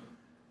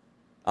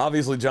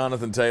 Obviously,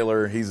 Jonathan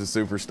Taylor, he's a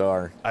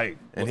superstar.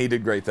 And he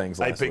did great things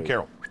last week. Pete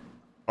Carroll.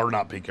 Or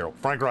not Pete Carroll.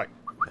 Frank Reich.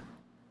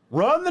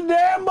 Run the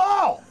damn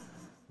ball!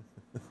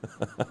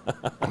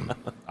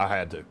 I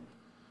had to.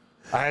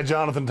 I had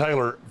Jonathan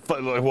Taylor,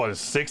 his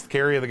sixth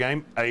carry of the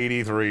game?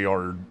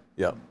 83-yard.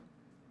 Yep.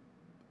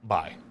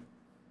 Bye.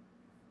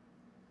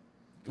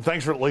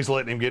 Thanks for at least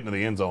letting him get into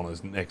the end zone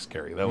his next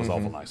carry. That was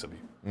awful nice of you.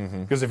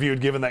 Because if you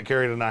had given that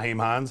carry to Nyheim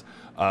Hines,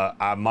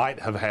 I might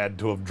have had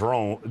to have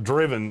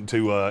driven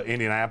to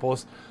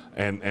Indianapolis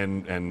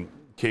and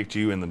kicked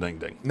you in the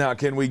ding-ding. Now,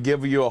 can we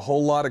give you a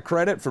whole lot of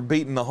credit for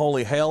beating the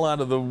holy hell out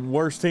of the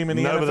worst team in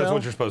the NFL? No, but that's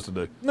what you're supposed to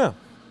do. No.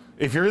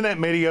 If you're in that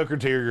mediocre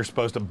tier, you're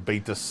supposed to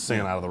beat the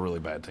sin out of the really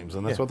bad teams,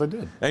 and that's what they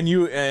did. And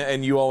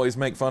you always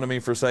make fun of me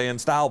for saying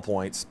style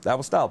points. That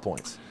was style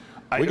points.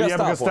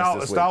 Because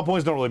style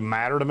points don't really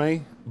matter to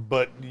me,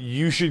 but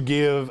you should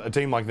give a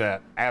team like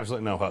that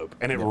absolutely no hope.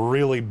 And it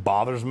really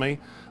bothers me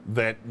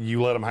that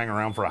you let them hang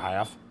around for a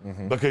half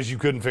because you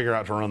couldn't figure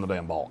out to run the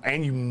damn ball.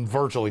 And you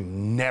virtually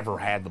never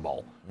had the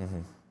ball.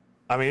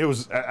 I mean, it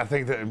was, I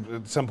think that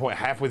at some point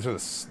halfway through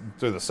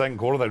the second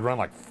quarter, they'd run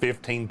like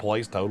 15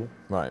 plays total.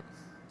 Right.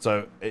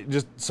 So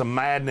just some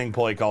maddening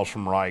play calls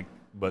from Reich,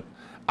 but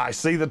I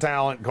see the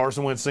talent.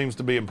 Carson Wentz seems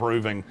to be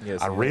improving.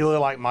 Yes, I really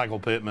like Michael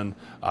Pittman.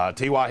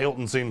 T.Y.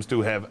 Hilton seems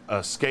to have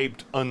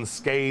escaped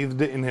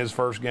unscathed in his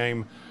first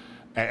game,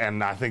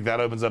 and I think that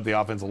opens up the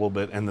offense a little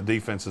bit, and the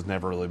defense has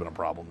never really been a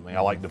problem to me.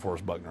 I like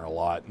DeForest Buckner a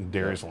lot, and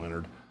Darius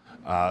Leonard.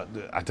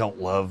 I don't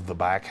love the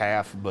back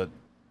half, but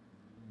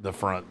the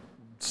front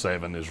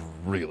seven is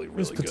really good.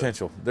 There's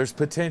potential. There's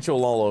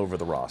potential all over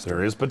the roster.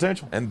 There is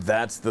potential. And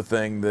that's the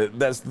thing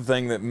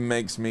that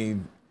makes me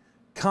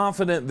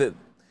confident that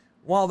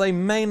while they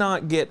may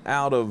not get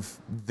out of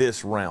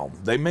this realm,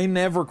 they may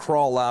never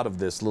crawl out of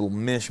this little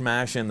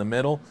mishmash in the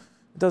middle,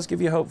 it does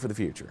give you hope for the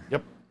future.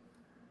 Yep.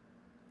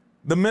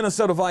 The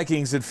Minnesota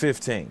Vikings at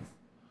 15.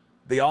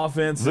 The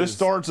offense This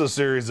starts a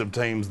series of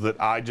teams that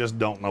I just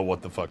don't know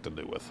what the fuck to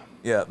do with.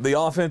 Yeah, the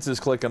offense is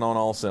clicking on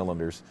all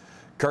cylinders.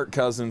 Kirk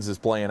Cousins is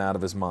playing out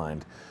of his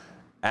mind.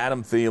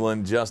 Adam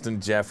Thielen, Justin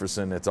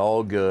Jefferson, it's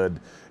all good.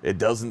 It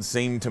doesn't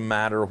seem to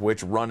matter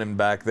which running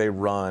back they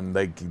run.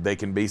 They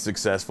can be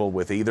successful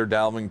with either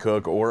Dalvin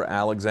Cook or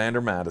Alexander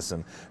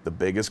Mattison. The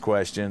biggest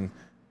question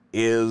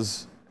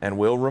is and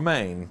will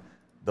remain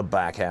the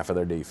back half of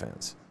their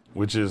defense.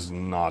 Which is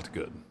not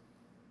good.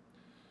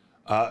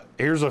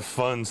 Here's a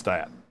fun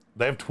stat.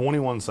 They have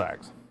 21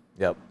 sacks.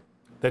 Yep.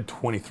 They had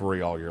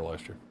 23 all year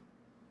last year.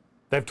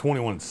 They have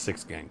 21 in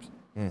 6 games.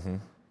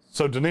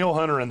 So Danielle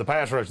Hunter and the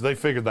pass rush, they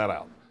figured that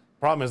out.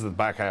 Problem is that the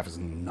back half is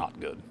not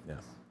good. Yeah.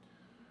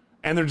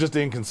 And they're just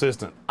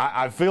inconsistent.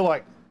 I feel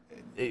like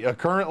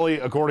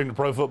currently, according to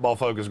Pro Football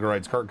Focus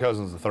grades, Kirk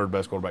Cousins is the third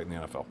best quarterback in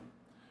the NFL.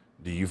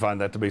 Do you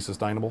find that to be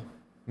sustainable?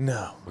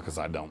 No. Because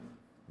I don't.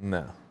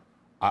 No.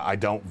 I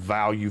don't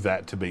value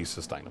that to be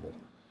sustainable.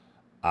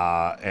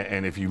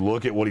 And if you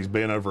look at what he's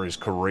been over his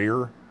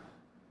career,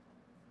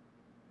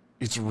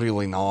 it's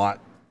really not.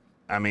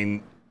 I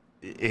mean,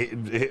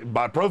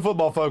 by Pro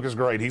Football Focus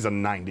grade, he's a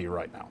 90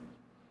 right now.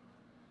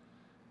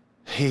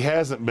 He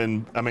hasn't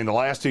been, I mean, the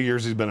last 2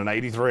 years he's been an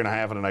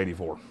 83.5 and an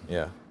 84.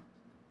 Yeah.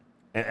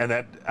 And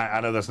that,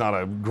 I know that's not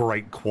a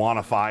great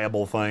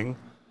quantifiable thing,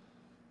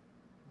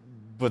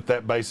 but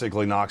that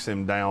basically knocks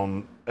him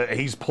down.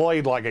 He's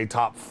played like a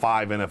top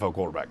 5 NFL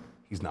quarterback.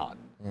 He's not.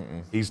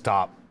 He's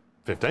top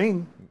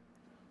 15.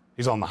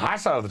 He's on the high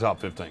side of the top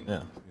 15.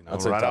 Yeah.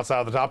 Right outside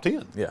of the top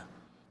 10. Yeah.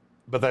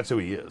 But that's who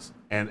he is.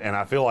 And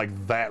I feel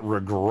like that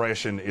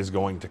regression is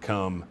going to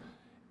come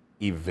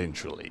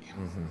eventually.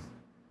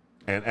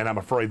 And I'm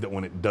afraid that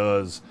when it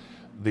does,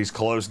 these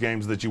close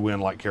games that you win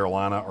like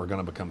Carolina are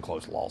going to become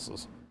close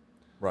losses.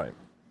 Right.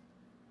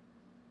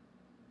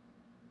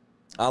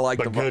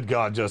 But good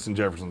God, Justin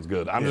Jefferson's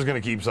good. I'm just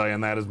going to keep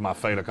saying that as my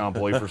fait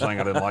accompli for saying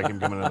I didn't like him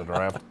coming into the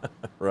draft.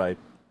 Right.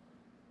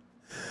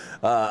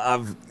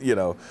 I've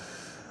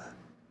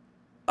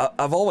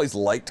always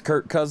liked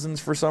Kirk Cousins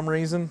for some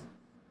reason.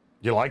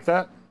 You like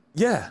that?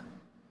 Yeah.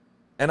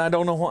 And I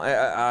don't know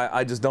why.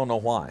 I just don't know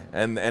why.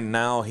 And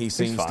now he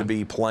seems to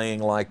be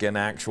playing like an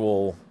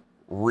actual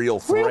real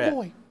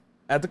threat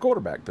at the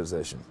quarterback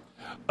position.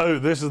 Oh,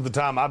 this is the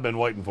time I've been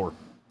waiting for.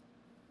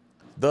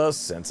 The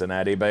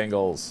Cincinnati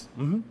Bengals.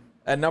 Mm-hmm.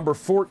 At number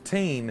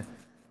 14,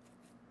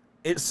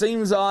 it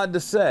seems odd to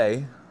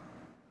say,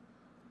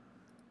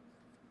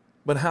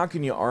 but how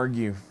can you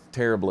argue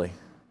terribly?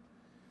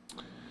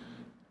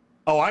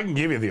 Oh, I can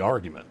give you the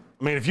argument.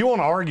 I mean, if you want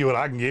to argue it,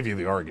 I can give you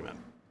the argument.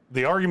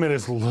 The argument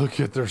is, look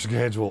at their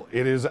schedule.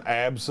 It is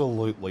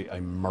absolutely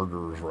a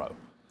murderer's row.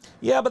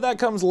 Yeah, but that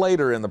comes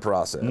later in the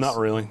process. Not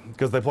really,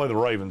 because they play the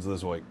Ravens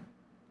this week.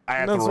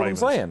 That's what I'm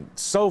saying.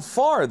 So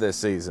far this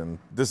season,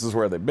 this is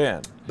where they've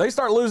been. They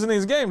start losing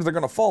these games, they're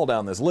going to fall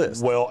down this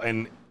list. Well,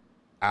 and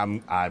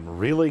I'm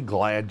really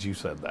glad you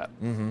said that,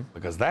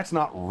 because that's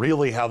not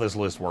really how this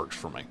list works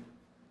for me.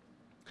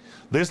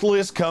 This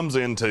list comes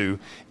into,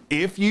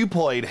 if you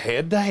played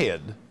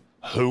head-to-head,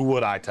 who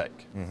would I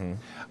take?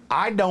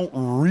 I don't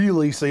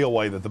really see a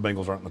way that the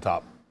Bengals aren't in the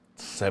top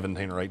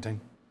 17 or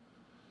 18.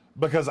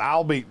 Because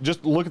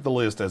just look at the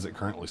list as it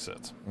currently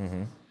sits.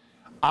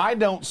 I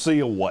don't see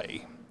a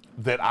way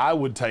that I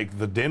would take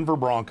the Denver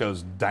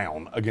Broncos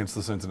down against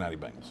the Cincinnati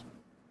Bengals.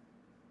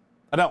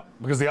 I don't,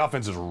 because the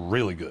offense is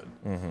really good.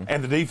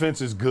 And the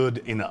defense is good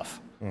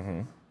enough.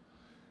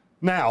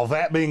 Now,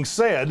 that being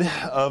said,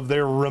 of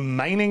their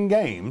remaining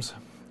games,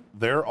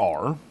 there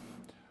are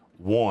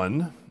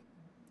 1,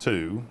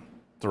 2,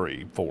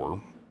 3,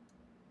 4,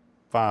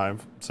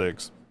 5,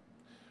 6.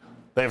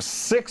 They have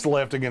 6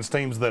 left against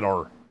teams that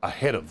are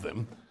ahead of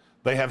them.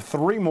 They have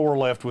 3 more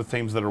left with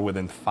teams that are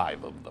within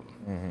 5 of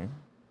them.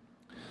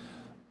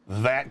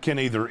 That can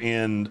either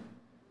end.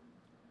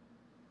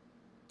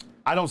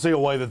 I don't see a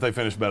way that they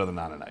finish better than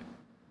 9-8.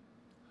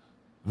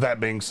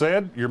 That being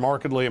said, you're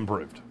markedly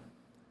improved.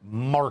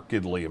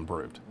 Markedly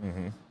improved.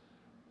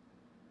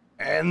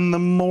 And the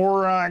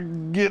more I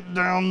get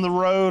down the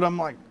road, I'm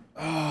like,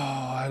 oh,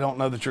 I don't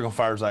know that you're going to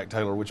fire Zach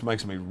Taylor, which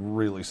makes me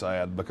really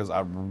sad because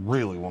I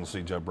really want to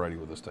see Joe Brady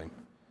with this team.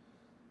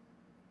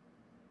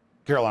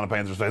 Carolina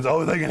Panthers fans,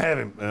 oh, they can have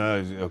him.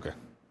 Okay.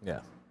 Yeah.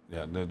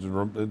 Yeah,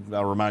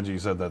 I'll remind you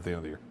said that at the end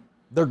of the year.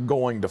 They're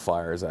going to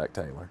fire Zach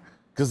Taylor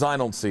because I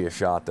don't see a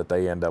shot that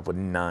they end up with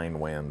 9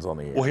 wins on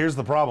the year. Well, here's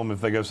the problem.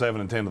 If they go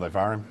 7-10, do they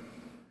fire him?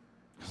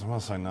 Because I'm going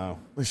to say no.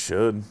 They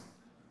should.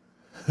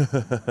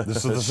 This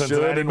is the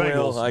Cincinnati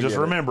Bengals. Just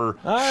remember,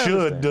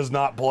 should does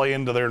not play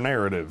into their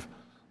narrative.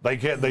 They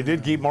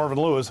did keep Marvin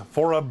Lewis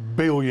for 1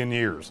 billion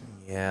years.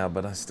 Yeah,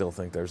 but I still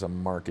think there's a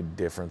marked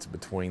difference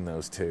between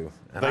those two.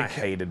 And I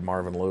hated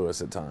Marvin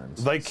Lewis at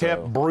times. They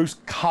kept Bruce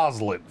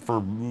Coslett for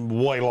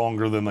way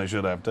longer than they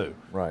should have, too.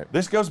 Right.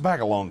 This goes back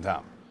a long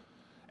time.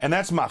 And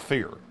that's my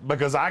fear,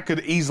 because I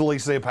could easily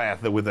see a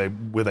path that with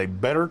a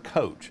better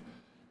coach,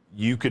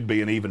 you could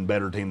be an even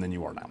better team than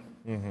you are now.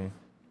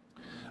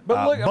 But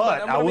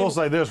I will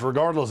say this,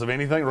 regardless of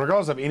anything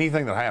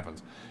that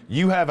happens,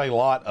 you have a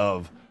lot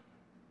of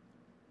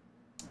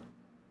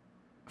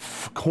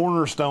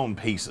cornerstone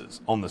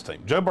pieces on this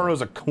team. Joe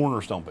Burrow's a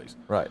cornerstone piece.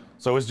 Right.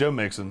 So is Joe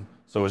Mixon.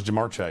 So is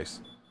Jamar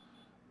Chase.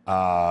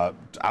 I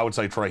would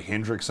say Trey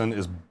Hendrickson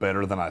is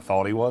better than I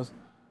thought he was.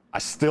 I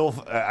still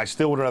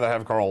would rather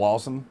have Carl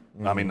Lawson.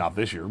 I mean, not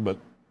this year, but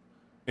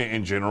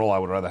in general, I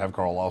would rather have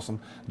Carl Lawson.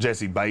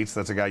 Jesse Bates,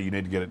 that's a guy you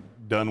need to get it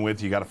done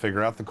with. You got to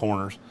figure out the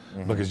corners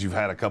because you've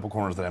had a couple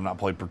corners that have not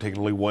played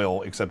particularly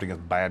well except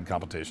against bad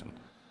competition.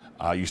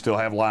 You still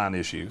have line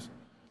issues.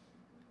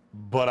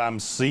 But I'm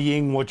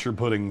seeing what you're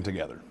putting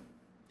together.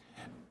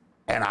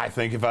 And I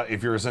think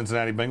if you're a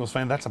Cincinnati Bengals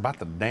fan, that's about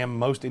the damn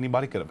most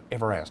anybody could have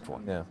ever asked for.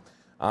 Yeah.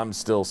 I'm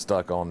still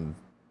stuck on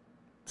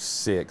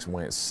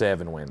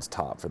 7 wins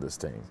top for this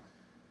team.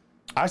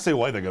 I see a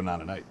way they go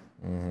 9-8.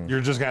 You're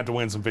just going to have to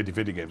win some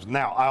 50-50 games.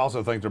 Now, I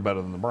also think they're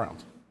better than the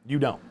Browns. You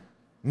don't.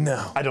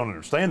 No. I don't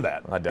understand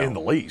that I don't. in the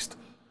least.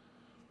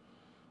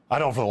 I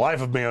don't for the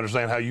life of me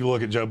understand how you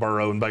look at Joe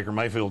Burrow and Baker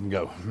Mayfield and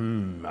go,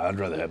 I'd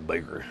rather have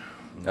Baker.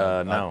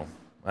 No,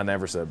 I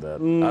never said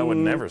that. I would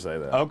never say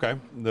that. Okay.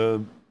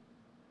 The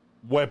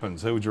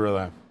weapons, who would you rather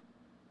have?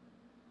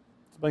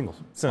 It's Bengals.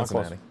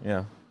 Cincinnati,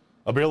 yeah.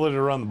 Ability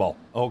to run the ball.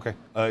 Okay.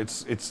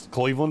 It's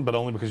Cleveland, but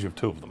only because you have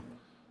 2 of them.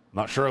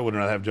 Not sure I would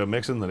rather have Joe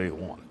Mixon than either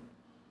one.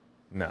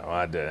 No,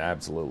 I did,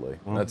 absolutely.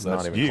 Well, that's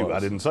not even you. close. I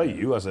didn't say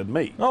you. I said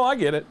me. Oh, I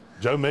get it.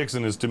 Joe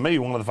Mixon is, to me,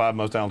 one of the 5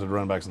 most talented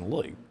running backs in the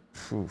league.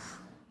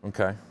 Oof.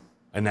 Okay.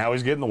 And now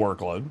he's getting the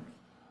workload.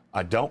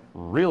 I don't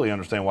really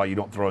understand why you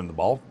don't throw him the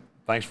ball.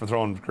 Thanks for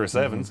throwing Chris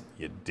Evans,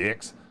 you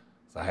dicks.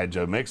 So I had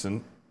Joe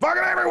Mixon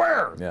fucking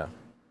everywhere. Yeah.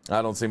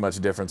 I don't see much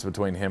difference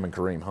between him and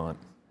Kareem Hunt.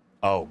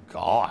 Oh,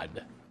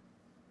 God.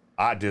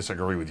 I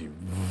disagree with you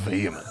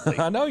vehemently.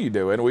 I know you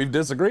do, and we've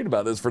disagreed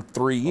about this for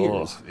 3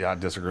 years. Oh, yeah, I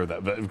disagree with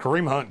that. But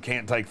Kareem Hunt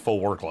can't take full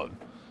workload.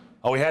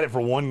 Oh, he had it for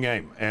 1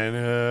 game,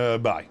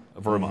 and bye,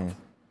 for a month.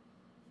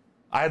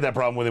 I had that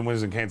problem with him when he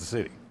was in Kansas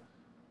City.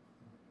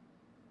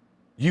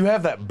 You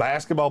have that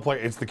basketball player.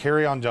 It's the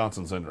Kerryon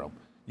Johnson syndrome.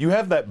 You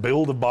have that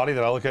build of body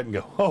that I look at and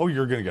go, oh,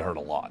 you're going to get hurt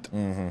a lot.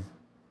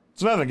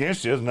 It's nothing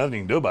against you. There's nothing you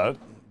can do about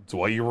it. It's the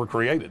way you were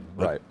created.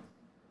 But, Right.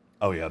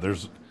 Oh, yeah,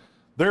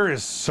 there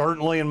is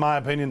certainly, in my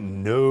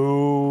opinion,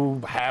 no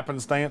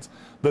happenstance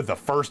that the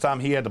first time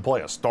he had to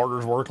play a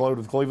starter's workload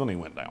with Cleveland, he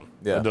went down.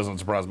 Yeah. It doesn't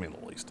surprise me in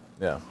the least.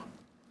 Yeah.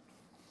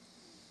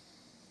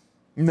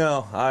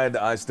 No,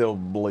 I still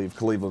believe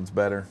Cleveland's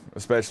better,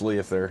 especially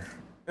if they're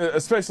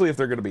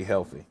going to be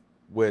healthy,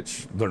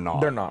 which They're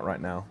not. They're not right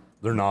now.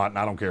 They're not, and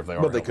I don't care if they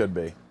are But they healthy. could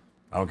be.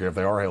 I don't care if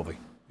they are healthy.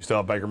 You still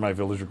have Baker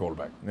Mayfield as your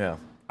quarterback. Yeah.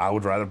 I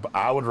would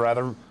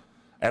rather,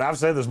 and I've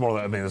said this more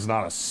than, I mean, it's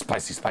not a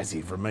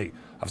spicy for me.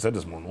 I've said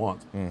this more than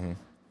once. Mm-hmm.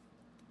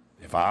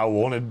 If I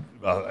wanted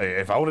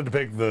to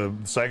pick the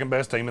second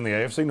best team in the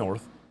AFC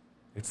North,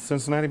 it's the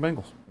Cincinnati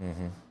Bengals.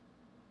 Mm-hmm.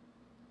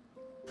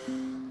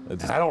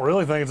 I don't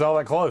really think it's all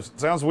that close. It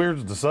sounds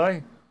weird to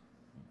say.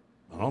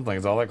 I don't think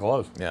it's all that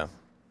close. Yeah.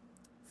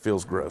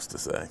 Feels gross to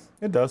say.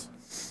 It does.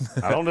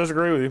 I don't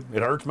disagree with you.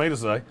 It hurts me to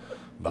say.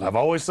 But I've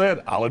always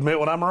said, I'll admit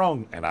when I'm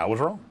wrong, and I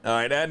was wrong. All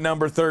right, at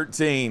number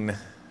 13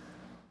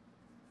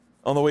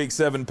 on the Week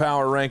 7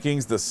 Power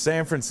Rankings, the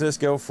San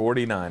Francisco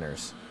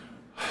 49ers.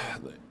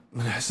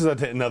 This is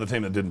another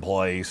team that didn't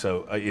play,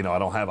 so, I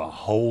don't have a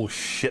whole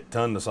shit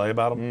ton to say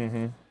about them.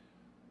 Mm-hmm.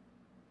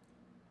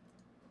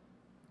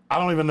 I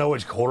don't even know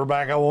which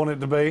quarterback I want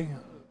it to be,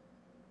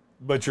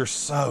 but you're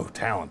so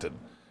talented.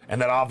 And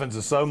that offense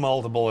is so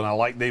multiple, and I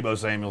like Deebo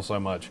Samuel so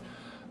much.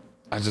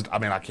 I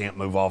can't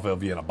move off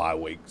of you in a bye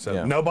week. So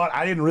Yeah.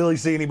 I didn't really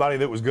see anybody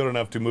that was good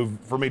enough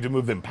for me to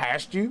move them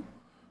past you.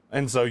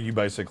 And so you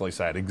basically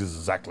sat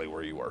exactly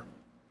where you were.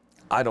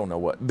 I don't know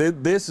what.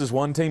 This is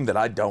one team that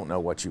I don't know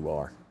what you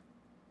are.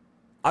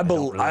 I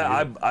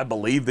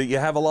believe that you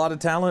have a lot of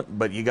talent,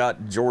 but you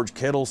got George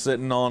Kittle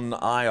sitting on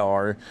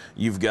IR.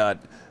 You've got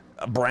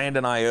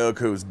Brandon Ayuk,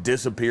 who's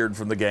disappeared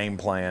from the game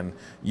plan.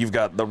 You've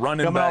got the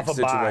running back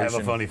situation. I have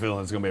a funny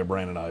feeling it's going to be a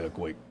Brandon Ayuk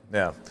week.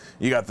 Yeah,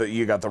 you got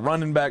the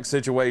running back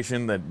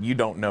situation that you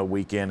don't know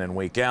week in and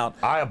week out.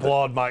 I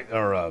applaud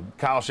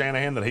Kyle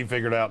Shanahan that he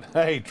figured out,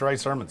 hey, Trey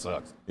Sermon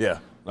sucks. Yeah,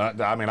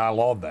 I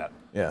laud that.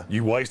 Yeah,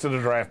 you wasted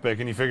a draft pick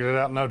and you figured it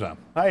out in no time.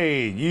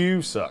 Hey,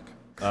 you suck.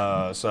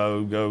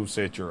 So go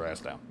sit your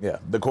ass down. Yeah,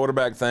 the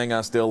quarterback thing, I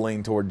still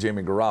lean toward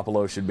Jimmy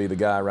Garoppolo should be the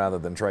guy rather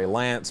than Trey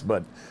Lance,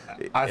 but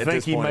I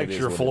think he makes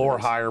your floor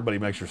higher, but he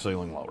makes your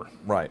ceiling lower.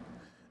 Right.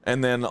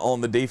 And then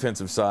on the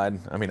defensive side,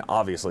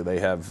 obviously they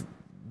have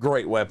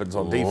great weapons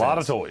on defense. A lot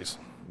of toys.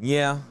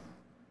 Yeah,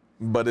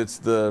 but it's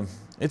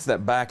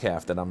that back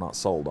half that I'm not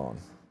sold on.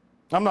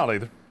 I'm not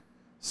either.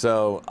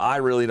 So I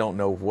really don't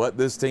know what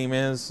this team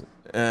is,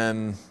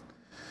 and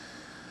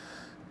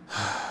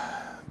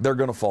they're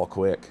going to fall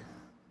quick.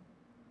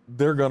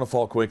 They're going to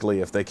fall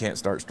quickly if they can't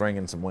start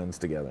stringing some wins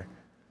together.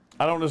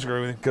 I don't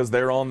disagree with you. Because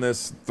they're on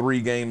this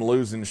 3-game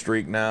losing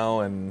streak now,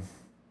 and,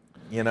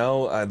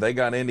 they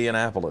got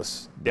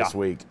Indianapolis this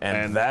week.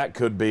 And that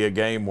could be a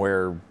game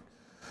where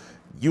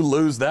you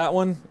lose that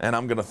one, and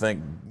I'm going to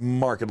think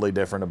markedly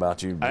different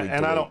about you. I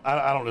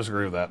don't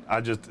disagree with that.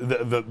 I just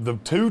the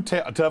two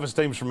toughest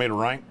teams for me to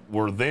rank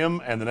were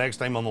them and the next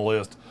team on the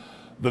list,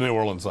 the New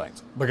Orleans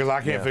Saints, because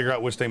I can't figure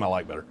out which team I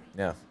like better.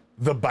 Yeah.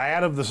 The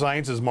bad of the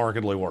Saints is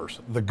markedly worse.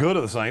 The good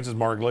of the Saints is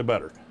markedly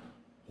better.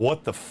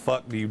 What the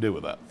fuck do you do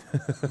with that?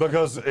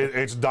 Because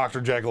it's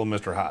Dr. Jekyll and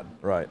Mr. Hyde.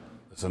 Right.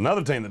 It's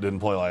another team that didn't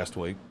play last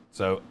week.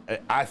 So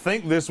I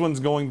think this one's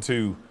going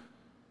to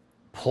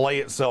play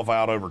itself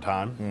out over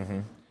time. Mm-hmm.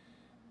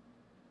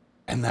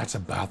 And that's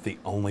about the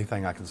only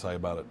thing I can say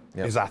about it.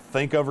 Yep. Is I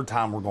think over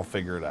time we're going to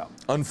figure it out.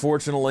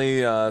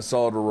 Unfortunately,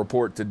 saw a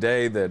report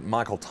today that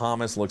Michael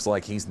Thomas looks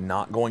like he's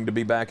not going to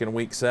be back in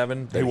Week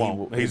 7. He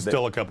won't. He's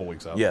still a couple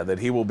weeks out. Yeah, that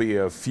he will be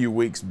a few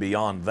weeks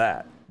beyond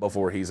that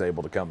before he's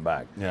able to come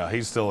back. Yeah,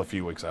 he's still a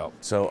few weeks out.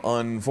 So,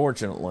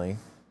 unfortunately,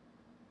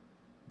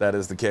 that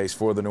is the case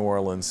for the New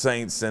Orleans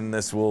Saints, and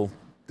this will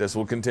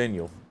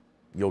continue.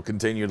 You'll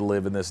continue to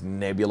live in this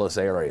nebulous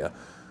area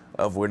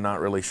of we're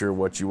not really sure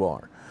what you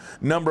are.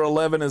 Number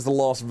 11 is the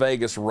Las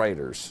Vegas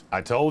Raiders.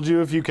 I told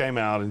you if you came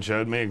out and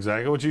showed me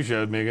exactly what you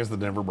showed me against the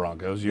Denver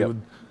Broncos, you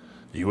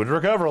would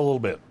recover a little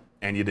bit,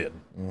 and you did.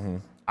 Mm-hmm.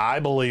 I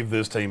believe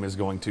this team is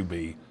going to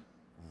be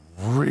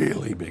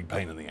really big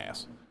pain in the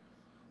ass.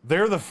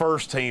 They're the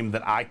first team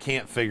that I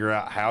can't figure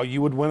out how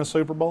you would win a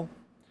Super Bowl,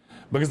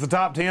 because the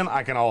top 10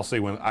 I can all see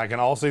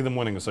them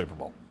winning a Super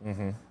Bowl.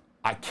 Mm-hmm.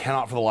 I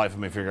cannot for the life of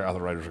me figure out how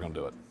the Raiders are going to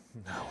do it.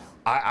 No.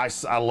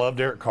 I love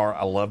Derek Carr.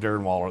 I love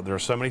Darren Waller. There are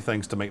so many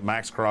things to make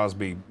Max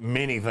Crosby,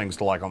 many things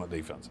to like on the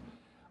defense.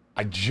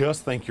 I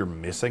just think you're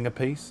missing a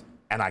piece,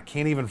 and I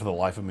can't even for the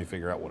life of me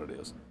figure out what it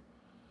is.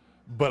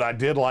 But I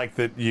did like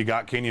that you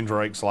got Kenyon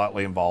Drake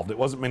slightly involved. It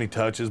wasn't many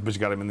touches, but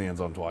you got him in the end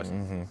zone twice.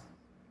 Mm-hmm.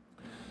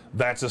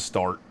 That's a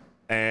start.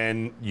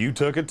 And you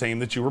took a team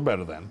that you were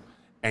better than,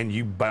 and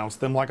you bounced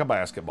them like a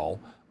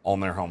basketball on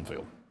their home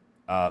field.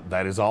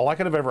 That is all I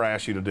could have ever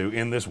asked you to do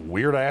in this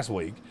weird-ass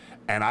week,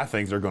 and I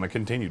think they're going to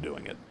continue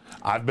doing it.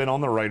 I've been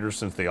on the Raiders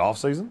since the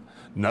offseason.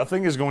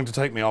 Nothing is going to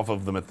take me off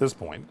of them at this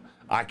point.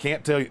 I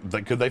can't tell you,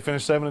 could they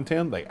finish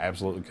 7-10? They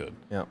absolutely could.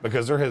 Yeah.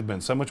 Because there has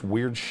been so much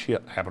weird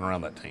shit happen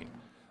around that team.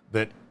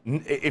 that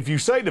if you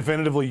say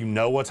definitively you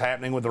know what's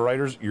happening with the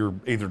Raiders, you're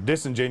either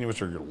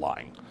disingenuous or you're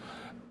lying.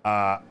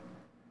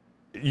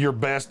 Your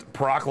best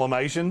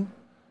proclamation,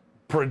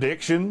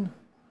 prediction,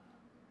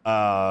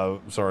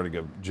 sorry to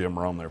go Jim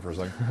Rome there for a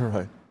second.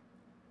 Right.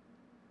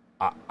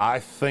 I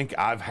think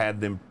I've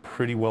had them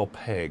pretty well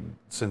pegged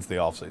since the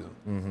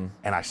offseason.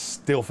 And I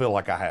still feel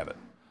like I have it.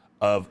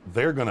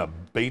 They're going to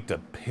beat the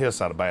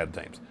piss out of bad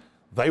teams.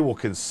 They will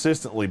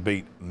consistently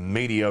beat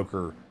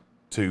mediocre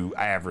to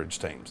average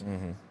teams.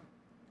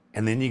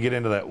 And then you get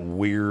into that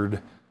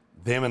weird,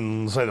 them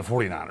and, say, the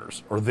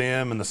 49ers, or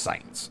them and the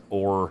Saints,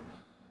 or,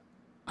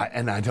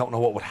 and I don't know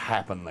what would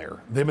happen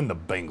there. Them and the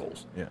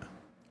Bengals. Yeah.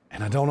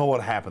 And I don't know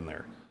what happened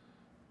there.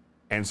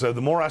 And so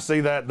the more I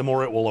see that, the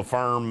more it will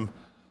affirm,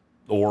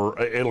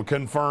 or it'll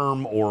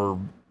confirm or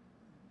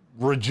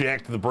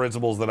reject the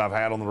principles that I've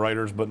had on the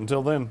Raiders. But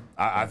until then,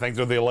 I think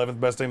they're the 11th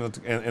best team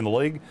in the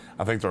league.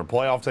 I think they're a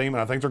playoff team,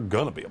 and I think they're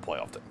going to be a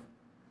playoff team.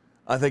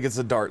 I think it's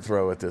a dart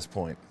throw at this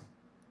point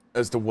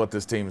as to what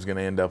this team's going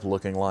to end up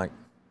looking like.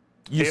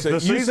 If the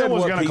season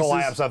was going to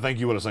collapse, I think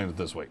you would have seen it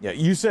this week. Yeah,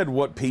 you said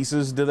what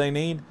pieces do they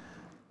need?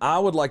 I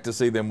would like to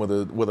see them with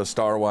a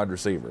star wide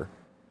receiver,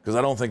 because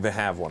I don't think they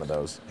have one of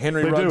those.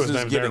 Henry Ruggs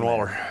is getting Darren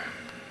Waller.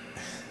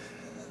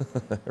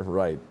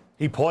 Right.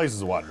 He plays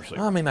as a wide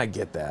receiver. I mean, I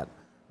get that.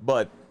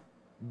 But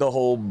the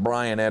whole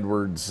Brian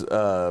Edwards,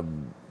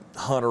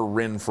 Hunter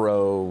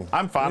Renfrow.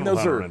 I'm fine with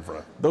Hunter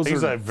Renfrow.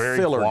 He's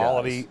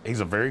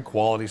a very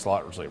quality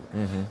slot receiver.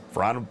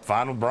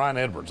 Fine with Brian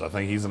Edwards. I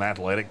think he's an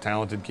athletic,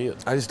 talented kid.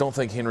 I just don't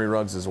think Henry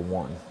Ruggs is a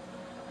one.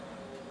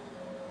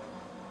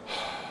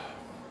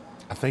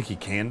 I think he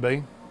can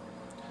be.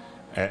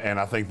 And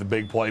I think the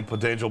big play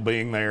potential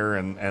being there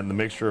and the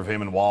mixture of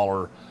him and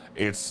Waller,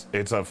 it's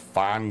a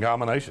fine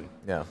combination.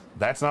 Yeah.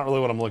 That's not really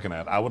what I'm looking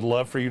at. I would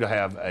love for you to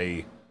have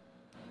a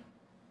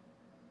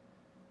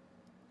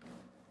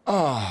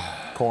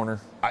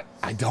corner.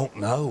 I don't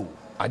know.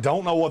 I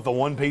don't know what the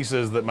one piece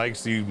is that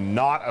makes you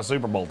not a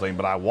Super Bowl team,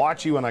 but I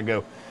watch you and I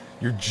go,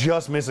 you're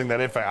just missing that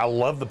it factor. I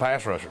love the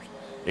pass rushers.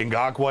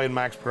 Ngakoue and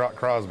Max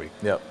Crosby.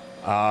 Yep.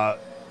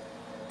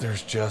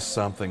 There's just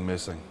something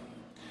missing.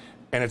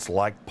 And it's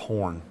like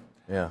porn.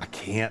 Yeah. I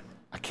can't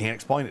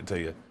explain it to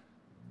you,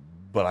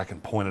 but I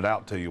can point it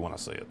out to you when I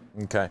see it.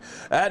 Okay.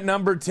 At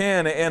number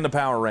 10 in the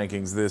power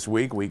rankings this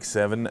week, week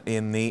 7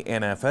 in the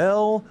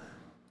NFL,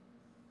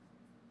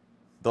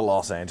 the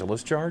Los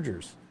Angeles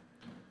Chargers.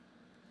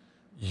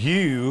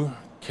 You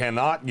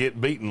cannot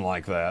get beaten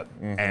like that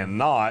and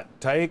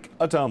not take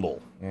a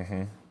tumble.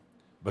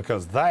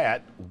 Because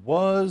that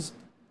was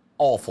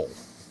awful.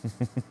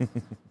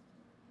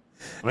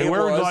 I mean,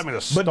 where would you like me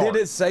to start? But did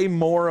it say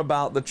more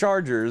about the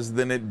Chargers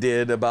than it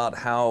did about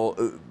how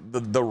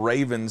the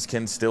Ravens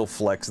can still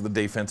flex the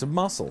defensive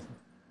muscle?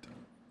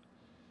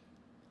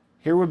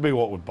 Here would be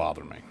what would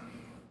bother me.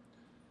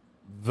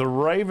 The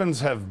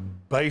Ravens have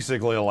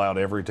basically allowed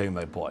every team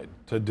they played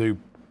to do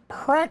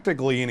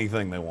practically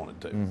anything they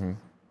wanted to.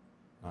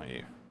 Not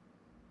you.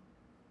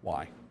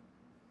 Why?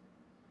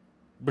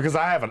 Because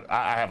I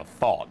have a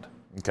thought.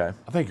 Okay.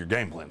 I think your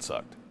game plan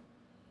sucked.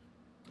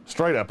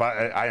 Straight up,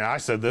 I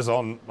said this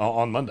on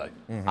Monday.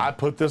 I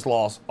put this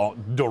loss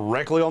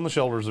directly on the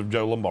shoulders of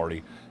Joe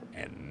Lombardi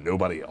and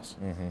nobody else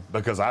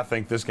because I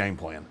think this game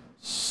plan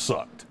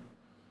sucked.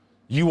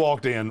 You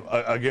walked in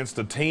against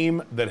a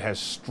team that has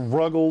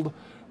struggled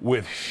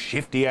with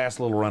shifty-ass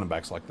little running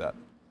backs like that,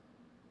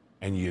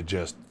 and you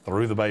just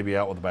threw the baby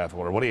out with the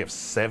bathwater. What do you have,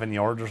 7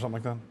 yards or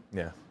something like that?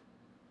 Yeah.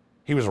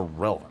 He was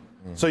irrelevant.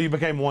 So you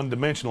became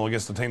one-dimensional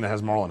against a team that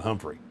has Marlon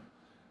Humphrey.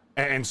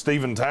 And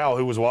Stephen Towle,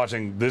 who was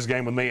watching this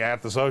game with me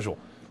at the social.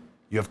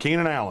 You have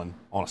Keenan Allen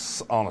on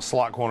a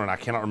slot corner, and I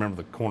cannot remember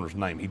the corner's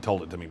name. He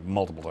told it to me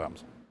multiple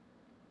times.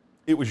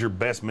 It was your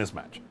best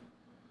mismatch.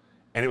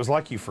 And it was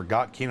like you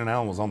forgot Keenan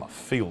Allen was on the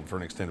field for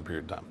an extended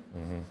period of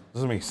time.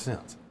 Doesn't make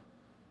sense.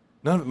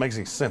 None of it makes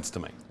any sense to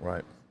me.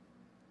 Right.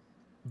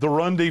 The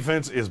run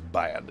defense is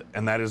bad,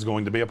 and that is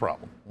going to be a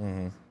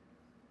problem.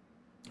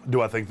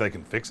 Do I think they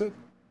can fix it?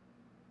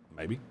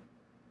 Maybe.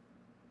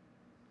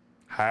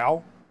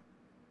 How?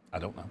 I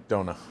don't know.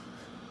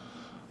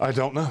 I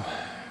don't know.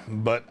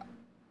 But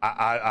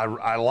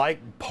I like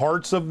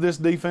parts of this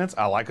defense.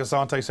 I like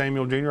Asante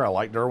Samuel Jr. I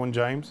like Derwin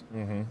James.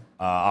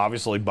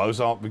 Obviously,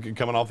 Bosa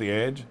coming off the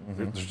edge.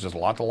 There's just a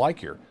lot to like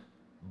here.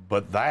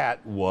 But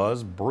that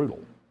was brutal.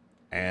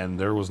 And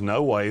there was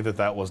no way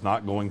that was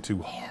not going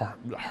to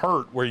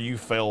hurt where you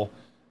fell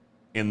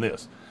in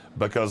this.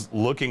 Because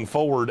looking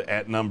forward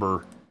at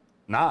number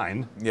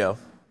 9,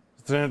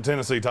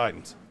 Tennessee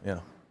Titans. Yeah.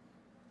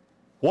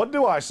 What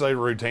do I say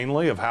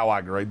routinely of how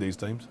I grade these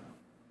teams?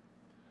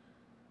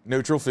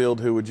 Neutral field,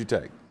 who would you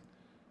take?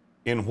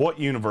 In what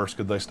universe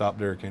could they stop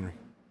Derrick Henry?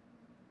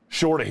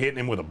 Short of hitting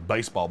him with a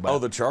baseball bat. Oh,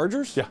 the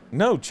Chargers? Yeah.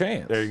 No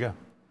chance. There you go.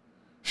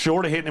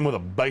 Short of hitting him with a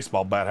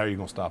baseball bat, how are you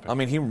going to stop him? I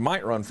mean, he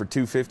might run for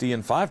 250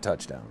 and 5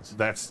 touchdowns.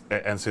 That's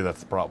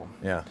the problem.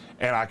 Yeah.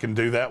 And I can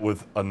do that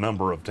with a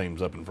number of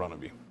teams up in front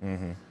of you.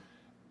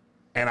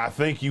 And I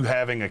think you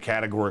having a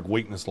categoric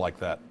weakness like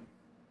that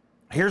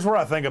Here's where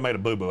I think I made a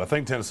boo-boo. I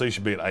think Tennessee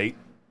should be at 8,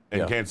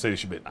 and Kansas City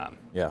should be at 9.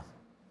 Yeah.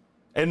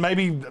 And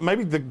maybe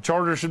the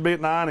Chargers should be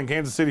at 9, and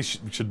Kansas City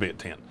should be at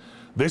 10.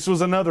 This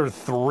was another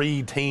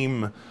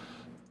 3-team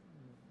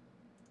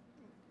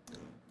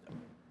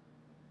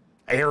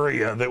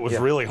area that was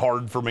really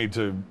hard for me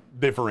to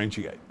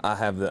differentiate. I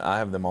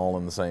have them all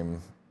in the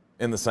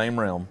same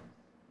realm,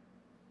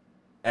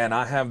 and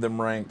I have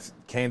them ranked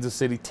Kansas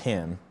City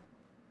 10,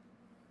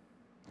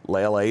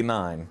 LA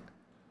 9,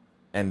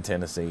 and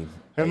Tennessee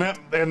 8.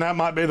 And that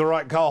might be the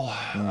right call.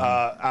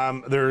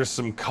 There's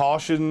some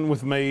caution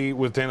with me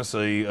with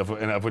Tennessee,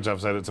 of which I've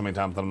said it so many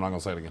times that I'm not going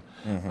to say it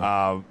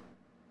again.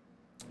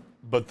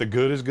 But the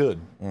good is good.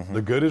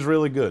 The good is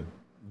really good.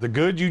 The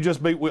good you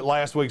just beat with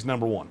last week's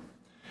number 1.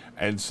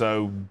 And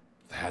so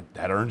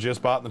that earns you a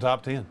spot in the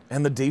top 10.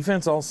 And the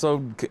defense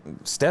also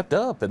stepped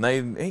up. And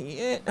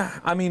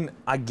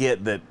I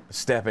get that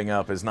stepping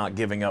up is not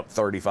giving up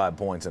 35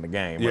 points in a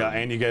game. Yeah,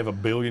 and you gave 1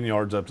 billion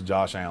yards up to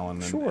Josh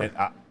Allen. Sure.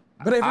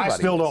 But I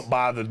still don't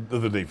buy the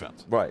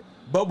defense. Right.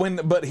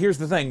 But here's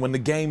the thing. When the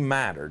game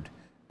mattered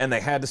and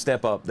they had to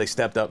step up, they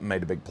stepped up and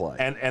made a big play.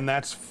 And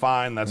that's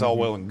fine. That's all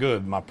well and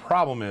good. My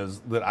problem is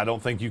that I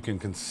don't think you can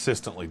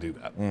consistently do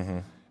that.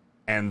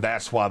 And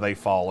that's why they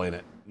fall in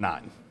at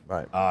 9.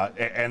 Right.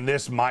 And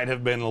this might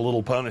have been a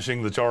little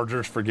punishing the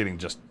Chargers for getting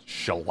just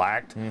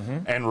shellacked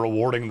and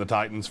rewarding the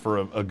Titans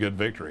for a good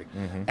victory.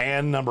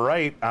 And number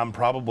 8, I'm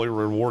probably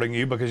rewarding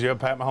you because you have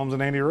Pat Mahomes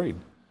and Andy Reid.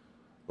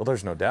 Well,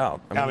 there's no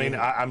doubt.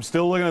 I'm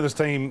still looking at this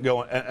team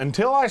going,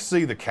 until I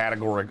see the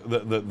category,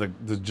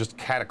 the just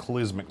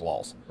cataclysmic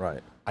loss.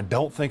 Right. I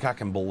don't think I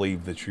can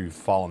believe that you've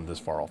fallen this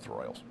far off the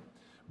rails.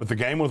 But the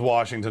game with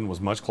Washington was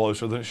much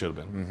closer than it should have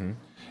been.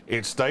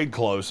 It stayed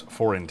close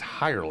for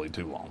entirely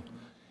too long.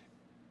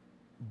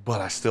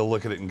 But I still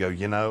look at it and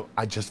go,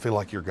 I just feel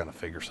like you're going to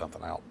figure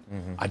something out.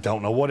 I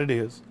don't know what it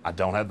is. I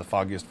don't have the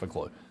foggiest of a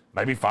clue.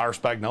 Maybe fire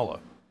Spagnuolo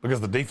because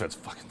the defense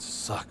fucking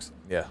sucks.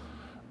 Yeah.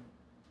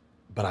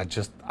 But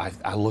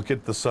I look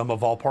at the sum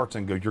of all parts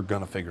and go, you're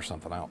going to figure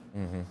something out.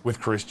 With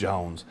Chris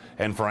Jones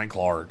and Frank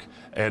Clark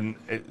and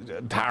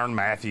Tyrann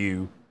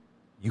Mathieu.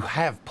 You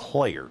have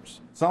players.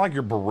 It's not like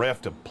you're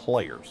bereft of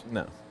players.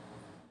 No.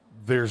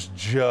 There's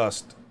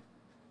just,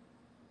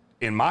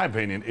 in my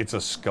opinion, it's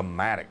a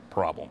schematic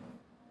problem.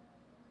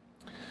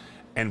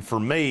 And for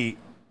me,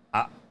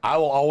 I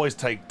will always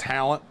take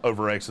talent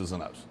over X's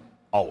and O's.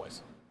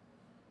 Always.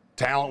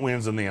 Talent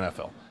wins in the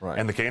NFL. Right.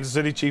 And the Kansas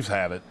City Chiefs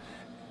have it.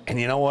 And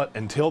you know what?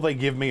 Until they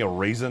give me a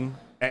reason,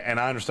 and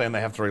I understand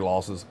they have 3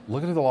 losses,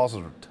 look at who the losses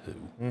are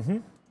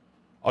 2.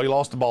 Oh, you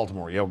lost to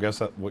Baltimore. Yeah,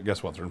 well,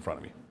 guess what? They're in front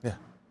of you. Yeah.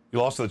 You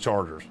lost to the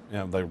Chargers.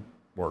 Yeah, they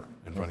were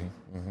in front of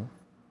you.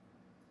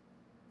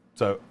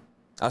 So,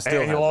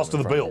 and you lost to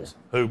the Bills,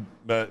 who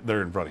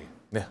they're in front of you.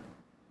 Yeah.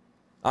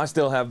 I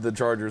still have the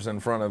Chargers in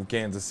front of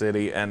Kansas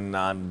City, and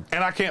I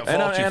can't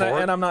fault you for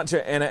it. And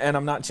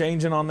I'm not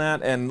changing on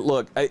that. And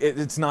look,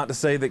 it's not to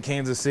say that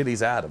Kansas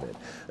City's out of it.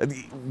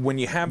 When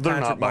you have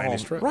Patrick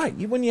Mahomes, right?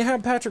 When you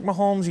have Patrick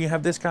Mahomes, you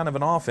have this kind of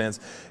an offense.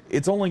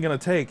 It's only going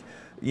to take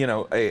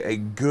a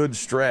good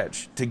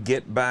stretch to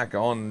get back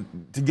on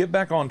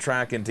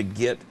track and to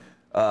get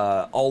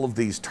all of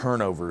these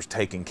turnovers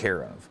taken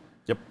care of.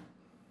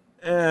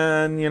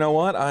 And you know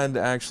what? I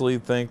actually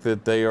think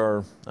that they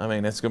are,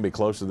 it's going to be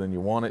closer than you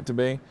want it to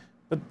be.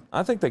 But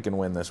I think they can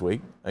win this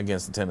week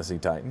against the Tennessee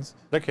Titans.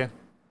 They can.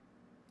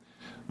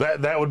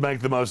 That would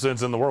make the most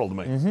sense in the world to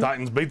me.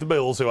 Titans beat the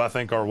Bills, who I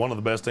think are one of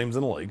the best teams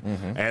in the league.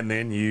 And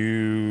then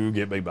you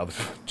get beat by the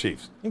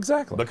Chiefs.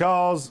 Exactly.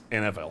 Because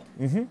NFL.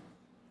 It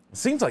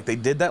seems like they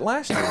did that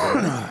last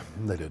year.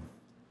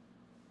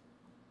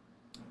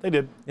 They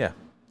did. Yeah.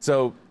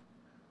 So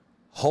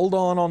hold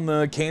on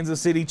the Kansas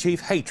City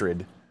Chief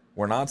hatred.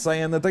 We're not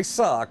saying that they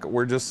suck.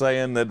 We're just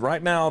saying that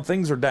right now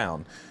things are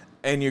down,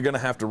 and you're going to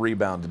have to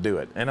rebound to do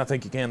it. And I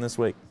think you can this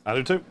week. I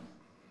do too.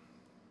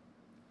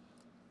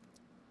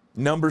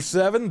 Number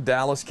 7,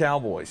 Dallas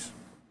Cowboys.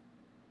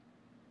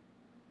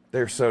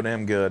 They're so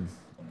damn good.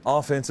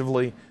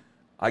 Offensively,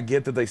 I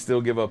get that they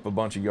still give up a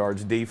bunch of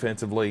yards.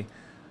 Defensively,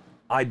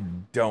 I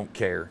don't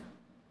care.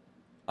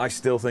 I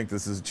still think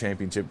this is a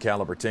championship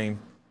caliber team,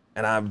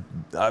 and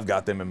I've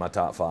got them in my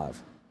top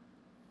 5.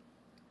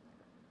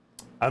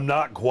 I'm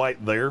not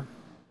quite there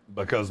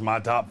because my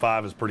top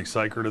 5 is pretty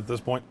sacred at this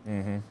point.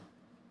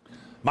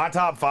 My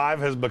top 5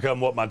 has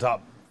become what my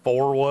top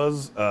 4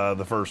 was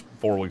the first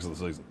 4 weeks of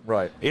the season.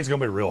 Right. It's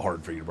going to be real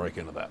hard for you to break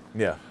into that.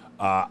 Yeah.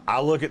 I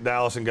look at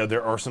Dallas and go,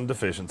 there are some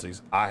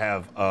deficiencies. I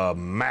have a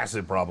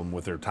massive problem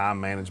with their time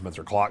management,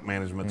 their clock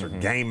management, their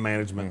game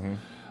management.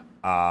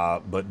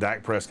 But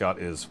Dak Prescott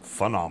is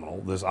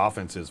phenomenal. This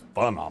offense is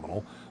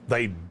phenomenal.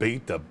 They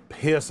beat the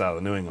piss out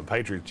of the New England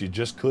Patriots. You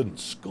just couldn't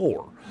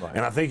score. Right.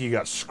 And I think you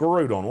got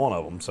screwed on one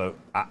of them. So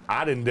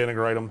I didn't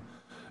denigrate them.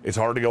 It's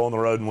hard to go on the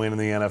road and win in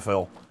the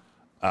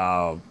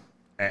NFL.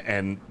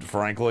 And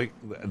frankly,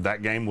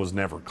 that game was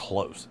never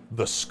close.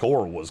 The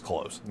score was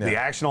close. Yeah. The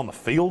action on the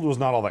field was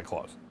not all that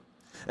close.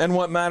 And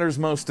what matters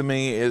most to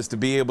me is to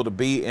be able to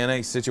be in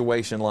a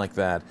situation like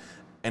that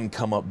and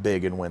come up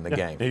big and win the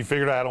game. He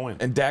figured out how to win.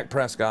 And Dak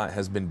Prescott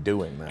has been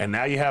doing that. And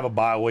now you have a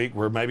bye week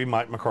where maybe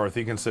Mike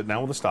McCarthy can sit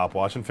down with a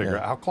stopwatch and figure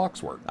out how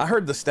clocks work. I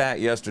heard the stat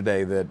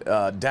yesterday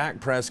that Dak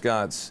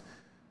Prescott's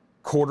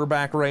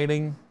quarterback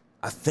rating,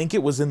 I think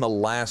it was in the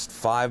last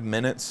 5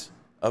 minutes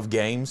of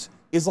games,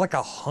 is like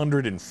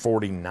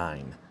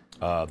 149.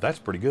 That's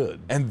pretty good.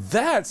 And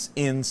that's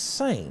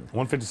insane.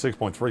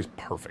 156.3 is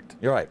perfect.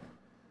 You're right.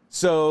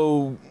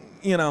 So,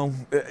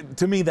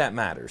 to me that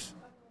matters.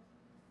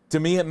 To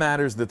me it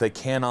matters that they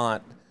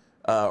cannot,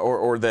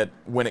 or that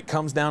when it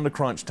comes down to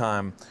crunch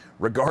time,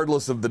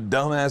 regardless of the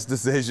dumbass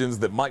decisions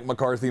that Mike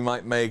McCarthy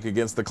might make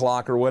against the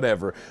clock or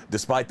whatever,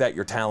 despite that,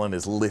 your talent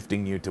is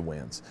lifting you to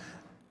wins.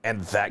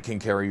 And that can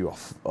carry you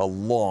a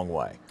long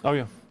way. Oh,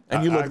 yeah.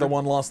 And you look at the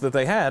one loss that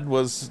they had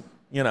was,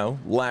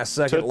 last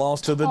second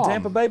loss to the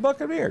Tampa Bay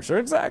Buccaneers. Sure,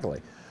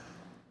 exactly.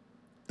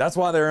 That's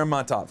why they're in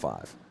my top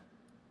 5.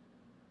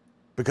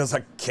 Because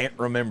I can't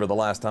remember the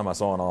last time I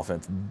saw an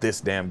offense this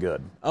damn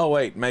good. Oh,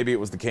 wait, maybe it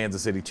was the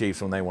Kansas City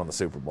Chiefs when they won the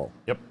Super Bowl.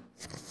 Yep.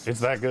 It's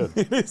that good.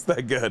 It is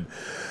that good.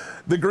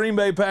 The Green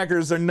Bay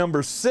Packers are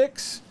number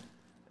 6,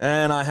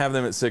 and I have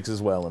them at 6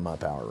 as well in my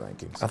power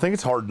rankings. I think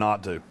it's hard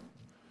not to.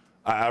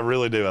 I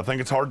really do. I think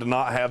it's hard to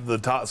not have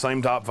the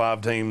same top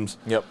 5 teams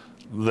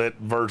that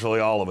virtually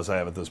all of us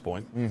have at this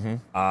point. And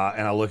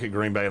I look at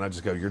Green Bay and I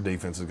just go, your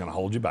defense is going to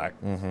hold you back.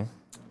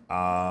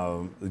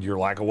 Your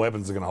lack of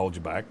weapons is going to hold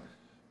you back.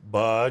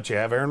 But you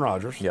have Aaron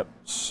Rodgers. Yep.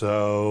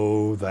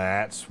 So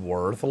that's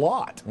worth a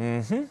lot.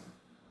 That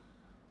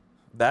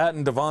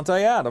and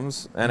Devontae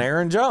Adams and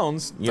Aaron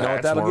Jones, you know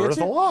what that'll get you? That's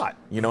worth a lot.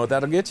 You know what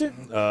that'll get you?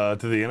 To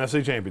the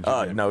NFC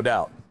Championship game. No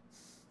doubt.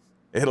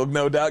 It'll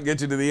no doubt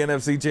get you to the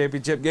NFC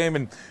Championship game,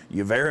 and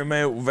you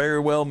very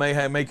well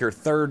may make your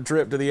 3rd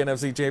trip to the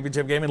NFC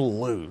Championship game and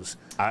lose.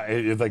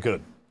 If they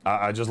could.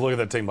 I just look at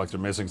that team like they're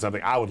missing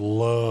something. I would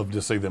love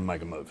to see them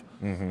make a move.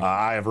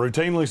 I have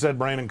routinely said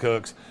Brandon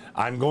Cooks.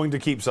 I'm going to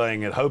keep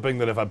saying it, hoping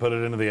that if I put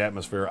it into the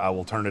atmosphere, I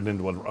will turn it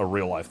into a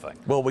real-life thing.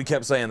 Well, we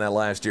kept saying that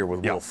last year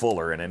with Will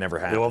Fuller, and it never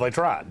happened. Well, they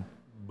tried,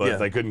 but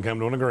they couldn't come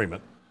to an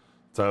agreement.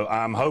 So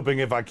I'm hoping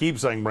if I keep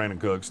saying Brandon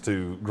Cooks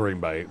to Green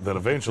Bay, that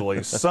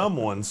eventually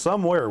someone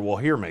somewhere will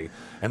hear me,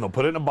 and they'll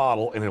put it in a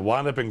bottle, and it'll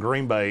wind up in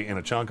Green Bay in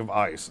a chunk of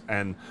ice,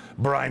 and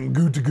Brian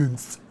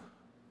Gutekunst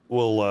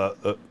will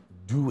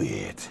do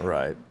it.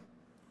 Right.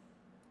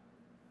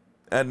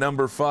 At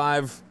number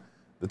 5,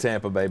 the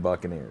Tampa Bay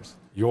Buccaneers.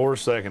 Your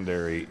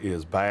secondary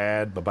is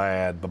bad.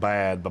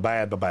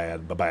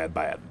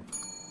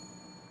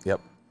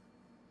 Yep.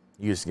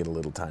 You used to get a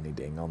little tiny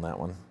ding on that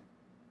one.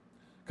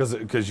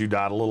 Because you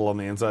died a little on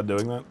the inside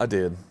doing that? I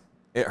did.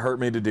 It hurt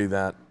me to do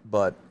that,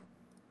 but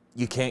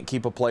you can't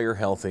keep a player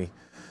healthy.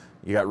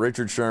 You got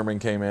Richard Sherman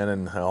came in,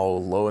 and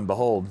lo and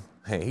behold,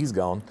 hey, he's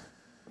gone.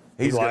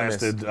 He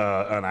lasted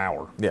an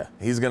hour. Yeah,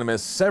 he's going to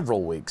miss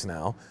several weeks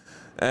now.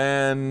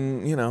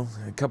 And, a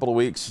couple of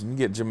weeks, you can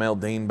get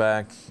Jamel Dean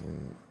back,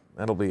 and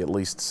that'll be at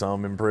least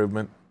some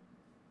improvement.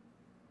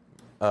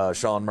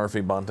 Sean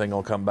Murphy-Bunting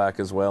will come back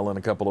as well in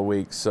a couple of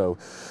weeks. So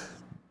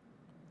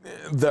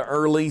the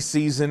early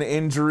season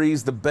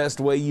injuries, the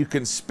best way you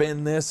can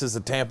spin this as a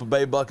Tampa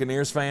Bay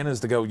Buccaneers fan is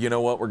to go, you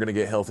know what, we're going to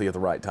get healthy at the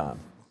right time.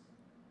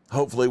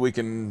 Hopefully we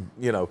can,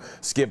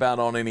 skip out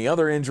on any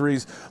other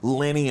injuries.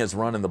 Lenny is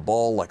running the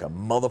ball like a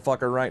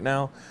motherfucker right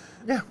now.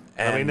 Yeah.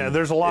 I mean,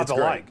 there's a lot to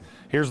like.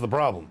 Here's the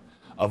problem.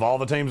 Of all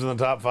the teams in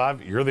the top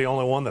 5, you're the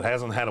only one that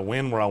hasn't had a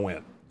win where I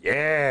went,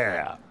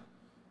 yeah.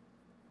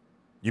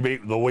 You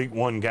beat the week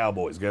 1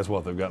 Cowboys. Guess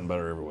what? They've gotten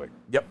better every week.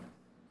 Yep.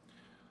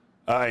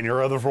 And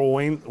your other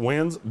 4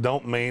 wins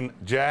don't mean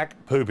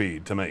jack poopy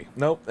to me.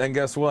 Nope. And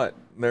guess what?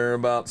 There are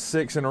about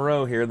 6 in a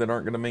row here that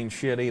aren't going to mean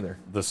shit either.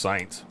 The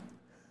Saints.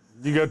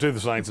 You go to the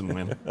Saints and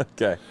win.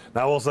 Okay.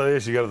 Now, I will say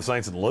this. You go to the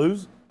Saints and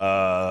lose.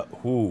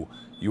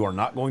 You are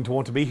not going to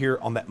want to be here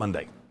on that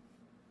Monday.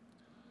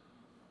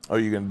 Are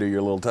you going to do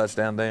your little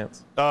touchdown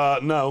dance?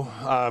 No.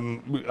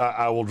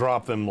 I will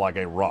drop them like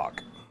a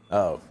rock.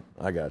 Oh,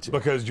 I got you.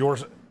 Because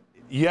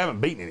you haven't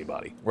beaten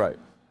anybody. Right.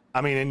 I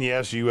mean, and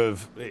yes, you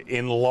have,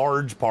 in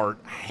large part,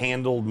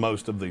 handled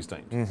most of these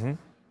teams.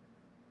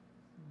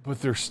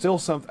 But there's still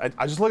something.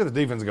 I just look at the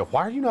defense and go,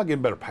 why are you not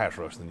getting better pass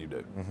rush than you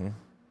do?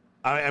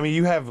 I mean,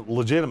 you have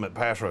legitimate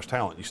pass rush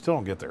talent. You still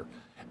don't get there.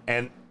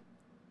 And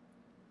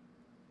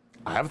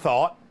I have a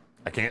thought.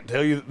 I can't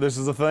tell you that this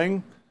is a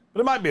thing, but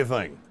it might be a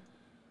thing.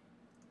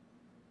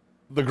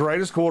 The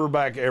greatest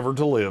quarterback ever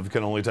to live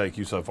can only take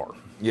you so far.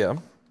 Yeah.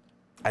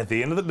 At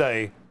the end of the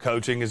day,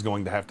 coaching is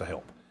going to have to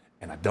help.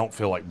 And I don't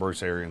feel like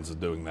Bruce Arians is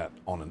doing that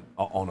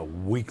on a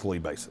weekly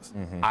basis.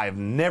 I've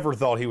never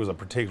thought he was a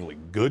particularly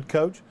good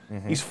coach.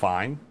 He's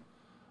fine.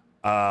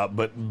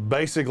 But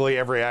basically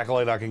every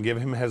accolade I can give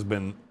him has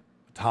been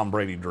Tom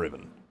Brady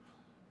driven.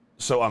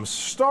 So I'm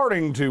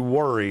starting to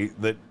worry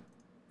that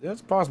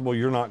it's possible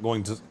you're not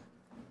going to,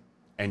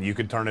 and you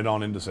could turn it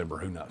on in December.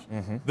 Who knows?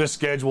 This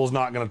schedule is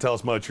not going to tell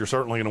us much. You're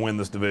certainly going to win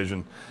this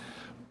division.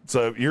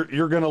 So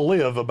you're going to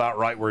live about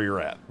right where you're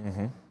at.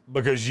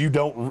 Because you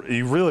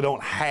really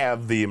don't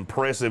have the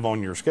impressive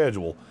on your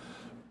schedule.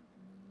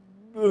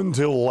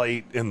 until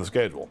late in the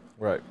schedule.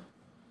 Right.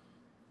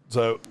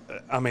 So,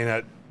 I mean,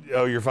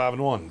 you're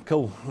 5-1.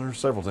 Cool. There's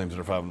several teams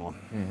that are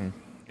 5-1.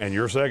 And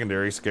your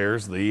secondary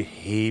scares the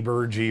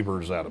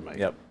heber-jeebers out of me.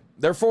 Yep.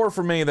 They're 4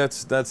 for me.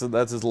 That's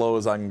as low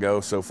as I can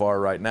go so far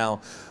right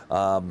now.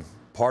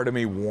 Part of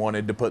me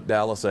wanted to put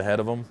Dallas ahead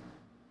of them,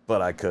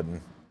 but I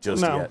couldn't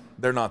just yet.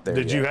 They're not there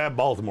Did yet. you have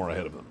Baltimore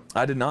ahead of them?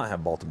 I did not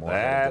have Baltimore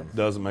ahead of them.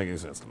 That doesn't make any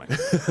sense to me.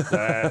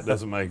 That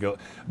doesn't make it.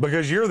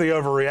 Because you're the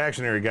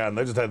overreactionary guy, and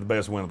they just had the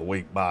best win of the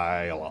week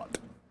by a lot.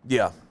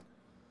 Yeah.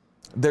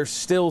 There's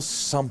still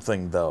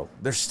something, though.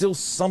 There's still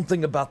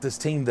something about this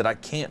team that I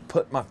can't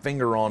put my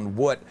finger on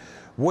what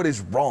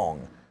is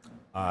wrong.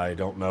 I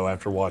don't know,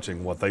 after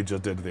watching what they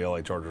just did to the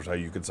LA Chargers, how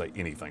you could say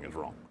anything is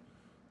wrong.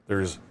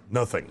 There's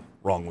nothing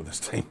wrong with this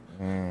team.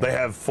 They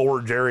have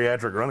 4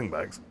 geriatric running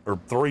backs, or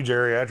 3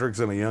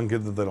 geriatrics and a young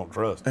kid that they don't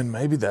trust. And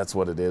maybe that's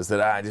what it is,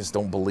 that I just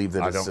don't believe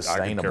that it's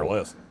sustainable. I could care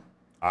less.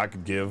 I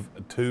could give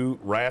 2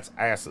 rats'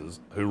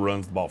 asses who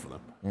runs the ball for them.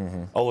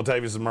 Oh,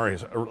 Latavius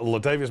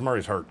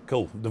Murray's hurt.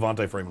 Cool.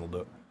 Devontae Freeman will do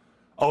it.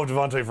 Oh,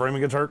 Devontae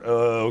Freeman gets hurt?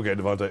 Okay,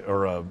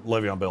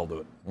 Le'Veon Bell will do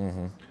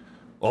it.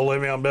 Oh,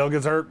 Le'Veon Bell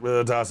gets hurt?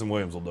 Tyson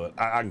Williams will do it.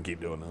 I can keep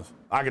doing this.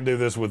 I can do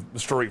this with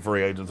street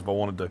free agents if I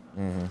wanted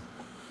to.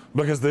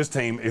 Because this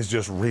team is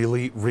just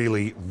really,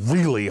 really,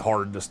 really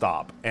hard to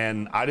stop.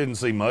 And I didn't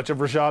see much of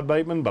Rashad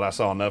Bateman, but I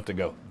saw enough to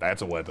go,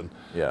 that's a weapon.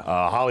 Yeah.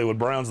 Hollywood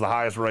Brown's the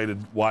highest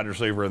rated wide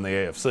receiver in the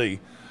AFC.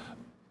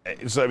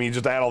 So, I mean, you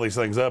just add all these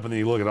things up, and then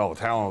you look at all the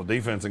talent on the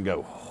defense and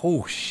go,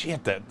 oh,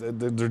 shit,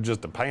 they're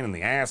just a pain in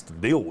the ass to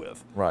deal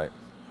with. Right.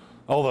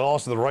 Oh, they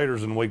lost to the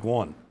Raiders in week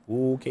 1.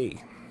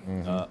 Okay.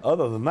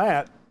 Other than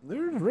that,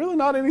 there's really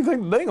not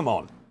anything to ding them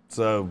on.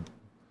 So,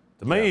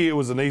 to me, it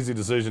was an easy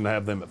decision to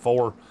have them at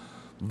 4.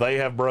 They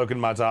have broken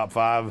my top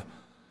 5.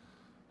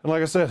 And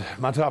like I said,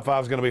 my top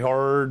 5 is going to be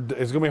hard.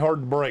 It's going to be hard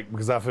to break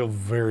because I feel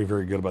very,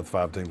 very good about the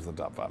 5 teams in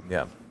the top 5.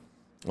 Yeah.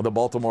 Well, the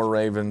Baltimore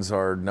Ravens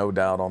are no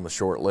doubt on the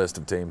short list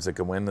of teams that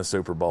can win the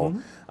Super Bowl.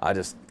 I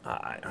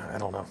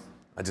don't know.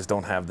 I just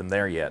don't have them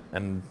there yet.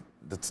 And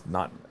that's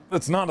not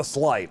a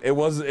slight. It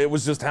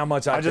was just how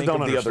much I think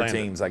of the other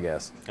teams, I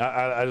guess.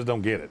 I just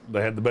don't get it.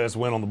 They had the best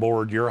win on the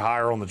board. You're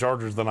higher on the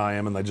Chargers than I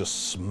am, and they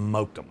just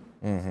smoked them.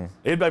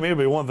 It'd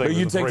be one thing. But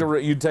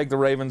you'd take the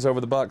Ravens over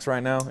the Bucs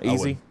right now,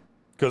 easy.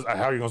 Because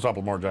how are you going to stop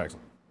Lamar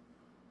Jackson?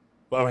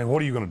 I mean,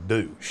 what are you going to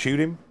do? Shoot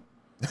him?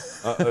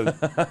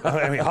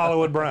 I mean,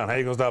 Hollywood Brown. How are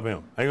you going to stop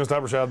him? How are you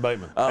going to stop Rashad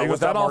Bateman?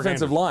 With that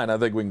offensive line, I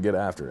think we can get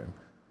after him.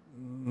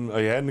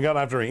 You hadn't gotten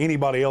after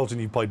anybody else,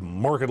 and you played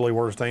markedly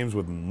worse teams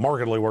with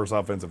markedly worse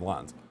offensive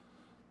lines.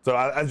 So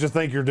I just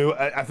think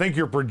I think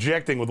you're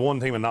projecting with one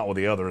team and not with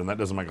the other, and that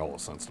doesn't make a lot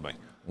of sense to me.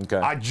 Okay.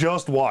 I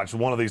just watched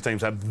one of these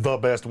teams have the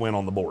best win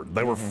on the board.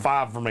 They were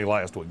 5 for me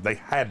last week. They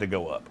had to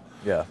go up.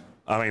 Yeah.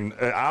 I mean,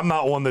 I'm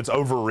not one that's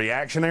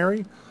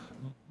overreactionary,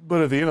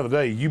 but at the end of the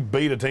day, you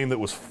beat a team that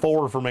was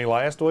 4 for me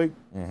last week.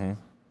 It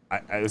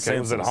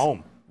was at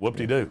home.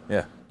 Whoop-de-doo.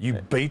 Yeah.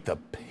 You beat the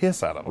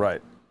piss out of them.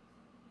 Right.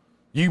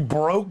 You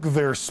broke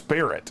their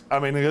spirit. I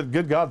mean,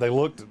 good God, they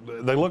looked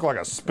like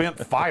a spent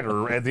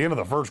fighter at the end of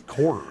the first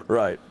quarter.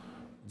 Right.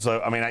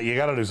 So, I mean, you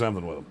got to do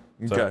something with them.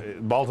 Okay.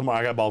 So, Baltimore,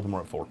 I got Baltimore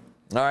at 4.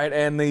 All right,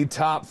 and the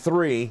top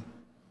 3,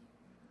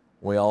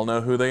 we all know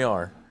who they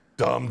are.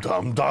 Dum,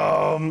 dum,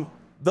 dum.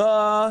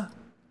 The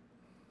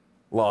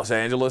Los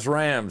Angeles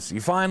Rams.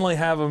 You finally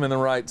have them in the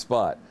right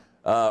spot.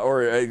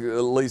 Or at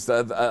least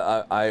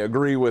I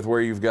agree with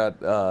where you've got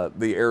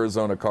the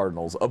Arizona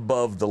Cardinals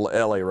above the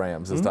LA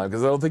Rams this time,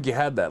 because I don't think you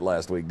had that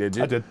last week, did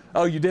you? I did.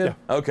 Oh, you did?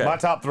 Yeah. Okay. My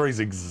top 3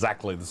 is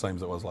exactly the same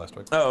as it was last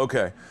week. Oh,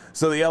 okay.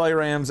 So the LA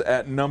Rams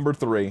at number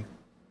 3.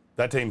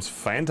 That team's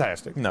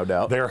fantastic. No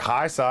doubt. Their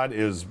high side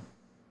is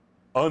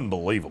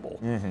unbelievable.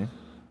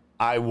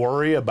 I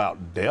worry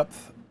about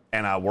depth,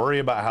 and I worry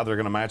about how they're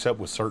going to match up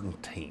with certain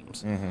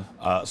teams.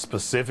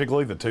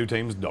 Specifically, the 2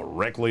 teams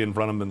directly in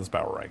front of them in this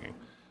power ranking.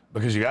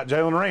 Because you got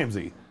Jalen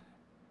Ramsey,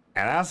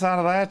 and outside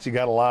of that, you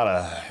got a lot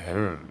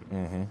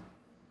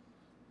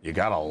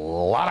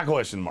of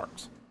question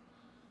marks.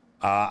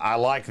 I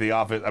like the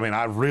offense. I mean,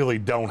 I really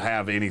don't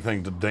have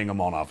anything to ding them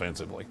on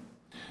offensively.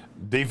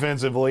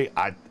 Defensively,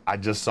 I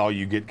just saw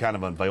you get kind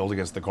of unveiled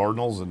against the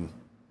Cardinals, and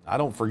I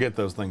don't forget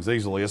those things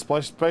easily,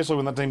 especially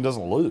when that team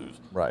doesn't lose.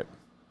 Right.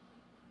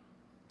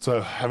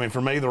 So, I mean,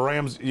 for me, the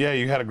Rams,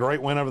 you had a great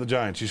win over the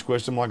Giants. You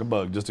squished them like a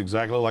bug, just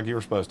exactly like you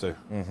were supposed to.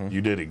 You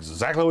did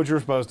exactly what you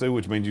were supposed to,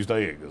 which means you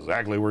stay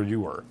exactly where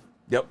you were.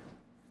 Yep.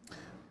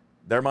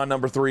 They're my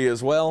number 3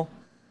 as well.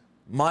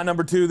 My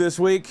number 2 this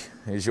week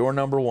is your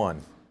number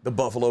 1, the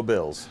Buffalo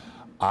Bills.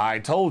 I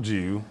told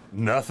you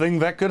nothing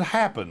that could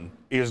happen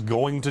is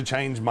going to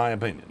change my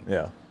opinion.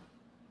 Yeah.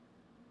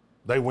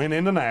 They went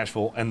into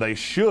Nashville, and they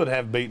should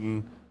have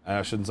beaten,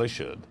 I shouldn't say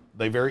should,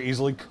 they very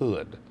easily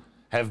could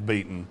have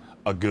beaten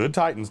a good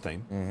Titans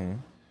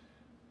team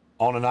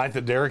on a night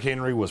that Derrick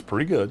Henry was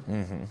pretty good,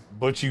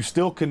 but you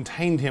still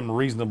contained him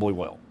reasonably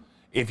well.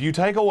 If you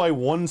take away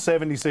one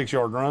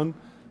 76-yard run,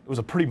 it was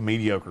a pretty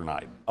mediocre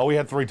night. Oh, he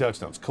had 3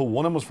 touchdowns. Cool.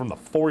 One of them was from the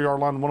 4-yard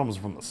line, one of them was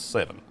from the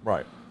 7.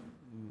 Right.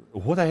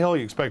 What the hell do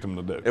you expect them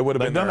to do? It would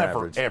have been done their that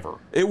average. forever.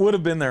 It would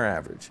have been their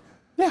average.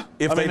 Yeah.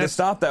 If they'd have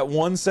stopped that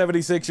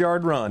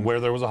 176-yard run. Where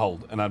there was a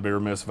hold, and I'd be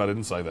remiss if I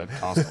didn't say that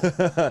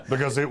constantly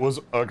because it was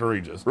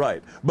egregious.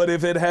 Right. But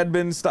if it had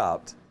been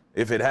stopped,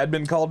 if it had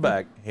been called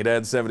back, he'd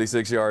had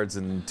 76 yards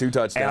and 2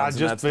 touchdowns,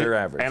 and that's their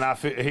average. And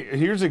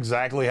here's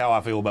exactly how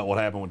I feel about what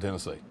happened with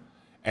Tennessee.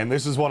 And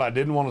this is what I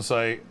didn't want to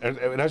say.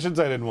 And I shouldn't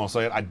say I didn't want to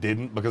say it. I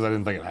didn't because I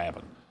didn't think it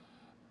happened.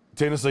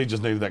 Tennessee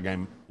just needed that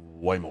game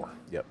way more.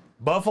 Yep.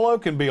 Buffalo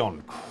can be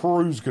on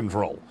cruise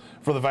control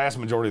for the vast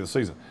majority of the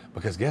season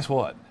because guess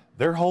what?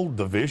 Their whole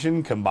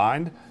division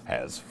combined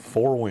has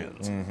 4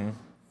 wins.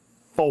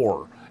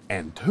 4.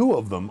 And 2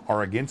 of them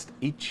are against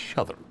each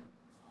other.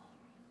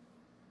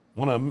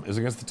 One of them is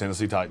against the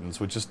Tennessee Titans,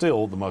 which is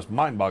still the most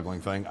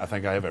mind-boggling thing I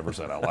think I have ever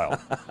said out loud.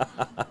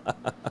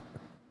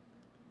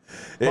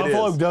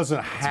 Buffalo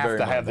doesn't have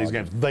to have these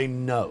games. They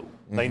know.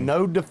 They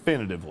know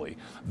definitively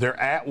they're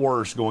at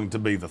worst going to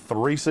be the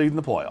 3 seed in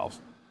the playoffs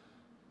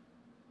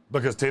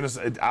because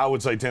Tennessee, I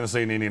would say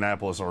Tennessee and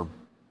Indianapolis are,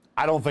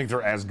 I don't think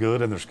they're as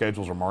good and their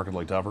schedules are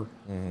markedly tougher.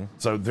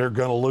 So they're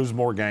going to lose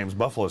more games.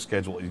 Buffalo's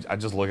schedule, I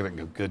just look at it and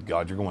go, good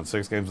God, you're going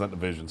 6 games in that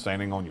division,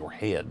 standing on your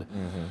head.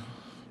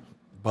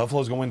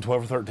 Buffalo's going to win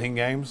 12 or 13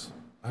 games.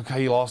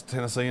 Okay, you lost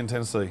Tennessee in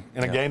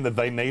a game that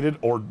they needed,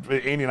 or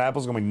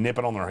Indianapolis is going to be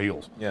nipping on their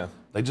heels. Yeah.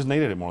 They just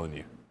needed it more than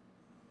you.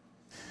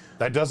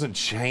 That doesn't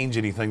change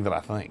anything that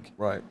I think.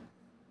 Right.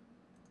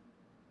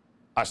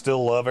 I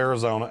still love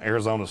Arizona.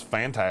 Arizona's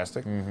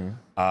fantastic.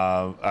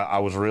 I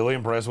was really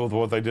impressed with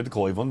what they did to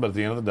Cleveland, but at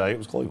the end of the day, it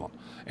was Cleveland.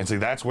 And see,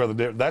 that's where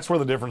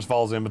the difference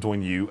falls in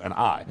between you and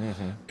I.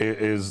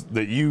 Is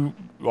that you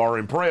are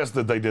impressed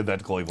that they did that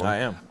to Cleveland. I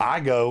am. I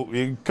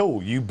go,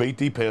 cool. You beat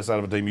the piss out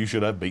of a team you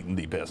should have beaten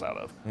the piss out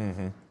of.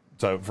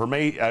 So for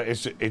me,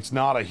 it's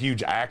not a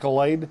huge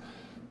accolade,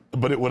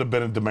 but it would have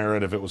been a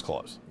demerit if it was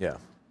close. Yeah.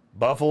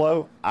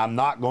 Buffalo, I'm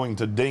not going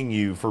to ding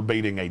you for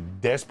beating a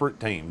desperate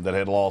team that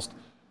had lost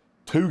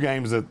 2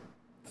 games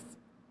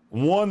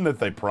one that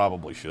they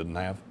probably shouldn't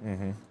have.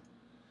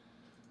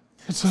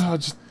 It's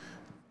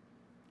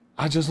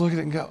I just look at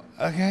it and go,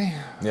 okay.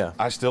 Yeah.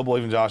 I still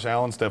believe in Josh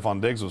Allen. Stephon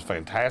Diggs was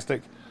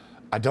fantastic.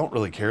 I don't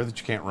really care that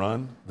you can't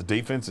run. The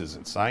defense is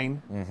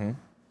insane.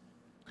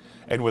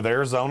 And with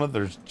Arizona,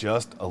 there's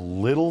just a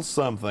little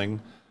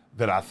something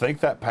that I think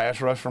that pass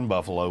rush from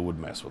Buffalo would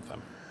mess with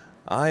them.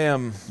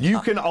 You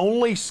can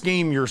only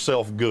scheme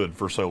yourself good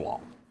for so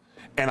long.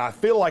 And I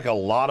feel like a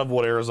lot of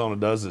what Arizona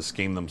does is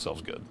scheme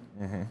themselves good.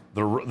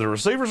 The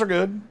receivers are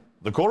good.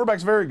 The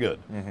quarterback's very good.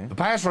 The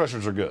pass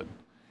rushers are good.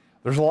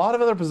 There's a lot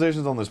of other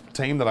positions on this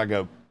team that I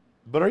go,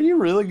 but are you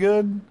really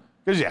good?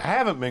 Because you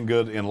haven't been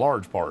good in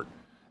large part,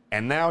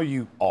 and now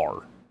you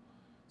are.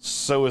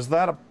 So is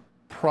that a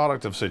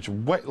product of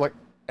situation? Like,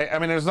 I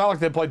mean, it's not like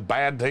they played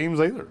bad teams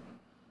either.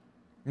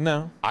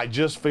 No. I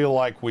just feel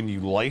like when you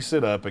lace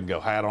it up and go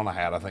hat on a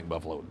hat, I think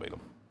Buffalo would beat them.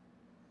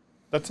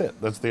 That's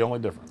it. That's the only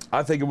difference.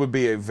 I think it would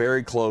be a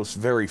very close,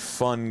 very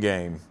fun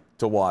game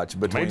to watch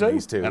between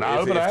these two. And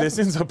if this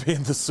ends up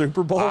being the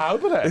Super Bowl, I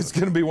hope it happens. It's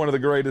going to be one of the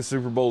greatest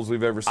Super Bowls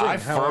we've ever seen. I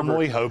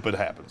firmly hope it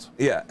happens.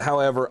 Yeah.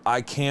 However, I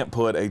can't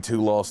put a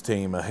 2-loss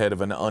team ahead of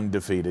an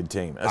undefeated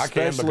team. I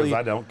can because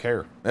I don't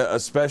care.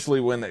 Especially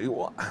when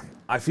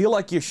I feel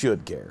like you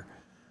should care.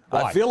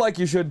 Why? I feel like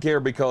you should care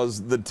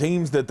because the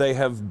teams that they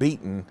have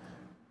beaten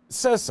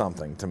says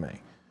something to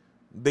me.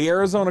 The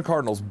Arizona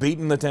Cardinals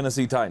beating the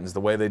Tennessee Titans the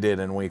way they did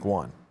in Week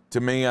 1. To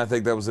me, I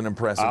think that was an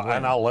impressive win.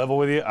 And I'll level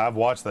with you. I've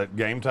watched that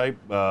game tape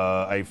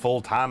a full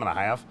time and a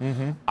half.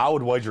 I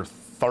would wager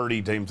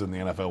 30 teams in the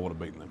NFL would have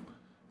beaten them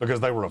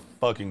because they were a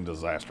fucking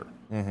disaster.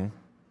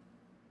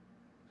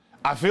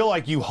 I feel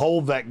like you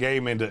hold that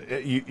game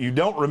into you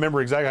don't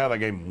remember exactly how that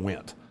game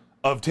went.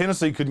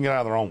 Tennessee couldn't get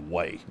out of their own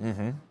way.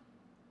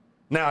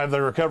 Now, have they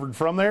recovered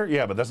from there?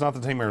 Yeah, but that's not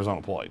the team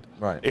Arizona played.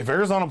 Right. If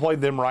Arizona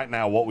played them right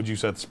now, what would you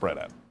set the spread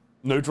at?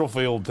 Neutral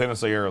field,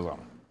 Tennessee,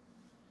 Arizona.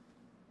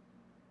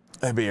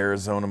 Maybe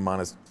Arizona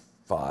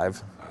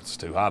 -5. That's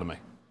too high to me.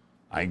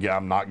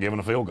 I'm not giving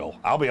a field goal.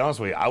 I'll be honest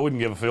with you. I wouldn't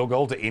give a field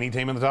goal to any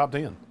team in the top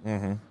 10.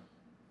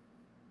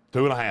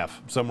 2.5,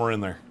 somewhere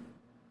in there.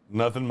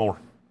 Nothing more.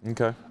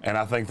 Okay. And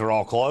I think they're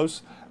all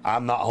close.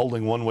 I'm not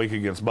holding 1 week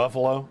against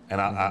Buffalo,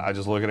 and I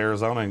just look at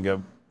Arizona and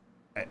go,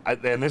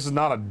 and this is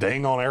not a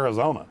ding on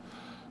Arizona.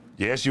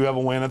 Yes, you have a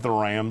win at the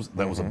Rams.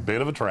 That was a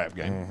bit of a trap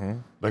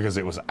game because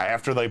it was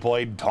after they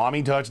played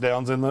Tommy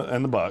touchdowns in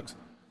the Bucks.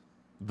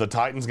 The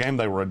Titans game,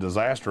 they were a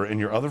disaster, and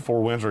your other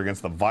 4 wins are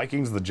against the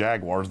Vikings, the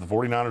Jaguars, the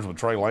 49ers with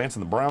Trey Lance,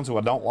 and the Browns, who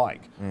I don't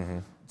like.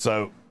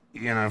 So,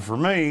 for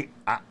me,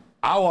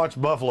 I watched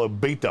Buffalo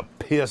beat the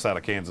piss out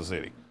of Kansas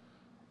City,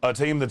 a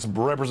team that's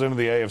represented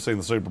the AFC in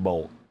the Super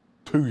Bowl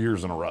 2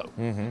 years in a row.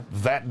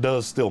 That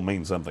does still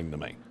mean something to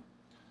me.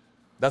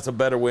 That's a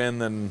better win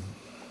than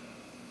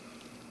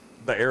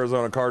the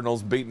Arizona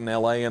Cardinals beating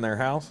L.A. in their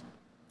house?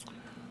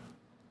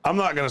 I'm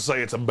not going to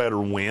say it's a better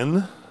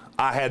win.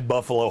 I had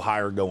Buffalo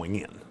higher going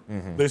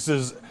in. This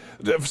is,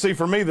 see,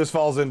 for me, this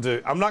falls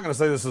into, I'm not going to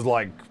say this is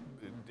like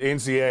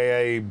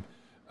NCAA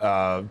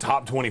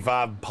top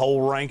 25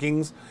 poll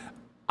rankings.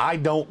 I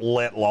don't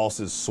let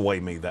losses sway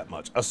me that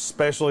much,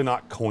 especially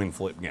not coin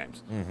flip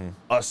games,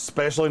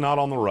 especially not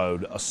on the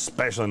road,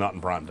 especially not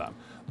in prime time.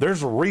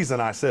 There's a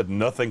reason I said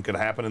nothing could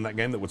happen in that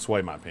game that would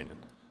sway my opinion,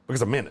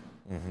 because I meant it.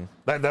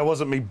 That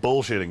wasn't me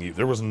bullshitting you.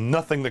 There was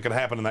nothing that could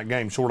happen in that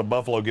game short of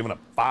Buffalo giving up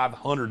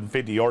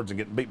 550 yards and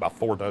getting beat by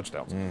 4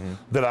 touchdowns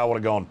that I would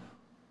have gone,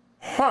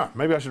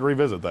 maybe I should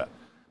revisit that.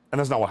 And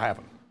that's not what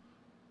happened.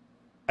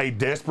 A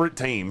desperate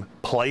team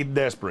played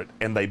desperate,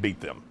 and they beat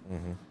them.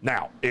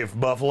 Now, if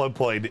Buffalo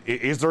played,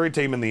 is there a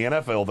team in the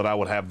NFL that I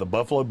would have the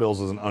Buffalo Bills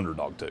as an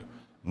underdog to?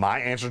 My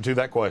answer to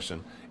that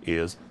question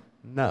is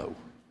no.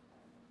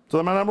 So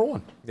they're my number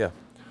 1. Yeah.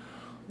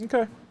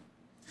 Okay.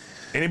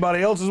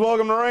 Anybody else is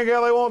welcome to rank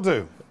how they want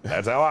to.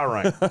 That's how I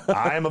rank.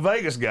 I am a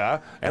Vegas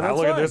guy, and I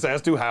look at this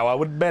as to how I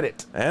would bet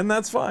it. And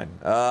that's fine.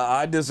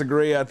 I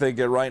disagree. I think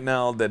right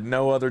now that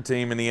no other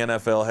team in the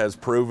NFL has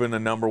proven a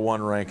number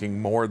 1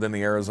 ranking more than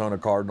the Arizona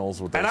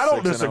Cardinals with their 6-0 record. And I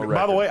don't disagree.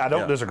 By the way, I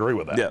don't disagree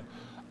with that. Yeah.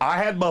 I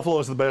had Buffalo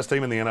as the best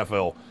team in the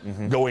NFL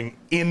going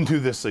into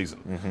this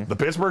season. The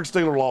Pittsburgh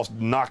Steelers loss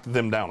knocked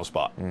them down a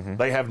spot.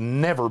 They have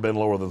never been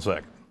lower than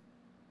second.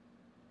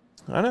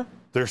 I know.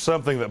 There's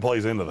something that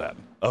plays into that.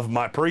 Of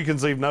my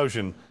preconceived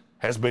notion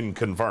has been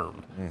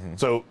confirmed.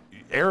 So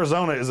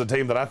Arizona is a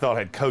team that I thought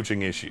had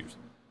coaching issues.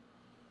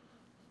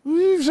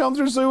 You've shown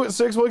through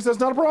 6 weeks, that's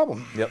not a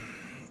problem. Yep.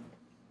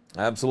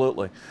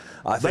 Absolutely.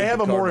 They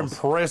have a more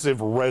impressive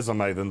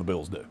resume than the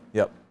Bills do.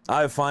 Yep.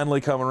 I have finally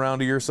come around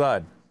to your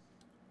side.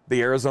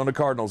 The Arizona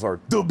Cardinals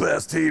are the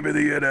best team in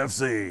the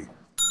NFC.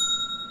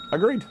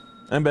 Agreed.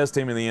 And best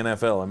team in the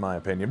NFL, in my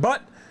opinion.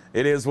 But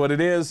it is what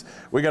it is.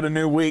 We got a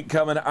new week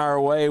coming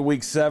our way,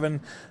 week 7.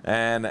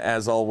 And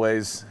as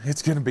always,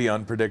 it's going to be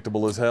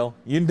unpredictable as hell.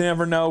 You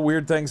never know.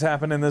 Weird things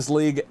happen in this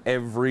league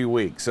every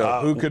week. So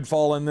who could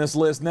fall in this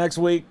list next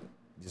week?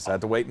 You just have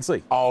to wait and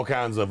see. All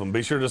kinds of them.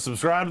 Be sure to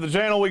subscribe to the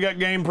channel. We got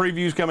game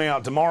previews coming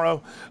out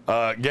tomorrow.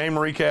 Game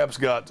recaps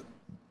got,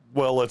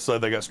 well, let's say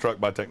they got struck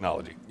by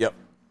technology. Yep.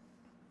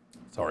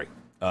 Sorry.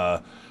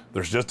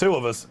 There's just 2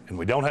 of us, and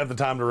we don't have the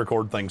time to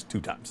record things 2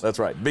 times. That's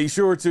right. Be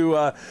sure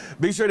to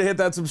hit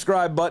that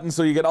subscribe button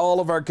so you get all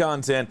of our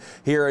content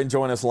here, and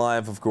join us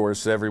live, of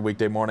course, every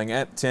weekday morning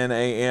at 10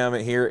 a.m.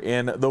 here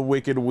in the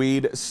Wicked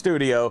Weed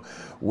studio.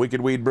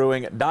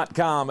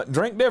 WickedWeedBrewing.com.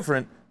 Drink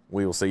different.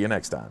 We will see you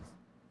next time.